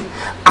méjì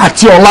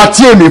àti ọ̀la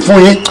tí èmi fún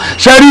yín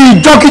ṣe rí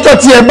ìjọ́kíjọ́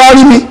tí ẹ bá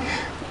rí mi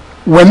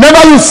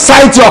whenever you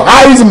sight your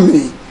eyes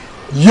me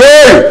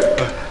yéé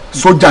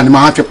sójà ni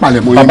màá fi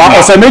palẹ̀ mọ́ yín. bàbá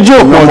ọ̀sẹ̀ méjì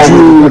ò pọ̀ ju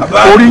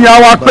orí yẹn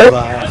wá pé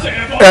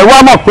ẹ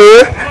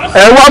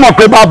wá mọ̀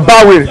pé bá bá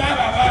wèrè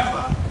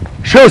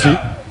ṣé o sí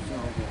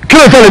kí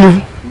ló tẹ̀lé mi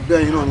fún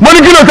mo ní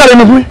kí ló tẹ̀lé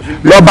mi fún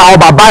lọ bá àwọn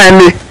bàbá yẹn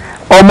lé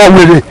ọmọ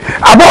wèrè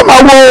àbọ̀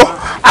máa wo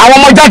àwọn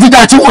ọmọ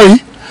játijàti wọ̀nyí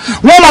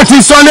wọ́n máa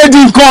ti sọ lédi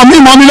nǹkan mi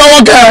mọ́ mi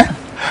lọ́wọ́ kẹ́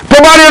tó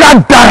bá rí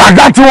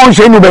rádaràdá tí wọ́n ń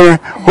ṣe níbẹ̀ yẹn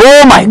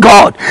oh my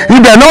god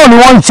ibẹ̀ náà ni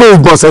wọ́n ń ṣe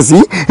ìgbọ̀nsẹ̀ sí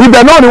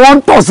ibẹ̀ náà ni wọ́n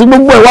ń tọ̀ sí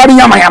gbogbo ẹ̀ wá rí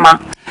yamayama.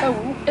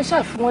 ẹ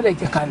ṣáà fún wọn lè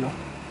jẹ ká lọ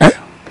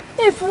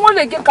ẹ fún wọn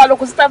lè jẹ ká lọ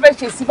kò sí tá a fẹ́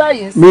ṣe sí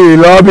báyìí. mi ì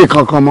lọ bí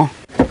kankan mọ́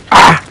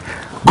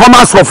kọ́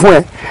máa sọ fún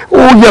ẹ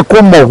ó yẹ kó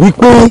mọ̀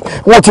wípé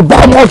wọ́n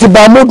ti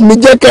bà mood mi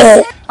jẹ́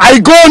kẹ́. I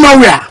go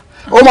nowhere.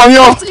 Ó mọ̀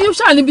yán. yóò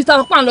ṣáà níbi tá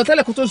a pa ń lọ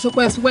tẹ́lẹ̀ kó tó sọ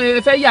pé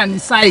ẹ fẹ́ yà ní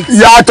site.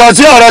 Yàtọ̀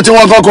sí ọ̀rọ̀ tí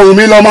wọ́n kan kò wù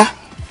mí lọ mọ́.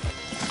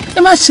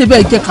 Ẹ má ṣe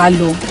bẹ́ẹ̀ jẹ́ ká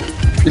lọ.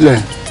 Ilẹ̀.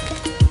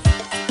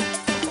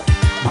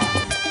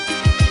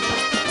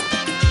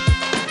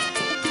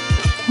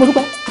 Mo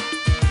dúpẹ́.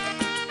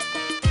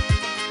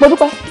 Mo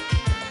dúpẹ́.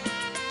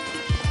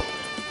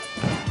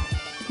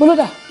 Mo ló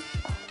dà.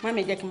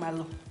 Mami jẹ́ kí n máa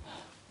lọ.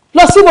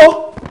 Lọ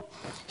síbo.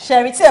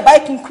 Ṣẹ̀rí tí ẹ̀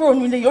báyìí kí n kúrò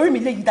nílé yìí, orí mi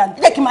lè yí dànù.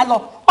 Jẹ́ kí n máa lọ.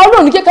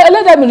 Ọlọ́run ní jẹ́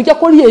ẹlẹ́dàá mi ní jẹ́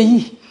kó rí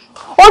èyí.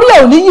 Orí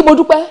ẹ̀ ò ní yí mo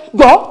dúpẹ́.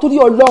 Gbọ́ torí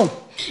Ọlọ́run.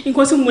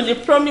 Nǹkan tí mo lè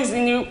promise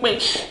ni wípé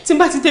tí n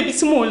bá ti débi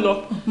tí mò ń lọ,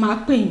 màá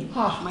pè yín,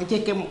 màá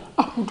jẹ́ kẹ́ mọ̀.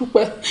 Mo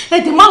dúpẹ́. Ẹ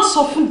dẹ̀ máa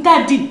sọ fún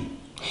dádì.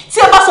 Tí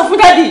ẹ bá sọ fún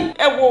dádì,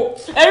 ẹ wo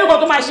ẹ̀rí kan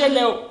tó máa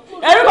ṣẹlẹ̀ o.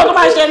 Ẹ̀rí kan tó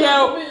máa ṣẹlẹ̀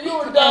o.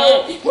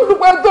 Mo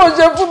dúpẹ́ tó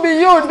ṣe fún mi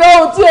yóò dá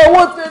o tí ẹ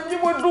wò tèmi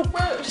mo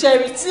dúpẹ́.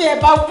 Ṣẹ̀rí tí ẹ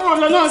bá kúrò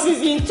lọ náà sí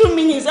in 2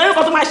 minutes, ẹ̀rí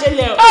kan tó máa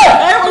ṣẹlẹ̀ o.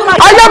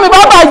 Ayé mi bá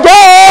bàjẹ́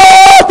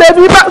o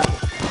tèmi bá.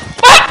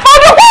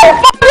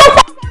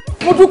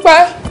 Mo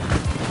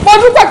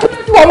dúpẹ́ kí ló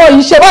ti wọ́n mọ̀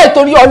yìí ṣe báyìí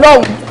torí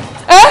Ọlọ́run.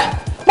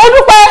 Mo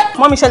dúpẹ́.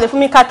 Mọ́ mi ṣẹlẹ̀ fún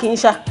mi ká kì í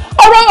ṣá.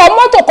 Ọ̀rọ̀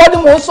mọ́tò kọ́ ni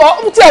mò ń sọ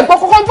tí ẹ̀gbọ́n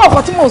kọ́kọ́ ń bọ̀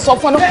fún tí mò ń sọ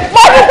fún ọ náà.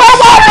 Mo dúpẹ́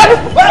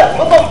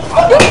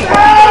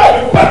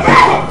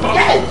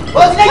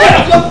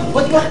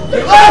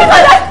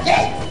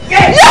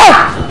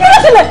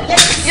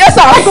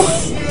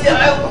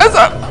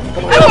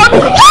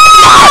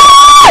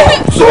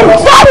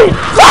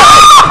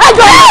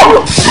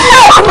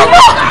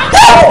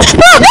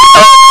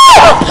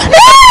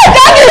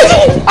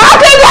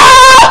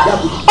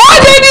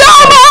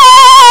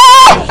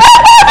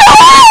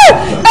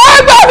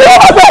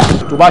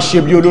tó bá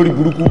ṣe bí olórí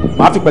burúkú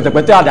máa fi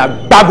pẹ̀tẹ̀pẹ̀tẹ̀ àdá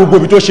gbá gbogbo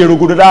ibi tó ṣe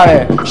rogodo dára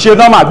ẹ̀ ṣe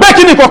nọ́mà gbé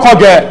kí ni kankan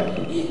gẹ̀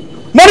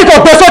mo ní kò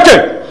gbé sókè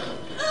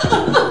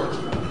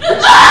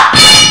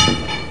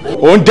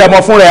ò ń dẹmọ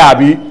fún rẹ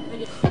àbí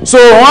so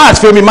wọn àti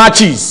fẹmi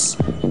matches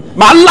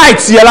máa láì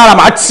tí ẹ lára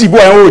máa tì bọ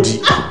ẹ ń òdì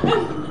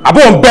àbó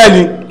ń bẹ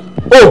ni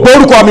ó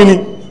gbórúkọ mi ni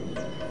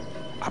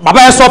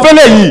bàbá ẹ sọ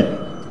fẹlẹ yìí.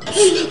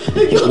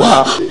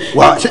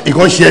 wà ṣe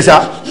ìkan ṣe ẹ ṣá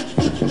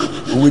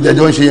òwe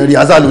jẹjọ ń ṣe yẹn rí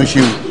azá ló ń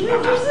ṣe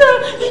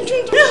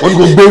o wọ́n ní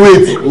kò gbé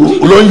wéètì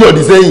olóńjọ́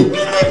ọ̀dí sẹ́yìn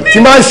tí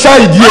máa ń ṣá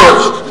ìdí ẹ̀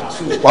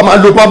wà á máa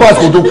lo pampers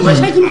kó tó kú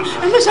yìí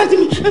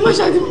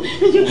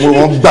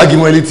wọ́n gbági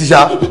mọ́ ilé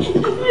tíṣà.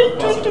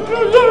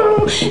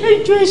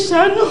 ẹjọ́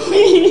ìṣàánú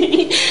mi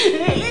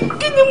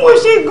kí ni mo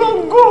ṣe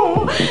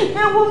gangan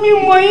ẹwọ mi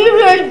mọ irú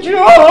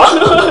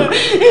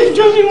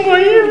ẹjọ́ mi mọ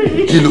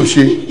irú. kí ló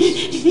ṣe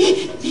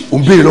ò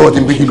ń béèrè lọ́wọ́ tí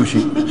ń pé kí ló ṣe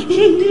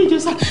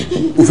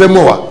o fẹ́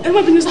mọ̀ wá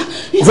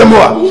o fẹ́ mọ̀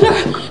wá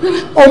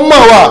ọmọ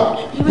wa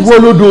ìwọ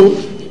lódo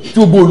tí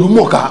o bò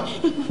olúmọ̀ká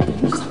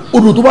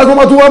odò tó bá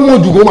tó wá mọ̀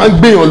jù kó máa ń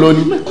gbéyàn lọ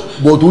ni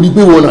bọ̀ torí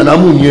pé wọn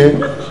nànámù yẹn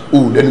o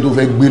lẹ́ni tó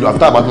fẹ́ gbé lọ àfi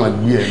táàbà tó máa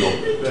gbé ẹ lọ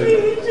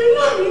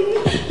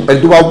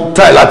ẹni tó bá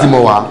táì láti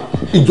mọ̀ wá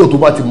ìjọ tó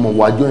bá ti mọ̀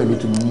wá jọ yẹn ló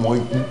ti mọ̀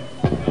ikú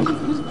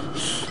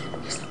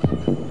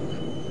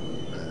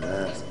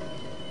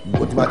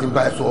bọ̀ tí bá ti ń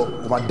bá ẹ sọ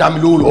kò máa dá mi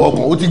lówó lọ́wọ́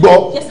kan ó ti gbọ́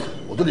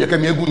ó tó lè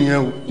kẹ́mi égún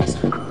nìyẹn o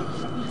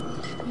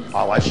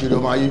àwa ṣeré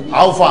ọmọ ayé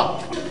alpha.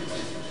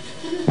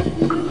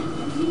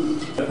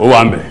 ó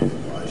wà ń bẹ̀.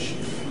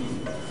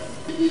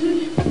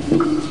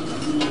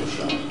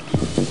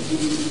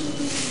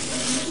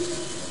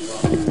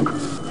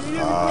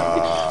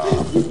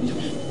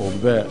 ò ń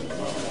bẹ̀.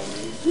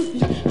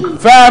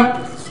 fẹ́m.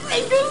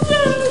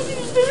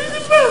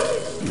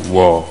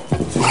 wọ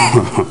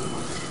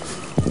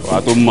wà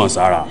tó mọ̀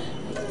sára.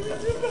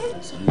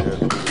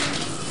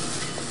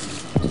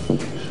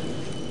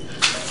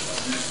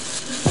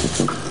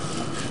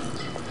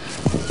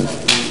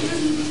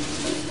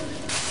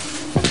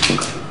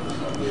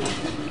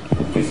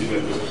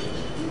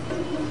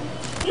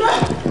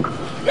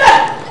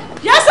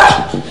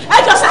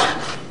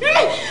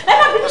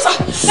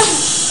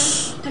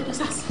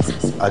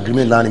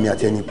 agreement láàrin mi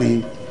àti ẹni pé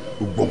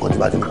gbogbo nǹkan tí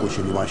bá ti ní kó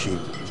ṣe ló máa ṣe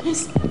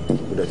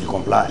kó dẹ̀ ti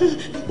comply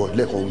but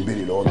lẹ́ẹ̀kan ń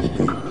béèrè lọ́wọ́ mi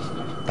pé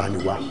ta ni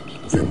wá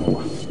kò fẹ́ mọ̀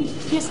wá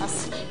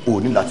o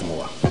ní láti mọ̀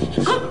wá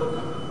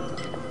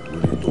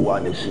lórí tó wà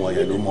ní fún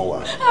ọyẹ ló mọ̀ wá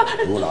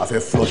ló là á fẹ́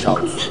flush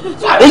out.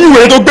 èyí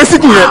wèrè tó gbé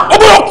síkùn yẹn ó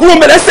gbọ́dọ̀ kúrò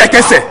mẹ́lẹ́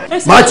sẹ̀kẹsẹ̀.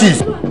 matches.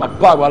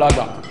 bàbá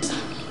àgbàlagbà.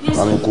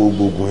 màmí kó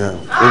gbógun yẹn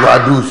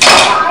overdose.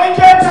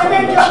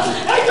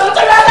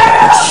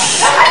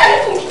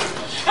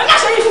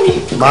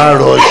 máa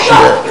rọ ṣí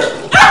ẹ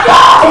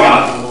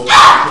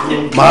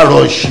máa rọ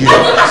ṣí ẹ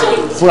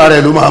fúnra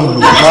rẹ ló máa ń lò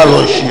máa rọ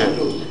ṣí ẹ.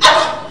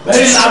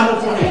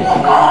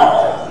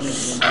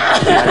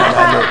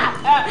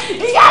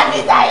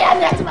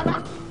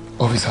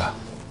 Officer,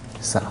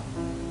 sir,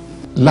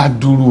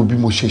 ládùúrú bí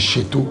mo ṣe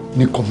ṣètò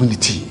ní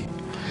community yìí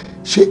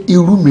ṣé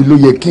irú mi ló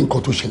yẹ kí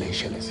nǹkan tó ṣẹlẹ̀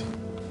ṣẹlẹ̀ sí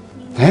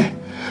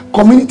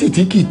community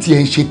tí kì í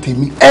tiẹ̀ ń ṣe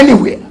tèmi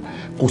anywhere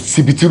kò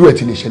síbi tírú ẹ̀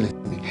ti lè ṣẹlẹ̀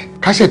sí mi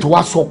káṣẹ̀ tó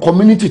wá sọ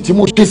community tí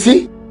mo ṣe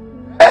sí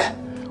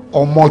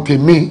ọmọ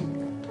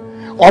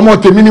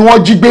tèmi ni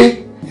wọ́n jí gbé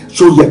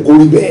ṣó yẹ kó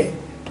rí bẹ́ẹ̀.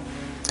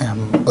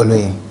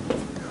 Olóyè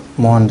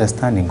mo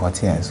understand nǹkan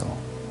tí ẹ ń sọ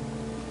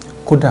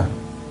kódà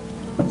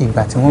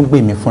ìgbà tí wọ́n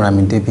gbé mi fúnra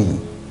mi débí yìí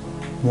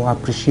mo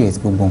appreciate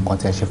gbogbo nǹkan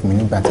tí ẹ ṣe fún mi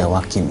nígbà tí ẹ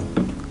wá kí mi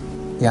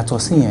yàtọ̀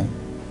sí yẹn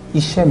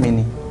iṣẹ́ mi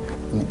ni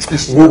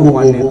iṣẹ́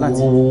wa ni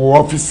láti.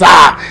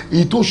 Officer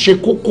èyí tó ṣe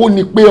kókó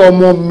ni pé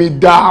ọmọ mi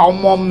dá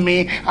ọmọ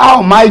mi how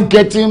am I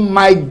getting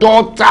my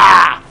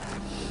daughter.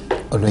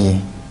 olóye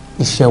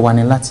iṣẹ́ wa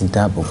ni láti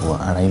dáàbò bo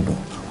ará ìlú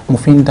mo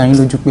fi ń dá yín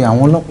lójú pé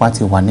àwọn ọlọ́pàá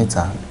ti wà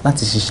níta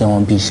láti ṣiṣẹ́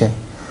wọn bí iṣẹ́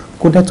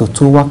kódà tó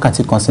tó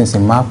wákàtí kan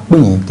sínsìn máa pè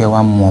yín kẹ́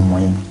wá mú ọmọ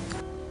yín.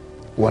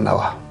 1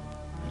 hour.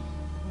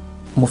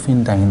 mo fi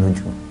ń dá yín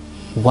lójú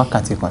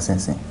wákàtí kan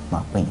sínsìn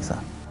máa pè yín sá.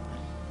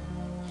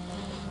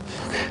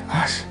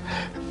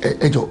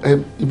 ẹ jọ̀ọ́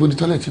ibo ni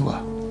tọ́lẹ̀tì wà.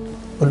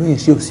 olóyè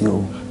sí ò sí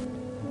o.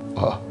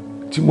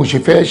 tí mo ṣe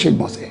fẹ́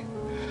ṣègbọ̀nsẹ̀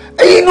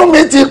inú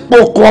mi ti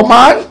pòkọ̀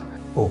máa ń.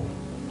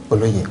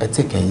 olóyè ẹ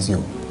tẹ̀kẹ̀ yìí sí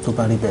o tó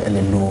bá rí bẹ́ẹ̀ ẹ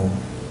lè lo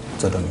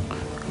tọ̀dọ̀ mi.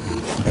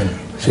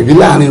 ṣèbí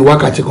láàrin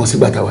wákàtí kan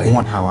sígbà táwa yìí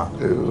 1 hour.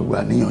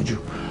 wà níyànjú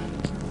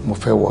mo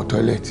fẹ́ wọ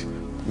tọ́lẹ̀tì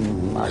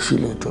màá sì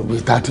lè tó bí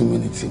 30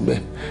 minutes ń bẹ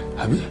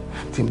àbí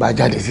tí n bá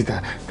jáde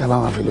síta tá a bá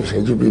máa fi lọ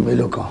ṣẹ́jú bíi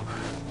mélòó kan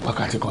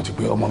wákàtí kan ti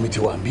pé ọmọ mi ti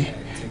wà níbí.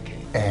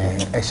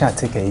 ẹ ṣáà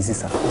tẹ̀kẹ̀ yìí sí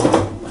sá.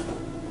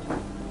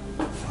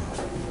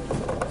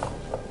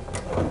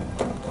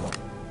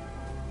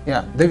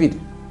 Yeah, David.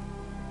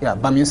 Yeah,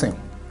 Bamiusing.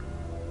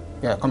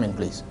 Yeah, come in,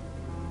 please.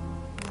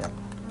 Yeah.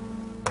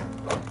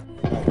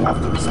 You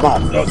have to be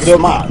smart. You're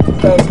smart.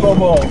 Let's go,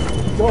 boy.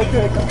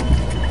 Okay.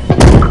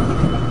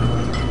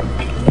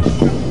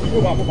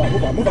 Move on.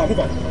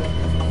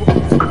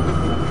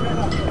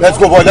 Let's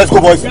go, boy. Let's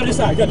go, boys. Get this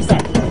side.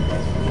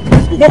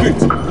 Move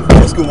it.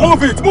 Let's go.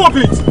 Move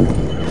it.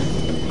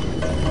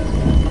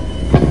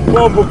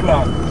 Bombo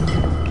plan.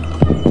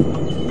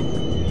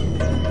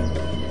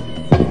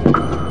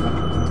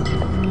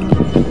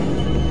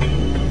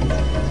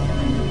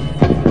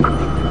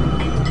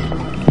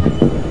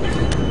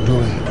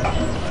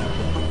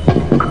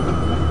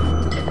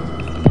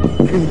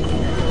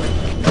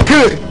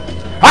 Kiri.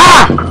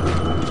 Ah!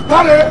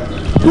 Tare!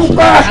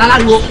 Dúpẹ́!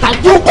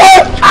 Dúpẹ́!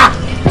 Ah!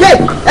 Yé!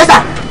 Ẹ̀sà!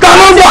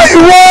 Kàlọ́ ń bọ̀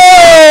ìwọ!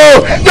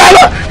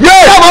 Kàlọ́! Yé!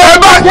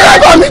 Ẹ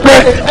bá mi pè!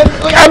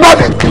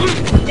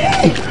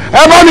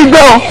 Ẹ bá mi gbé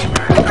o!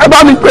 Ẹ bá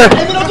mi pè!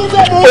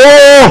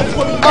 Ooo!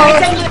 Ah!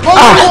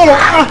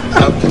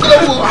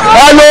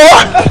 Hello!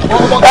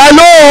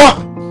 Hello!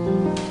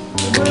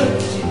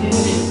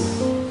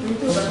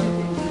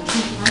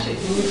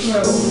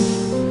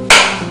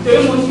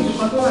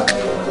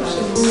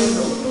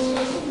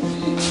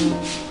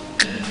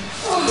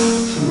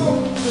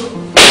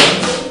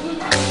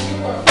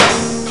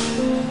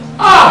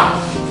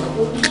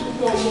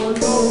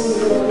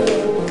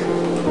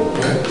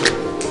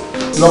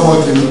 Lọ́mọ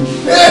tèmi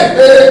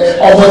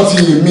ọmọ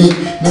tèmi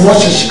ni wọ́n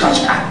ṣe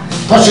ṣìkàṣìkà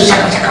tó ṣe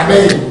ṣàkàṣàkà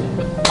bẹ́ẹ̀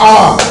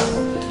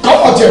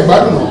kọ́mọ tí ẹ̀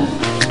gbádùn náà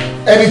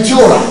ẹni tí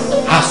ò rà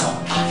á sọ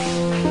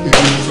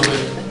èmi ló sọ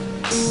bẹ́ẹ̀.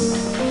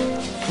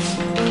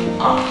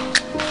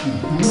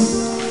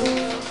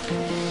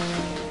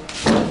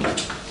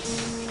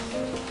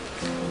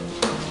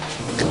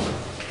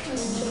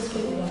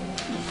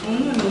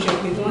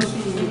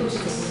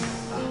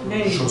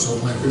 Ṣo sọ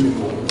fún ẹ pé mi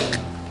kò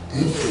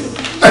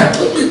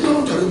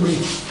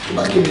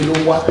bá kéde ló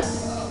wá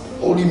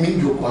orí mi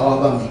yòókù àwa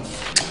bá mi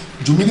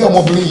jùmílẹ̀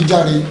ọmọbìnrin yìí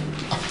járe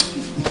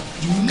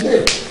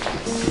jùmílẹ̀.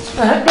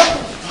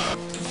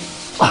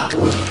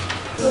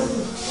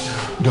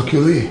 dọ́kì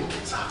olóyè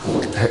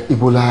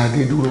ibo la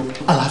dé dúró.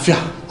 àlàáfíà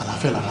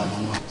lára ọmọ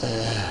náà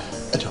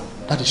ẹ jọ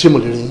láti ṣé mo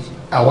lè rí yín.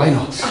 àwa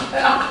iná.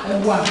 ẹ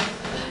wà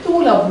tí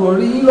wọn làbúrò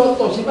rí yín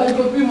lọ́tọ̀ ṣé bá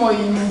jọ bímọ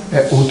yìí ni.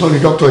 òótọ́ ni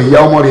dókítà ìyá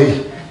ọmọ rẹ̀.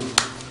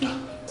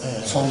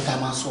 sọ́ńtà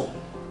máa sọ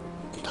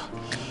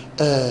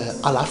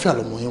àlàáfíà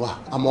lọmọ yín wà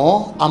àmọ́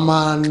a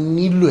máa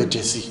nílò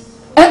ẹ̀jẹ̀ sí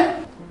i.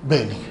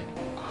 bẹ́ẹ̀ ni.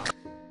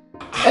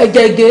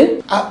 ẹ̀jẹ̀ gé.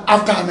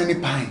 after how many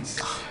pints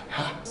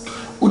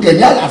ó dẹ̀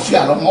ní àlàáfíà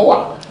lọmọ wà.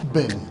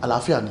 bẹ́ẹ̀ ni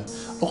àlàáfíà ni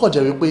ó kàn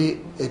jẹ́ wípé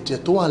ẹ̀jẹ̀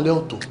tó wà lẹ́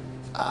ọ̀tọ̀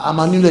a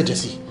máa nílò ẹ̀jẹ̀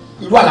sí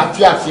i. irú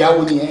àlàáfíà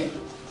fìyàwó nìyẹn.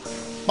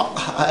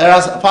 ẹ̀rọ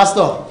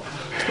pásítọ̀.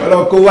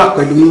 Ọlọ́run kó wà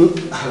pẹ̀lú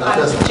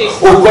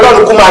òkú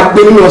Ọlọ́run kó máa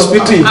gbé nínú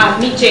hospital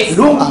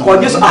lórúkọ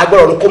Jésù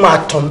agbára Ọlọ́run kó máa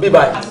tàn bí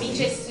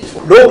báyìí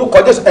lórúkọ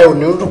Jésù ẹ ò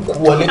ní rúkú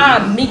wọlé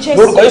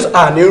lórúkọ Jésù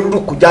à ní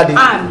rúkú jáde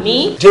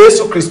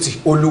Jésù Kristi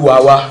Olúwa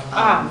wa.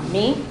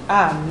 Àmín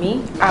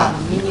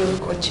ní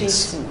orúkọ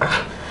Jésù.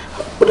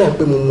 Ó dà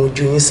pé mo mọ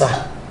ojú yín sá.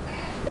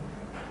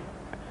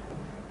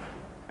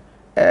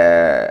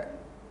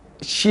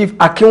 Chief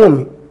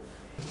Akínwùmí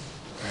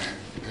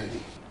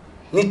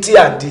ní tí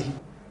àdé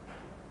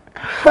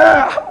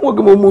wọ́n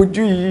kí mo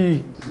mojú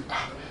yìí.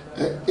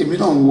 èmi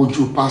náà ń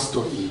wojú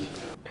pásítọ̀ yìí.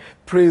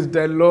 Praise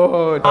the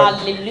Lord.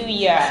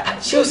 Hallelujah.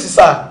 ṣé o sì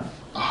sá.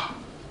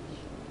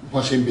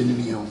 wọ́n ṣe ń bẹ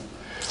nínú yẹn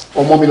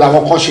o ọmọ mi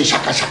làwọn kan ṣe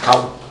ṣàkàṣàkà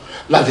o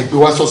láti gbé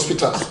wá sí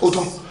hospital ó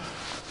tán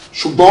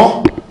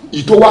ṣùgbọ́n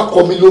ìtò wa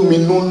kọ mi lómi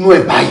nínú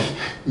ẹ̀ báyìí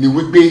ni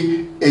wípé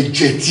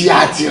ẹ̀jẹ̀ tí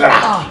a ti rà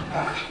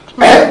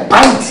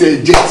pàǹtì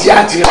ẹ̀jẹ̀ tí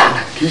a ti rà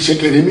kì í ṣe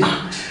kéré mi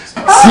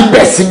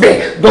síbẹ̀síbẹ̀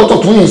dókítà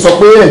tún yìí sọ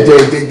pé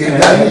ẹ̀jẹ̀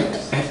dání.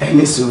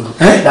 ẹni sùúrù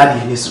dáàdi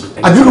ẹni sùúrù.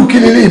 àdúrú kí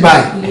ni ilé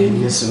ìbáyìí.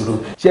 ẹni sùúrù.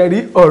 ṣe rí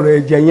ọ̀rọ̀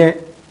ẹ̀jẹ̀ yẹn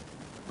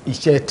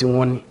iṣẹ́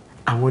tiwọn ni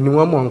àwọn ni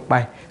wọ́n mọ̀ ń pa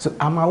ẹ̀ so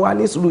a máa wá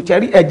ní sùúrù ṣe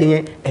rí ẹ̀jẹ̀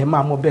yẹn ẹ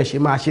máa mọ bẹ́ẹ̀ ṣe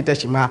máa ṣe tẹ́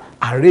ṣe máa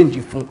arrange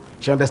fún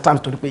ṣe understand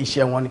torí pé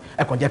iṣẹ́ wọn ni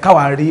ẹ kàn jẹ́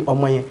káwa rí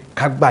ọmọ yẹn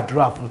ká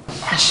gbàdúrà fún.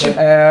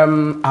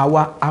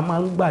 àwa a máa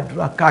ń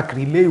gbàdúrà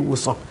káàkiri ilé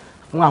ìwòsàn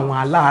fún àwọn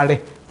aláàárẹ̀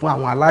fún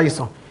àwọn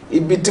aláìsàn.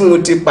 ibi tí mo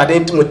ti pàdé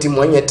tí mo ti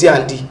mọ̀ yẹn tí à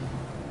ń di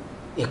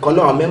ìkan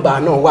náà mẹ́mbà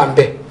náà wà ń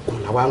bẹ̀ òun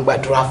làwa ń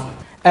gbàdúrà fún.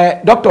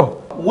 dókítà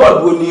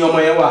wọ́ọ̀dù wo ni ọmọ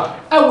yẹn wà.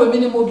 ẹ wo èmi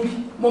ni mo bí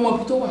mo mọ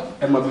ibi tó wà.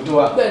 ẹ mọ ibi tó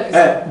wà.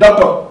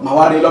 dókítà màá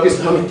wá rí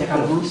lọ́fíìsì náà mi jẹ́ ká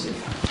lọ.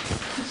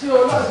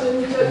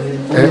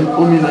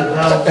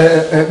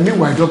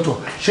 meanwhile doctor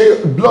ṣé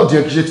blood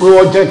yẹ kí ṣe pé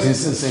wọ́n jẹ́ ti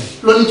sínsìn.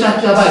 lóní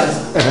kíákíá báyìí.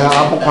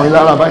 akọkànrin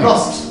lára báyìí.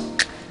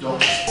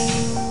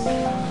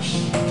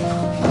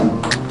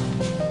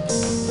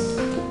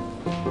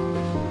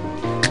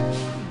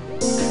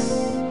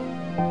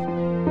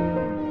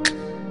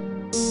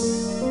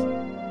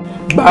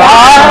 gbà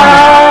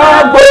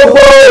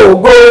gbogbo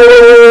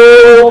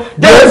ògo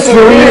Jésù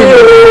rí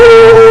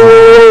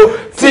o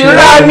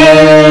tìrani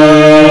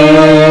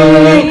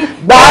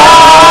gbà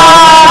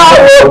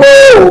gbogbo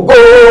ògo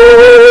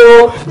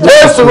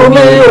Jésù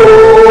rí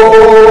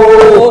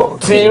o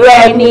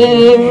tìrani.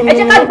 ẹ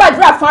jẹ́ ká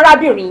gbàdúrà fún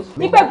arábìnrin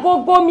wípé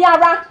gbogbo omi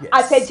ara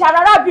àtẹ̀jẹ̀ ara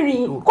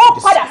arábìnrin kó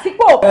padà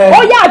sípò ó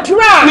yá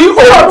àdúrà ní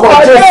orúkọ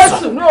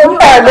Jésù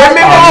ẹ̀mí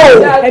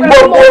mímọ́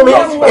gbogbo omi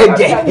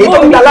ẹ̀jẹ̀ èyí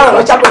ń dá lára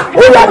ọ̀ṣà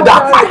ó yá dá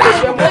padà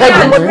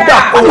ẹ̀jẹ̀ mo dá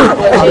padà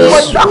ẹ̀jẹ̀ mo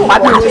dá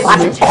padà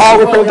láti kọ́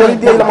orúkọ torí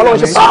díẹ̀ lọ́mọ lọ́wọ́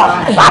ṣe sọ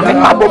láti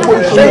pa gbogbo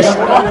iṣẹ́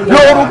ìṣúná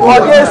lórúkọ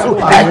Jésù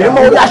ẹ̀mí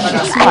mímọ́ ó yá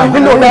ṣiṣẹ́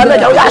nínú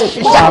ọlọ́ọ̀lẹ́jà ó yá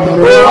ṣiṣẹ́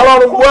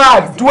ọlọ́run wá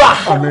àdúrà.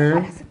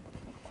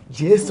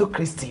 Jésù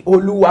Kristi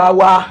Olúwa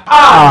wa.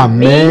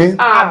 Àmín.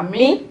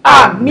 Àmín.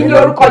 Àmín ní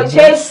orúkọ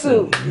Jésù.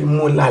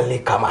 Ìmúlálẹ̀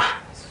kàmá.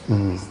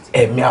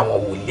 Ẹ̀mí àwọn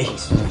wòlíì.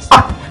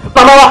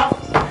 Màmá wa,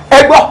 ẹ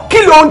gbọ́ kí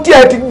ló ń tí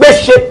ẹ ti gbé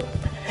ṣe?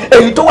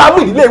 Èyí tó wá mú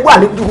ìdílé wà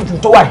ní dúdú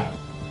tó wà yìí.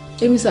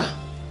 Èmi sà.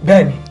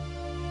 Bẹ́ẹ̀ni.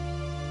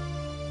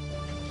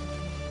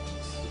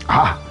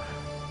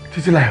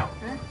 Títílayọ̀,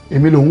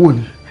 èmi ló ń wò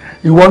ní.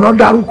 Ìwọ náà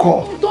dárúkọ.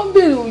 Tó ń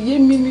béèrè òye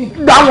mi ni.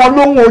 Dá wọn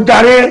lóhùn o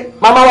jàre.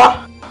 Màmá wa.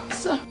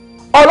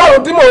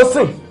 Ọlọ́run tí mò ń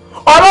sìn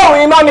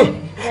ọlọ́run iná ni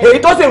èyí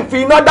tó sì ń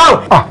fi iná dáhùn.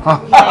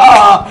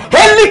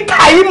 Hélì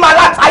kàyí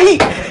màláta yìí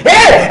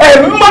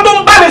ẹ̀mí mọ́ tó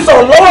ń bá mi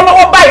sọ̀rọ̀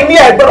lọ́wọ́lọ́wọ́ báyìí ní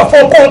ẹ̀gbọ́dọ̀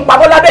fún kóun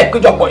pamọ́ lábẹ́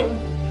ìpéjọpọ̀ yìí.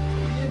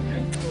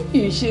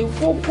 ìṣe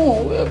fọ́kàn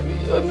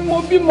ẹ̀mí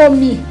mo bímọ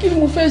mi kí ni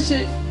mo fẹ́ ṣe.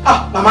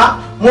 Màmá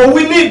mo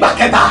wí ní ìgbà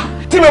kẹta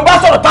tí mo bá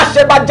sọ̀rọ̀ tá a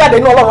ṣe bá jáde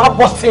ní ọlọ́run á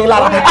bọ̀ sí i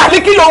lára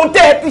àní kí lóhun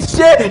tẹ́ ẹ ti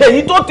ṣe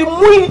èyí tó ti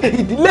mú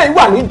ìdílé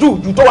wà ní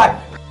jùjú tó wà.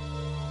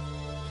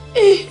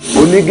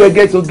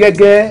 Onígẹ́gẹ́ so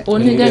gẹ́gẹ́.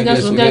 Onígẹ́gẹ́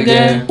so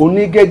gẹ́gẹ́.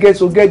 Onígẹ́gẹ́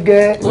so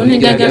gẹ́gẹ́.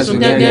 Onígẹ́gẹ́ so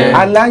gẹ́gẹ́.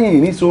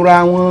 Aláyìnrín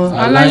sora wọn.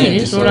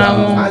 Aláyìnrín sora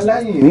wọn.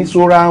 Aláyìnrín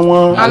sora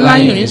wọn.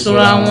 Aláyìnrín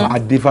sora wọn.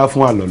 Adífá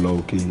fún àlọ́lọ́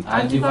òkè.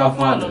 Adífá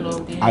fún àlọ́lọ́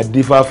òkè.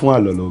 Adífá fún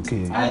àlọ́lọ́ òkè.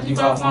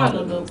 Adífá fún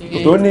àlọ́lọ́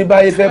òkè. Tó ní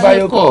báyé fẹ́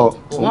báyé kọ̀.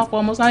 Wọ́n pọ̀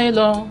ọmọ sáyé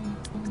lọ.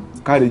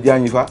 Káre jẹ́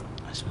àyìnfá.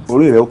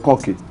 Orí rẹ̀ ó kàn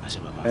ké.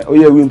 Ó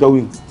yẹ wí ń tọ́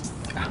wí.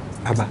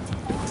 Bàbá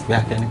bí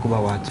akẹ́ni kó bá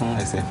wa tún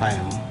ẹsẹ̀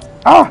fáyà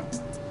wọn.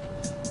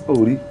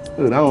 Orí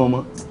ráwọn ọmọ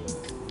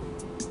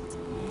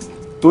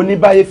tó ní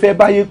báyé fẹ́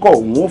báyé kọ̀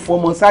òun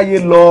fọmọ sáyé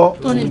lọ.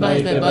 tó ní báyé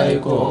fẹ́ báyé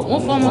kọ̀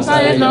òun fọmọ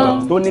sáyé lọ.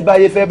 tó ní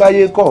báyé fẹ́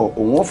báyé kọ̀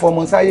òun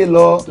fọmọ sáyé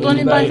lọ. tó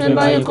ní báyé fẹ́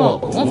báyé kọ̀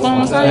òun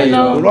fọmọ sáyé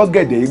lọ.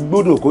 rọ́gẹ̀dẹ̀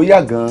igbódò kó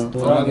yà gan.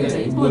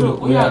 rọ́gẹ̀dẹ̀ igbódò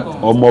kó yà gan.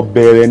 ọmọ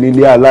bẹ̀rẹ̀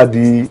nílé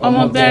aládì.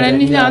 ọmọ bẹ̀rẹ̀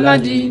nílé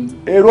aládì.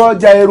 èrò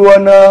ọjà èrò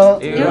ọ̀nà.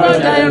 èrò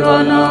ọjà èrò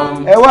ọ̀nà.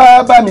 ẹ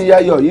wá bá mi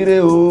yayọ̀ ire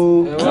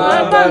o. ẹ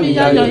wá bá mi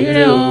yayọ̀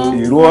ire o.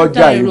 èrò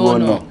ọjà èrò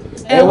ọ̀nà.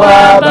 ẹ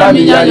wá bá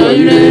mi yayọ̀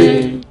ire.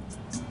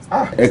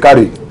 ẹ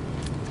káre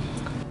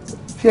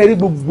ṣé ẹ rí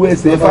gbogbo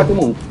ẹsẹ̀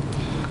Fatima.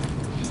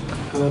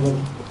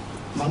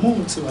 màmá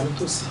òun ti wà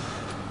nítòsí.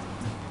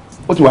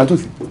 ó ti wà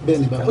nítòsí. bẹ́ẹ̀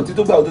ni bàbá. ó ti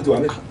tó gbà ó tó ti wà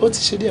mẹ́. ó ti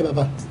ṣe díẹ̀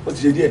bàbá. ó ti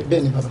ṣe díẹ̀.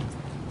 bẹ́ẹ̀ ni bàbá.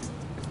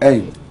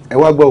 ẹ̀yin ẹ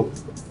wá gbọ́ o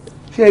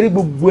ṣé ẹ rí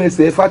gbogbo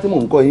ẹsẹ̀ Fatima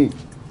nǹkan yìí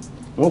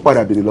wọ́n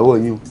padà béèrè lọ́wọ́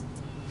yín o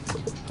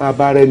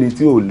bàbá rẹ ni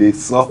tí ò lè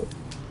sọ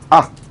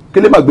kí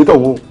lè má gbé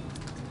tọ̀hún o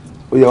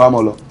ó yẹ wá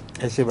mọ́ lọ.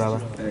 ẹ ṣé bàbá.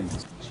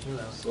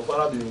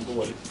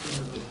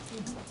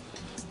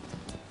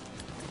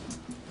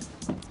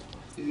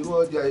 ìrú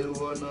ọjà ìrú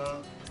ọ̀nà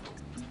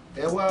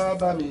ẹ wá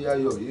bá mi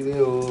yayọ̀ ire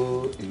o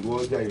ìrú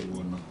ọjà ìrú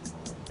ọ̀nà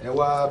ẹ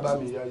wá bá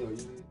mi yayọ̀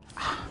ire.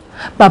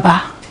 bàbá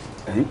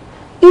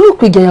irú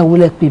ìpèjàyàwó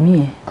lẹ pè mí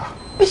yẹn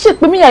bí ṣe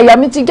pè mí àyà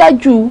mi ti já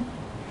jù.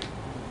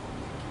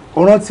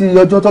 o rántí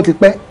ọjọ́ tó ti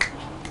pẹ́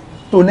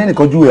tó ní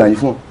nìkan júwe àyè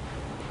fún ọ.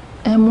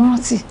 ẹ mọ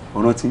rántí.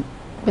 o rántí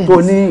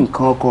tó ní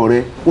nǹkan ọkọ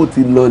rẹ ó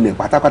ti lọlẹ̀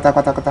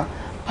pátápátá.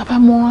 bàbá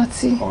mo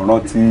rántí. o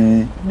rántí.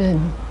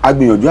 bẹ́ẹ̀ni. a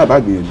gbìyànjú àbá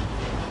gbìyànjú.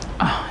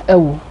 ẹ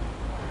wò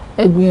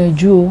ẹ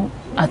gbìyànjú o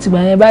àtìgbà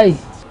yẹn báyìí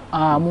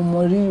mo mọ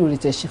rí òrè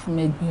tẹ̀ ṣe fún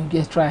mi ẹ gbìyànjú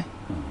ẹ try.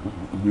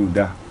 mi ò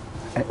dáa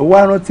o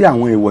wá rántí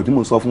àwọn èèwọ̀ tí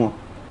mo sọ fún ọ.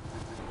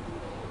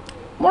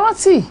 mo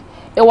rántí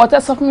èèwọ̀ tẹ́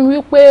sọ fún mi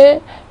wípé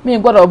mi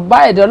gbọ́dọ̀ bá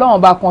ẹ̀dẹ̀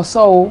Ọlọ́run bá kan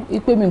sọ o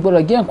wípé mi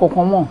gbọ́dọ̀ gé nǹkan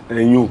kan mọ́.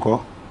 ẹ̀yin nǹkan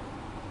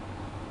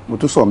mo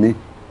tún sọ mí.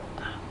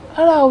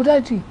 rárá o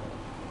dáàdì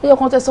ẹyọ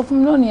kan tẹ́ sọ fún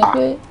mi náà nìyẹn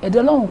pé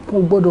ẹ̀dẹ̀ Ọlọ́run kò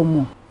gbọ́dọ̀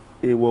mọ̀.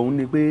 èèwọ̀ òun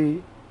ni pé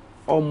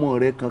ọmọ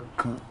rẹ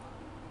kankan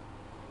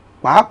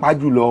pàápàá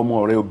jùlọ ọmọ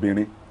rẹ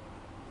obìnrin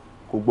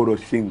kò gbọ́dọ̀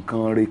ṣe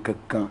nǹkan rẹ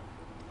kankan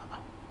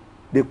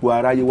dépò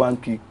aráyé wá ń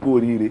kí kú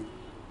oríire.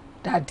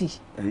 dáàdì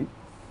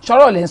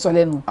sọ̀rọ̀ lẹ́ ń sọ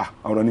lẹ́nu.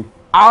 ọ̀rọ̀ ni.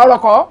 ọ̀rọ̀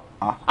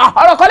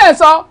kọ́ lẹ́ ń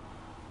sọ.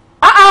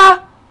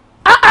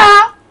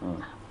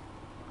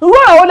 irú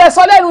ọ̀rọ̀ wo lẹ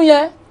sọ lẹ́nu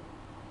yẹn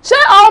ṣé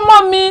ọmọ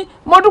mi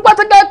mo dúpẹ́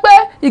tẹ́gẹ́ pé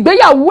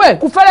ìgbéyàwó ẹ̀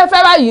kú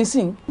fẹ́rẹ́fẹ́ báyìí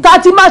sí. ta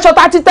ti máa ṣọ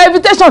ta ti tẹ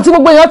invitation tí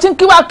gbogbo èèyàn ti ń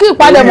kí wa kí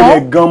ìpalẹ̀ mọ́.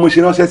 èyí gan mo ṣe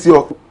ránṣẹ́ sí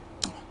ọ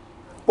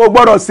kò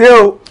gbọ́dọ̀ ṣe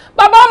o.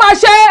 bàbá ó máa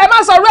ṣe ẹ má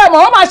sọ̀rọ̀ ẹ̀ mọ́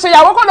ó máa ṣe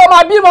ìyàwó kó ló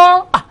máa bímọ.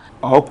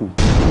 ọkù.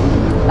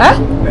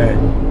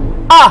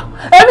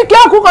 èmi kí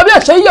ọkù kan bí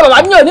ẹ̀ṣẹ̀ yíyọ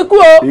bàbá mi ò ní kú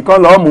o.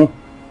 ìkan lọ́ọ́ mu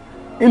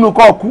inú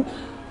kọ́ kú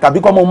tàbí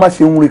kọ́ ọmọ má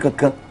ṣe ń rin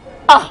kankan.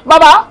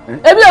 bàbá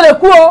èmi ò lè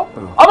kú o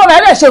ọmọ mi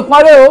ẹ̀ lè ṣe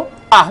nǹkan rẹ o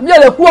mi ò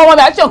lè kú ọmọ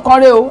mi ẹ̀ ṣe nǹkan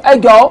rẹ o ẹ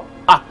jọ̀ọ́.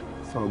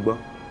 sọ gbọ́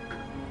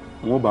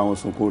wọn ò bá wọn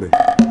sunkún rẹ.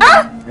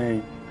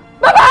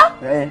 bàbá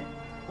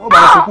wọn ò bá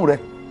wọn sunkún rẹ.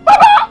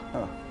 bàbá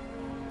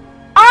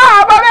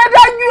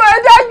ẹ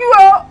dájú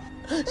o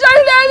ṣé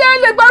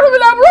ilé gbàdúrà mi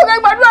lábúrò kẹ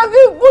gbàdúrà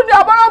kí n kú ní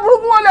àbára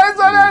burúkú wọn lè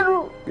sọ lẹ́nu.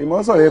 ìmọ̀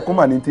sọ̀rọ̀ ẹkún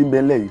mà ní ti ń bẹ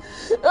ńlẹ̀ yìí.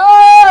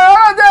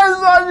 ọ̀rọ̀ tẹ́ ẹ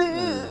sọ ni.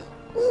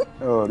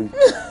 ọ̀rí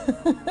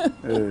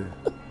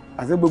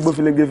àti gbogbo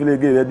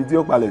filegefilege rẹ di tí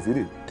ó palẹ̀ sí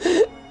rè.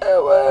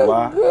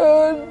 wá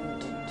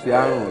tí a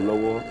ràn ọ́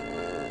lọ́wọ́.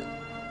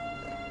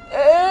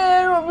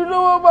 ràn mí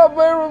lọ́wọ́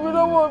bàbá ràn mí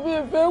lọ́wọ́ mi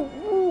fẹ́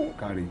kú.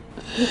 kárí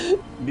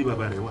bí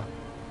bàbá rẹ wà.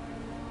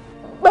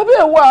 bàbá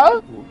ẹ wà.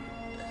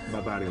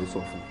 bàbá rẹ ó sọ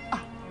fún.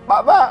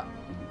 bàbá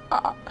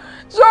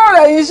ṣé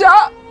ọ̀rẹ́ yìí ṣá.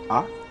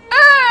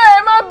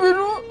 má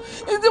bínú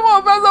ìdí mo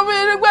fẹ́ sọ fún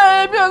yín nígbà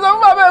yẹn bí ọ̀sán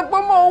fún bàbá ẹ̀ pé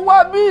mò ń wá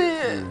bí.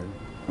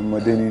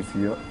 ọmọdé ní fi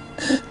ọ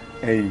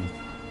ẹ̀yìn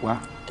wá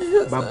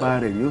bàbá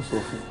rẹ yóò sọ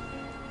fún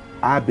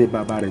á bẹ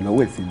bàbá rẹ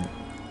lọ́wọ́ ẹ̀ sí ni.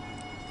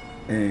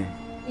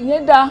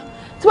 ìyẹn dáa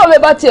tí bàbá ẹ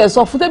bá tiẹ̀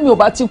sọ fún tèmi ò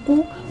bá ti kú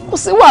kò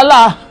sí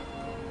wàhálà.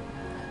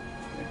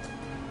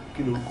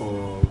 kí ló ń kọ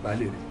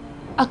baálé rẹ.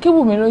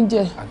 Akínwùmí ló ń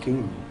jẹ.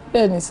 Akínwùmí.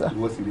 bẹ́ẹ̀ ni sà.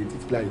 ìwọ sì rè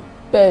títí láyọ̀.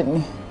 bẹ́ẹ̀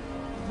ni.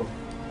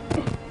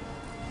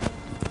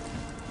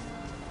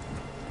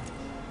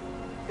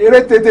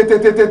 eré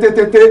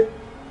tètè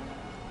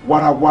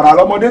wàràwàrà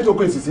lọmọdé tó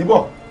kọ èsìsì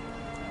bọ̀.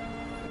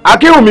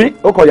 Akínwùmí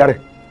ó kọ ìyá rẹ̀.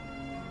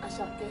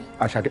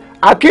 Àṣàkẹ́.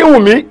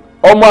 Akínwùmí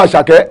ọmọ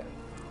Àṣàkẹ́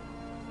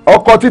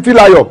ọkọ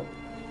Títílayọ̀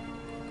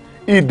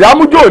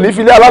ìdámújò ní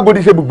filẹ̀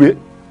alágòdì ṣe bùgbé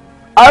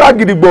ara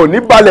gidigbọ̀ ní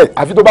balẹ̀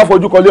àfi tó bá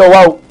fojú kọlé ọwá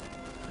o.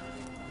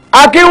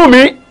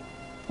 Akínwùmí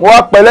mo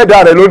wá pẹ̀lẹ́dà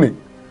rẹ̀ lónìí.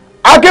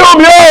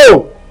 Akínwùmí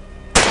o.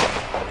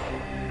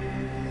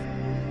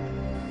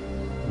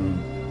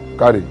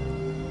 káre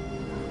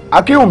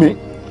Akínwùmí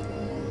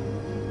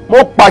mo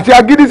pàṣẹ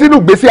agídí sínú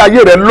ìgbésí ayé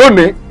rẹ̀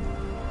lónìí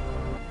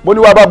mo ní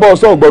wàá bá bọ́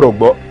ọsọ́ ò gbọ́dọ̀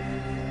gbọ́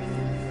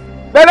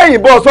bẹ́ẹ̀ yìí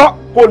bọ́ ọsọ́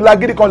kó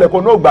lagídí kan lẹ̀kọ́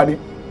náà gbani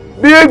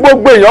bí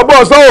gbogbo èèyàn bọ́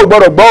ọsọ́ ò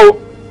gbọ́dọ̀ gbọ́ o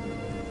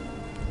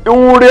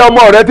ìhun rẹ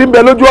ọmọ rẹ ti ń bẹ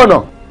lójú ọ̀nà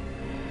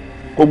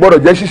kò gbọ́dọ̀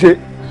jẹ́ ṣíṣe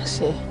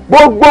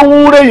gbogbo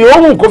ìhun rẹ yìí ó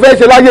hùn kó fẹ́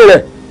ṣe láyé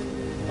rẹ̀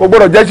kò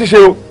gbọ́dọ̀ jẹ́ ṣíṣe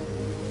o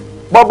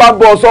bọ́ bá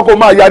bọ́ ọsọ́ kó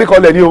máa yarí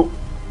kan lẹ̀ ní o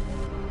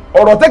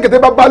ọ̀rọ̀ tẹ́kẹ̀tẹ́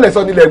bá balẹ̀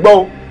sọ nílẹ̀ gbọ́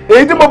o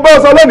èyí tí mo bọ́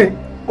ọsọ lónìí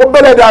kó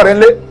bẹ́lẹ̀ dà rẹ̀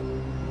ńlé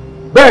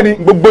bẹ́ẹ̀ ni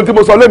gbogbo tí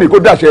mo sọ lónìí kó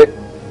dàṣẹ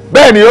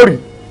bẹ́ẹ̀ ni ó rí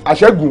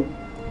àṣẹ́gun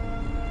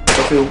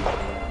lọ́sẹ̀ o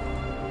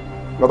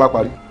lọ́ba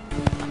parí.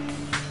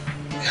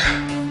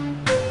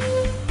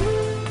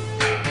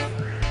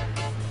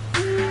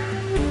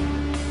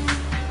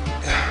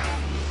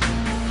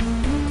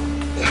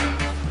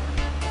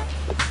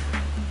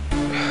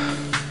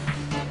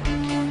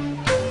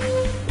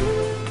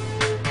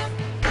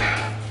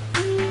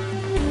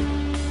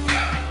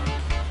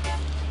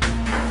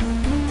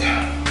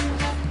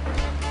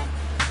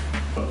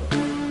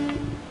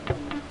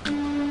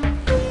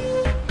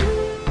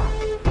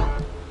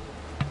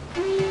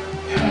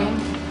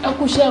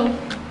 kúṣẹ́ o.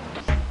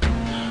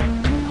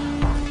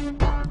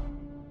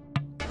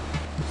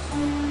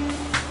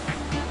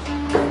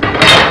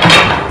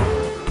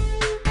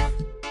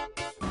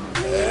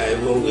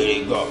 ìwọ wèrè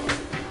gbọ́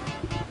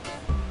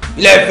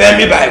ilé fẹ́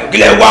mi báyìí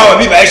kílẹ̀ wá ọ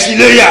bí báyìí sí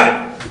lóyà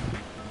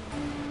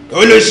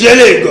olóṣèlú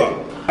lè gbọ́.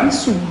 ní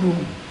sùúrù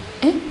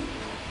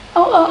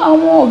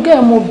àwọn ọ̀gá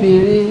ẹ̀ mo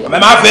béèrè. ọmọ ẹ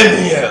máa fẹ́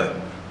mi yẹn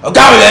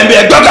ọ̀gá àwọn ẹ̀ ń bẹ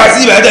ẹ gbọ́dọ̀ sí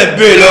ìbàdàn tẹ̀ ń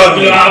béèrè lọ́wọ́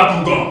mi.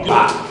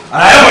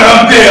 àlàyé wọn lọ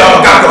ń béèrè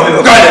ọ̀gá kan mi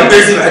ọ̀gá ẹ̀ ń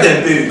béèrè sí ìbàdàn tẹ̀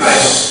ń béèrè.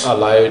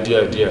 àlàyé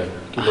díẹ̀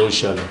kí ló ń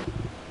ṣẹlẹ̀.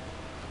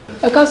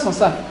 ẹ káàsán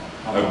sà.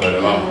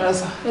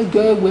 ẹ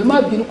jọ̀ọ́ ẹ wò ẹ má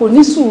bínú kò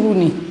ní sùúrù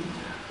ni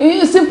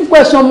simple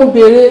question mo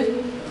béèrè.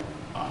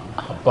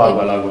 àbá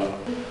àgbàlagbà.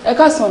 ẹ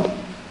káàsán.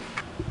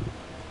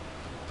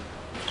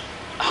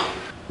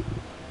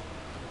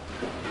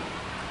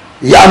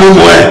 ìyá mi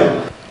mọ ẹ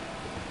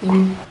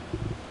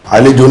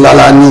àlejò ńlá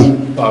la ní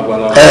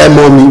ẹ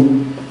mọ mi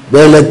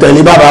bẹ́ẹ̀ lẹ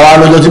tẹ̀lé bàbá wa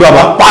lọ́jọ́ tí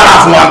bàbá para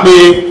fún wa pé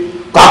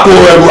kákó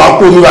ẹrù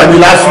àpò mi wà ní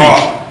last week.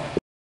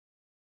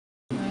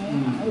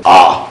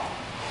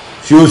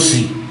 Ṣé ó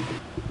sì?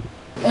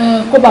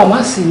 Kó bá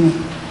má sí ni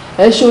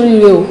ẹ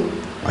ṣoríire o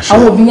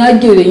àwọn òbí yín á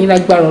jèrè yín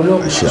lágbára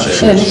Ọlọ́run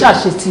ẹ ní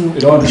ṣàṣetì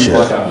o. Mo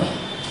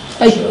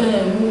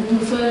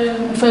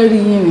fẹ́ rí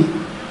yín ni.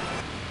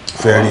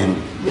 Fẹ́ rí mi.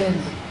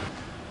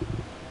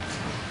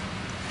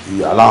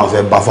 Ìyá láwọn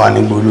fẹ́ bá fá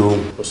ní gbólóhùn.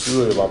 Kò sí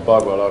rèé bàbá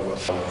àgbàlagbà.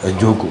 Ẹ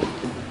jókòó.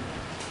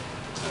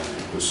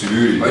 Kò sí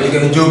rèé. Wọ́n ní kí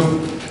n jókòó.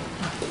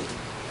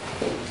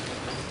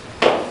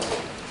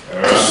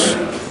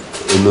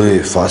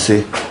 Olóyè Fásé.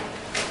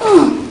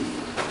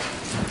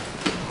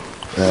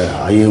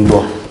 Ayé ń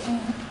gbọ́.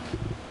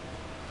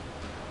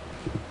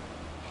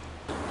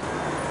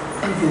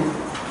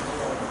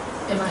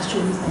 Ẹ máa ṣe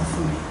orúkọ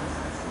fún mi.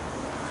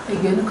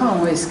 Ẹgbẹ̀rún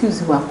káwọn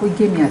excuse wa kó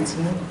jẹ́ mi àti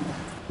mú.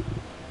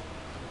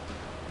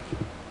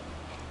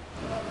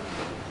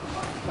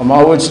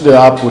 Mama, what's the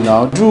apple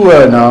now? Do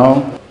well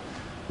now.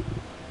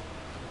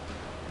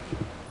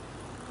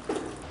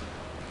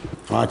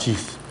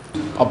 Chief.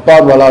 Bàbá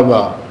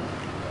àgbàlagbà.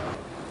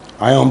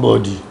 Iron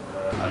body.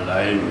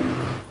 Àlàyé mi.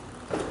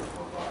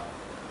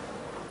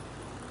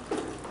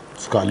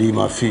 Skali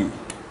ma fi.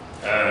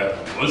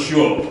 Wọ́n ṣí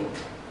ọ̀,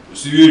 kò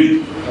sí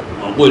wèrè,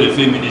 wọ́n kò lè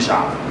fẹ́ mi ní ṣá.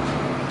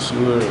 Sí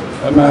wèrè,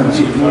 ẹ máa ń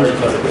ṣe ìfọ́rí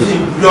tọ́lẹ̀. Ní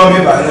gbọ́ mi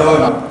báyìí lọ́wọ́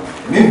náà,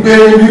 ní gbé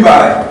mi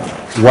báyìí.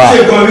 Wà. Ṣé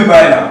gbọ́ mi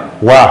báyìí náà?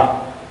 Wà.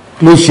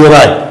 Kí ló ṣe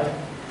báyìí?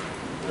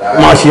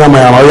 Ó máa ṣe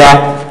àmàyàmọ́ yá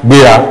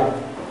gbéra.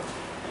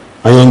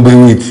 Ayé ń gbé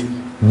wíìtì.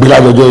 Gbé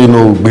lájọjọ́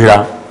inú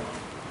gbéra.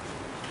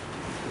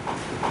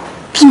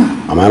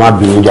 Àmọ́ ẹ má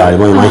bínú jà,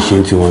 àrímọ́ yìí máa ń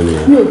ṣe tí wọ́n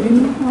nìyẹn. Mi ò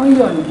bínú, wọ́n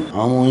yọ̀ ni.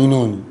 Àwọn ọmọ yín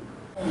náà ni.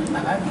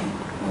 Bàbá mi,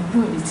 ojú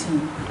ò ní tì í.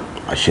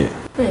 Àṣẹ.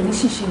 Bẹ́ẹ̀ ní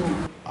ṣíṣe ni.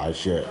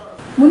 Àṣẹ.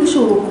 Mo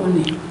níṣòro kan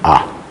ni.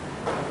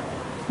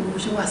 mo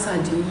ṣe wá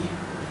sáàdì yín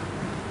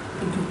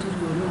ojú tó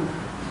rí ọlọ́run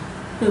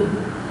ewu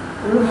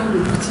ọlọ́run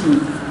lójú tì yín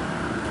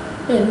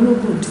ẹ̀ ní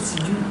lóògùn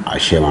òtítìjú.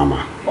 àṣẹ màmá.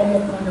 ọmọ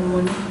kan ni mo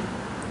ní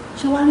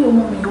ṣé wàá rí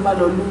ọmọ mi yóò bá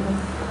lọ lóyún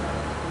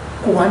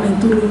kò wá ní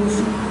tó lóyún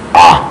fún.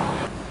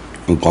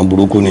 nǹkan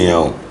burúkú nìyẹn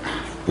o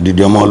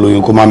òdìdí ọmọ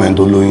lóyún kó má mẹ́ni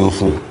tó lóyún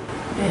fún.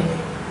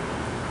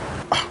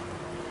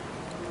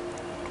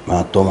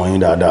 máa tọ́mọ yín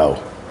dáadáa o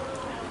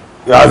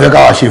yóò fẹ́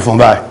káwa ṣe fún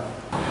báyìí.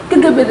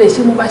 gẹ́gẹ́ bẹ́ẹ̀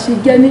ṣe mo bá ṣe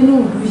jẹ́ nínú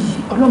ìlú yìí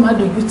ọlọ́run á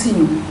dojú tì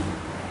yín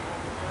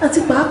àti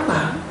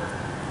pàápàá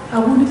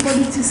àwọn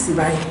onípọ́lítíìsì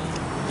báyìí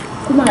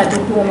kó máa dé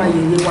pé wọ́n máa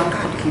yẹ̀yẹ́ wa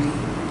káàkiri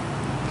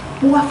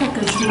mo wá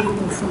fẹ́kẹ́ sí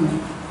orúkọ fún mi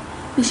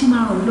bí ṣe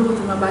máa ràn mí lọ́wọ́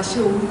tó máa bá ṣe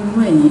oyún inú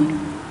ẹ̀yìn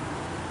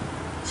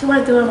ṣé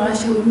wáyé tẹ́ máa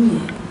ṣe oyún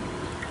yẹn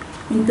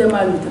ní tẹ́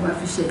máa lò tẹ́ máa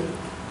fi ṣe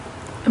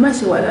ẹ má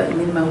ṣe wàhálà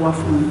èmi ni máa wá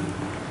fún mi.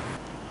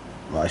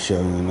 wàá ṣe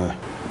oyún náà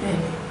bẹ́ẹ̀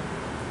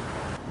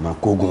máa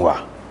kógun wá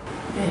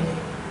bẹ́ẹ̀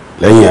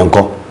lẹ́yìn ẹ̀ ń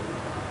kọ́.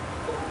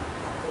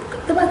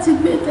 tẹ́ bá ti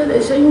gbé tẹ́lẹ̀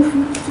ṣẹ́yún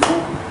fún fífẹ́.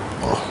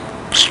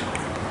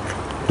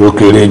 tó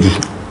kéré jù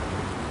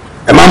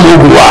ẹ má mú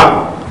ogun wá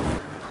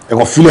ẹ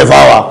kàn filẹ̀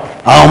fáwa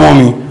àwọn ọmọ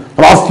mi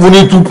wọ́n bá fún ní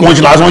 2 punch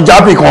lásán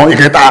jápè kan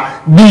ìkẹta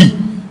bíi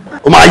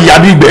ó máa yá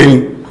bí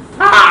ìgbẹ́yìn.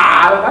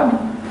 bàbá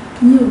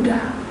mi ní ò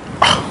dáa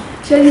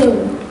ṣẹ́yìn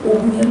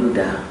oògùn yẹn ló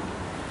dáa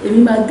èmi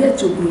máa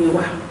gẹ̀ẹ́tì oògùn yẹn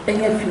wá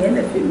ẹ̀yìn ẹ̀fìn yẹn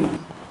lẹ́fẹ̀ẹ́ mi.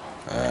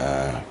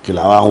 kí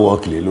làwọn ń wọ́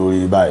kìlẹ̀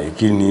lórí báyìí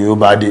kí ni ó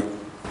bá dé.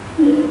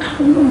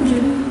 àwọn ọmọ ṣe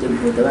ní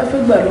ìjẹ́bù tẹ́ bá fẹ́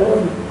gbà lọ́wọ́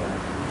mi.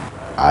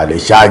 àlè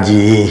ṣáàjì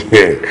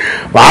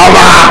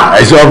bàbá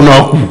ẹ̀ṣọ́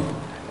náà kù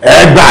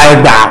ẹgbà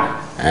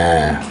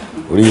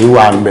orí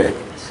wà ń bẹ̀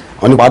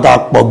wọ́n ní pátá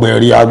pọ̀gbẹ̀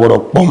rí agbọ́dọ̀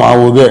pọ̀ máa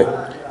wo bẹ́ẹ̀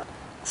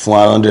fún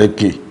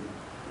 100k.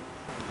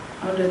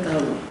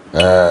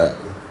 100,000.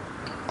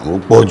 àwọn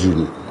pọ̀ jù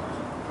ni.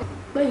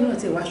 bẹ́ẹ̀ náà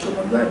ti wá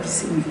ṣọmọlúwàbí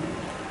sí mi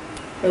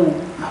ẹ wò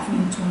máa fún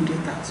yín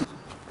 200,000.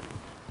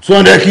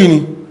 200 kí ni.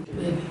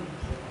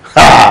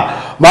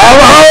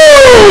 bàbá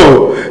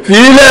o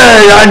fílẹ̀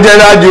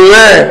ìyànjẹ́ra jù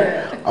rẹ̀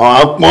àwọn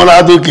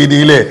apọ́nlá tó kéde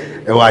ilẹ̀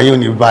ẹwà yóò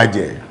ní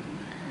bàjẹ́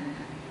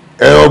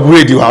ẹ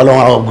upgrade wà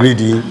lọ́wọ́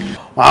upgrade yìí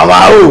bàbá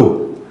o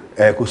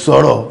ẹ kò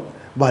sọ̀rọ̀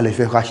bá lè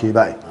fẹ́ ká ṣe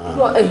báyìí.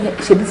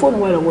 ṣebí fóònù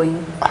wà lọ́wọ́ yín.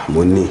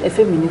 mo ní. ẹ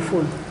fẹ́ mi ní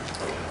fóònù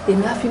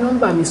èmi á fi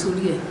nọ́mbà mi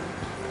sórí ẹ̀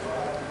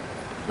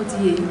ó ti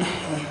yé yín.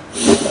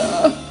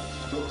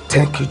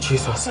 Thank you,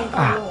 Jesus.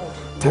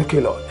 Thank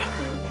you, Lord.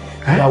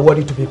 You are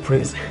worthy to be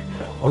praised.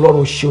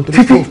 Ọlọ́run ṣeun tó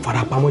ní kí o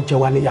farapamọ́ jẹ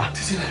wá níyà.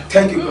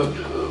 Thank you, Lord.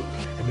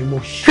 Ẹ̀mí mo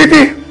ṣe.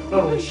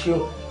 Ọlọ́run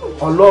ṣeun.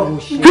 Ọlọ́run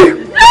ṣeun.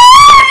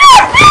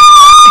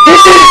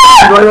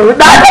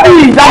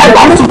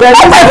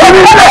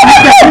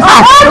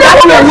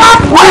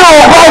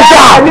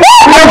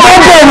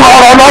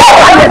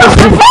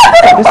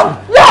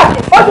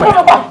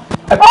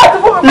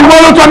 Ìwọ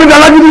ló tọ́ mi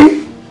dára gidi.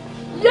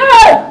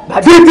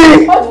 Títí.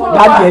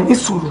 Láti ẹ̀ ní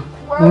sùúrù.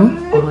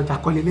 Ọ̀rọ̀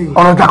jàkọ́ lélẹ́yìn.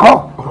 Ọ̀rọ̀ jàkọ́.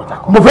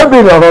 Mo fẹ́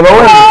béèrè ọ̀rọ̀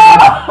lọ́wọ́ ẹ̀.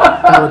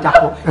 Ọ̀rọ̀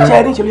jàkọ́. Ṣé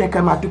ẹ ní ìṣẹ̀lẹ̀ yẹn ká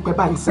máa dúpẹ́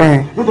báyìí sí?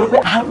 Nítorí pé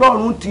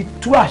Ọlọ́run ti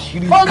tú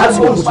àṣírí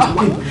kábíyèsí wá.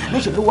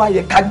 Níṣẹ́ tó wá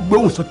yẹ ká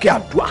gbóhùn sókè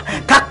àdúrà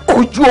ká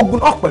kojú ogun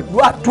náà pẹ̀lú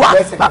àdúrà.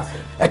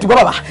 Ẹ ti gbọ́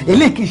bàbá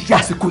eléyìí kì í ṣe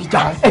àsìkò ìjà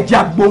ẹ jẹ́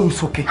agbóhùn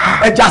sókè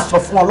ẹ jẹ́ sọ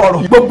fún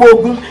Ọlọ́run gbogbo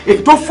ogun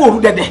ètò fòrú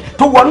dẹ̀dẹ̀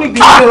tó wọnú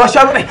ìgbìyànjú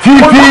ìránṣẹ́ rẹ̀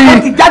fífi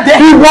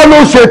ìwọ ló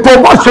ṣètò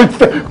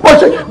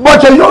bó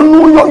ṣe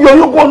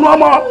yọnú kọnú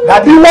ọmọ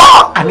ìwọ.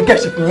 àníkẹ́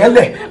ṣe fìyẹn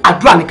lẹ̀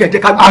àdúrà ní kẹjẹ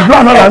ká gbà àdúrà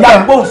náà là ń gbà ẹ jẹ́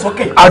agbóhùn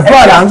sókè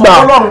àdúrà là ń gbà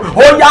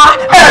ó yá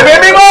ẹ̀mí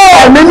mímọ́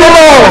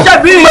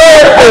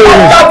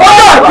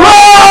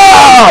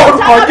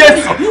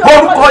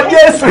orúkọ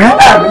Jésù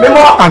ẹ̀mí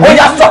mímọ́ ó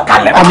yá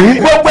sọ̀kalẹ̀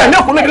gbogbo ẹ̀mí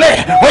ọkùnrin ilé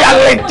ó yá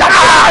lè jáde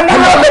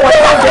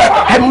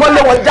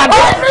ẹ̀mọ́lẹ́wọ̀n jáde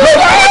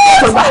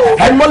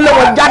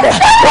ẹ̀mọ́lẹ́wọ̀n jáde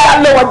ó yá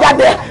lẹ́wọ̀n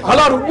jáde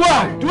Ọlọ́run gbọ́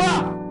àdúrà.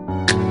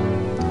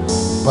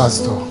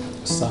 Pastor,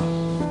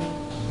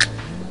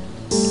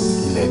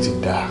 ilẹ̀ ti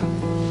dá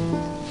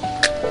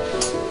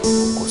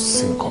kò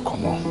sí nǹkan kan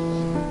mọ́.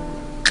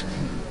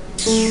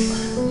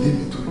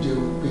 Lémi tó jẹ́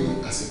wípé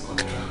as a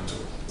contractor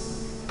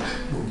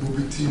gbogbo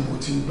ibi tí mo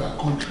ti ń gba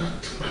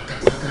contract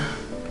pátápátá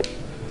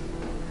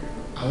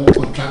àwọn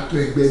contractor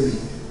ẹgbẹ́ mi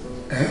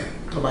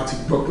tó bá ti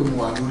gbọ́ pé mo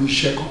wà lórí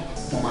iṣẹ́ kan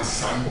wọ́n máa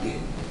sáré dé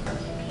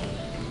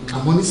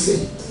àmọ́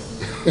nísìnyí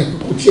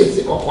kò tiẹ̀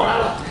sí kọ̀ọ̀kan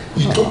rárá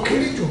ìtò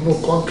kéré jù ní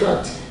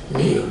contract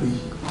mi rí.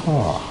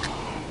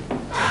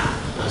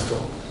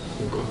 Pastor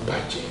nǹkan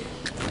bàjẹ́.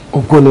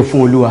 Ògo ni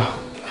fún Olúwa.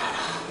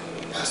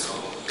 Pastor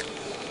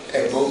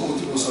ẹ̀gbọ́n mo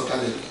tí mo sọ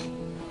kalẹ̀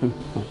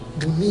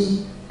mo ní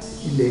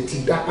ilẹ̀ ti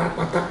dá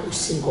pátápátá kò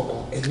sí nǹkan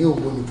kan ẹ̀ní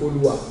ògo ni fún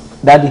Olúwa.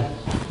 Dádì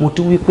mo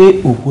tún wí pé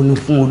ògo ni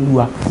fún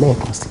Olúwa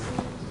lẹ́ẹ̀kan sí.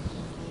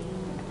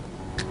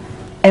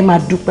 Ẹ máa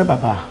dúpẹ́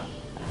bàbá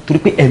torí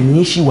pé ẹ̀mí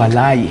yín ṣì wà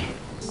láàyè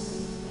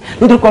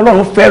nítorí pé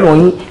Ọlọ́run fẹ́ràn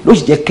yín ló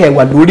sì jẹ́ kẹ́ ẹ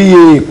wà lórí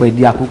èèpẹ̀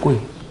di àkókò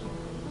yìí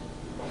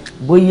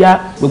bóyá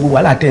gbogbo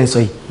wàhálà tẹ́ ń sọ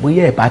yìí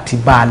bóyá ẹ̀ bá ti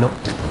bá a lọ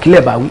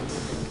kílẹ̀ bá wí.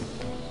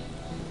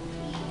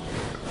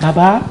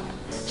 Bàbá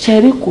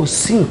ṣe rí kò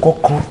sí nǹkan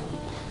kan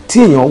tí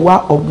èèyàn wá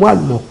ọgbọ́n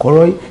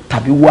àlùmọ̀kọ́rọ́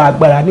tàbí wá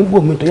agbára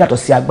nígbòmí tó yàtọ̀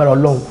sí agbára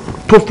Ọlọ́run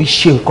tó fi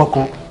ṣe nǹkan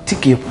kan tí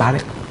kì í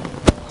parẹ́.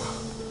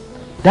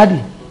 Dádì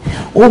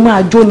ó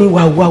máa jó ní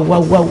wá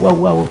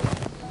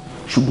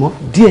ṣùgbọ́n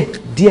díẹ̀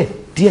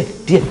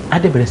á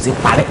dẹ̀ bẹ̀rẹ̀ sí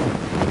parẹ́.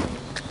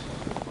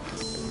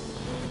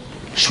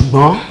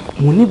 Ṣùgbọ́n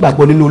mo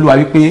nígbàgbọ́ nínú Olúwa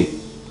wípé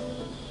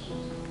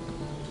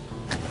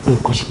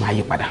nǹkan ṣì máa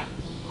yí padà.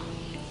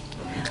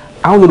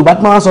 Àwọn Yorùbá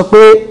tó máa ń sọ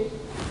pé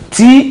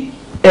tí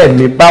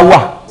ẹ̀mí bá wà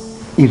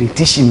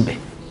ìrètí ṣì ń bẹ.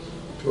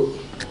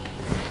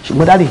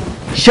 Ṣùgbọ́n Dádì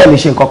ṣé lè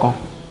ṣe nǹkan kan.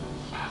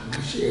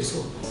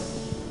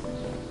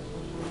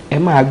 Ẹ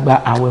máa gba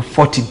àwẹ̀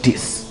 40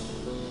 days.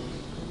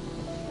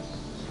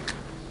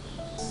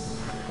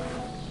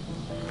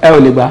 Ẹ ò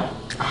lè gbà.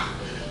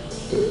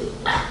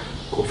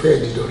 Kò fẹ́ẹ̀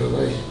di dandan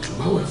báyìí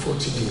ṣùgbọ́n àwẹ̀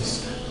 40 days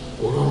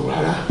kò rọrùn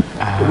rárá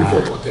torí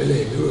fọ̀pọ̀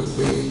tẹ́lẹ̀ mi rò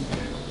pé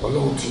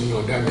Ọlọ́run ti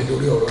yànda mi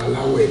lórí ọ̀rọ̀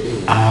aláwẹ̀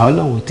lẹ́yìn.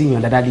 Ọlọ́run ti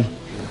yànda Dádì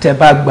tẹ́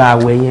bá gba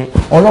àwẹ̀ yẹn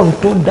Ọlọ́run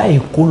tó dá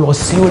Èkó lọ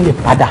sí ó lè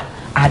padà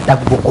á dá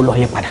gbogbo kó lọ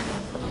yẹn padà.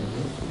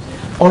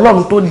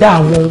 Ọlọ́run tó dá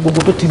àwọn gbogbo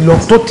tó ti lọ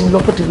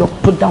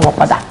tó dá wọn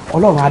padà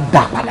Ọlọ́run á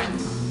dá padà.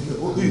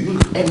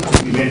 Ẹ kò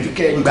gbìyànjú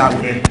kẹ́ ẹ gbà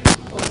wẹ̀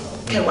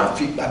kẹ́ wá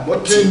fi gbàgbọ́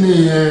tí. Kí ni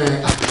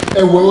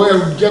ẹ̀wọ̀ ẹ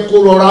jẹ́ kó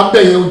rọra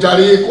bẹ̀yẹn o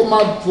jàre kó má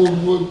fo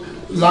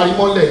lárí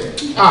mọ́lẹ̀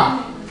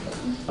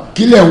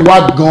kí lẹ̀ ń wá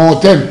gan-an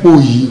tẹ́ ń pò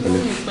yìí.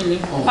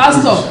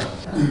 Pásítọ̀.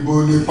 Ibo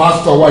ni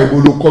pásítọ̀ wa ibo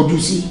ló kọjú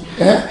sí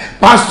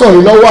pásítọ̀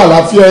yìí lọ́wọ́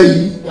àlàáfíà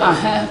yìí.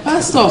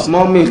 Pásítọ̀.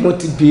 Mọ́mí mo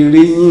ti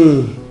béèrè yín.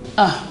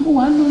 Mo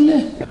wà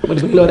nulẹ̀. Mo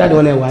ti béèrè lọ́wọ́ dáadé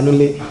wọn náà wà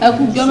nulẹ̀. Ẹ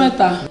kú jọ́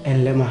mẹ́ta. Ẹ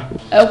ǹlẹ́ mà.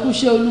 Ẹ kú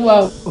iṣẹ́ Olúwa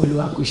o.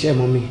 Olúwa kú iṣẹ́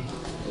mọ́mí.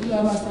 Olúwa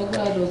máa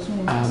ṣàgbára dọ̀tún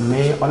o.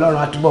 Àmín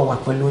Ọlọ́run á túbọ̀ wà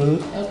pẹ̀lú yín.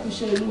 Ẹ kú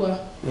iṣẹ́ Olúwa.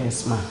 Yes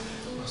ma.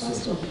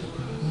 Pásítọ̀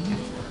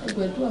ẹ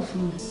gbàdúrà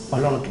fún mi.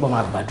 Ọlọ́run túbọ̀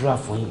máa gbàdúrà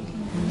fún yín.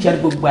 Ṣé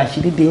gbogbo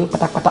àṣírídé yín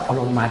pátápátá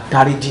Ọlọ́run máa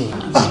dáríjì yín.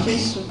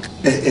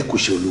 Ẹ kú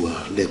iṣẹ́ Olúwa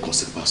lẹ́ẹ̀kan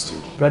sí pásítọ̀.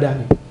 Brọ́dà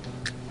mi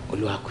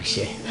Olúwa kú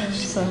iṣẹ́.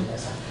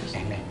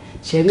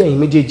 Ṣé rí ẹ̀yin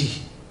méjèèjì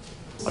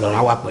Ọlọ́run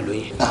á wà pẹ̀lú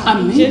yín.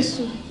 Àmín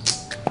Jésù.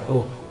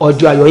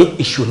 Ọjọ́ ayọ̀ yín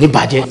èṣù ní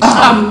bàjẹ́.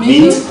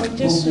 Àmín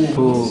Jésù.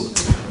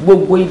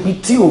 Gbogbo ibi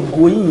tí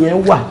ògo yín yẹn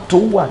wà tó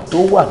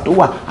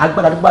wà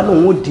agbára tó bá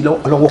lóun ó di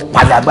Ọlọ́run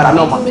palẹ̀ agbára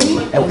náà mọ́.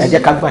 Ẹ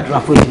jẹ́ ká gbàdúrà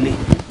fún ìdílé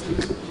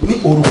ní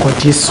orúkọ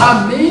Jésù.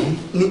 Àmín.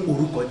 Ní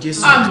orúkọ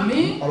Jésù.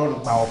 Àmín. Ọlọ́run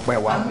gba ọpẹ́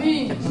wa.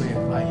 Àmín. Ẹ̀dùn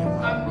ẹ̀gbà yẹn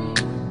wa. Àmín.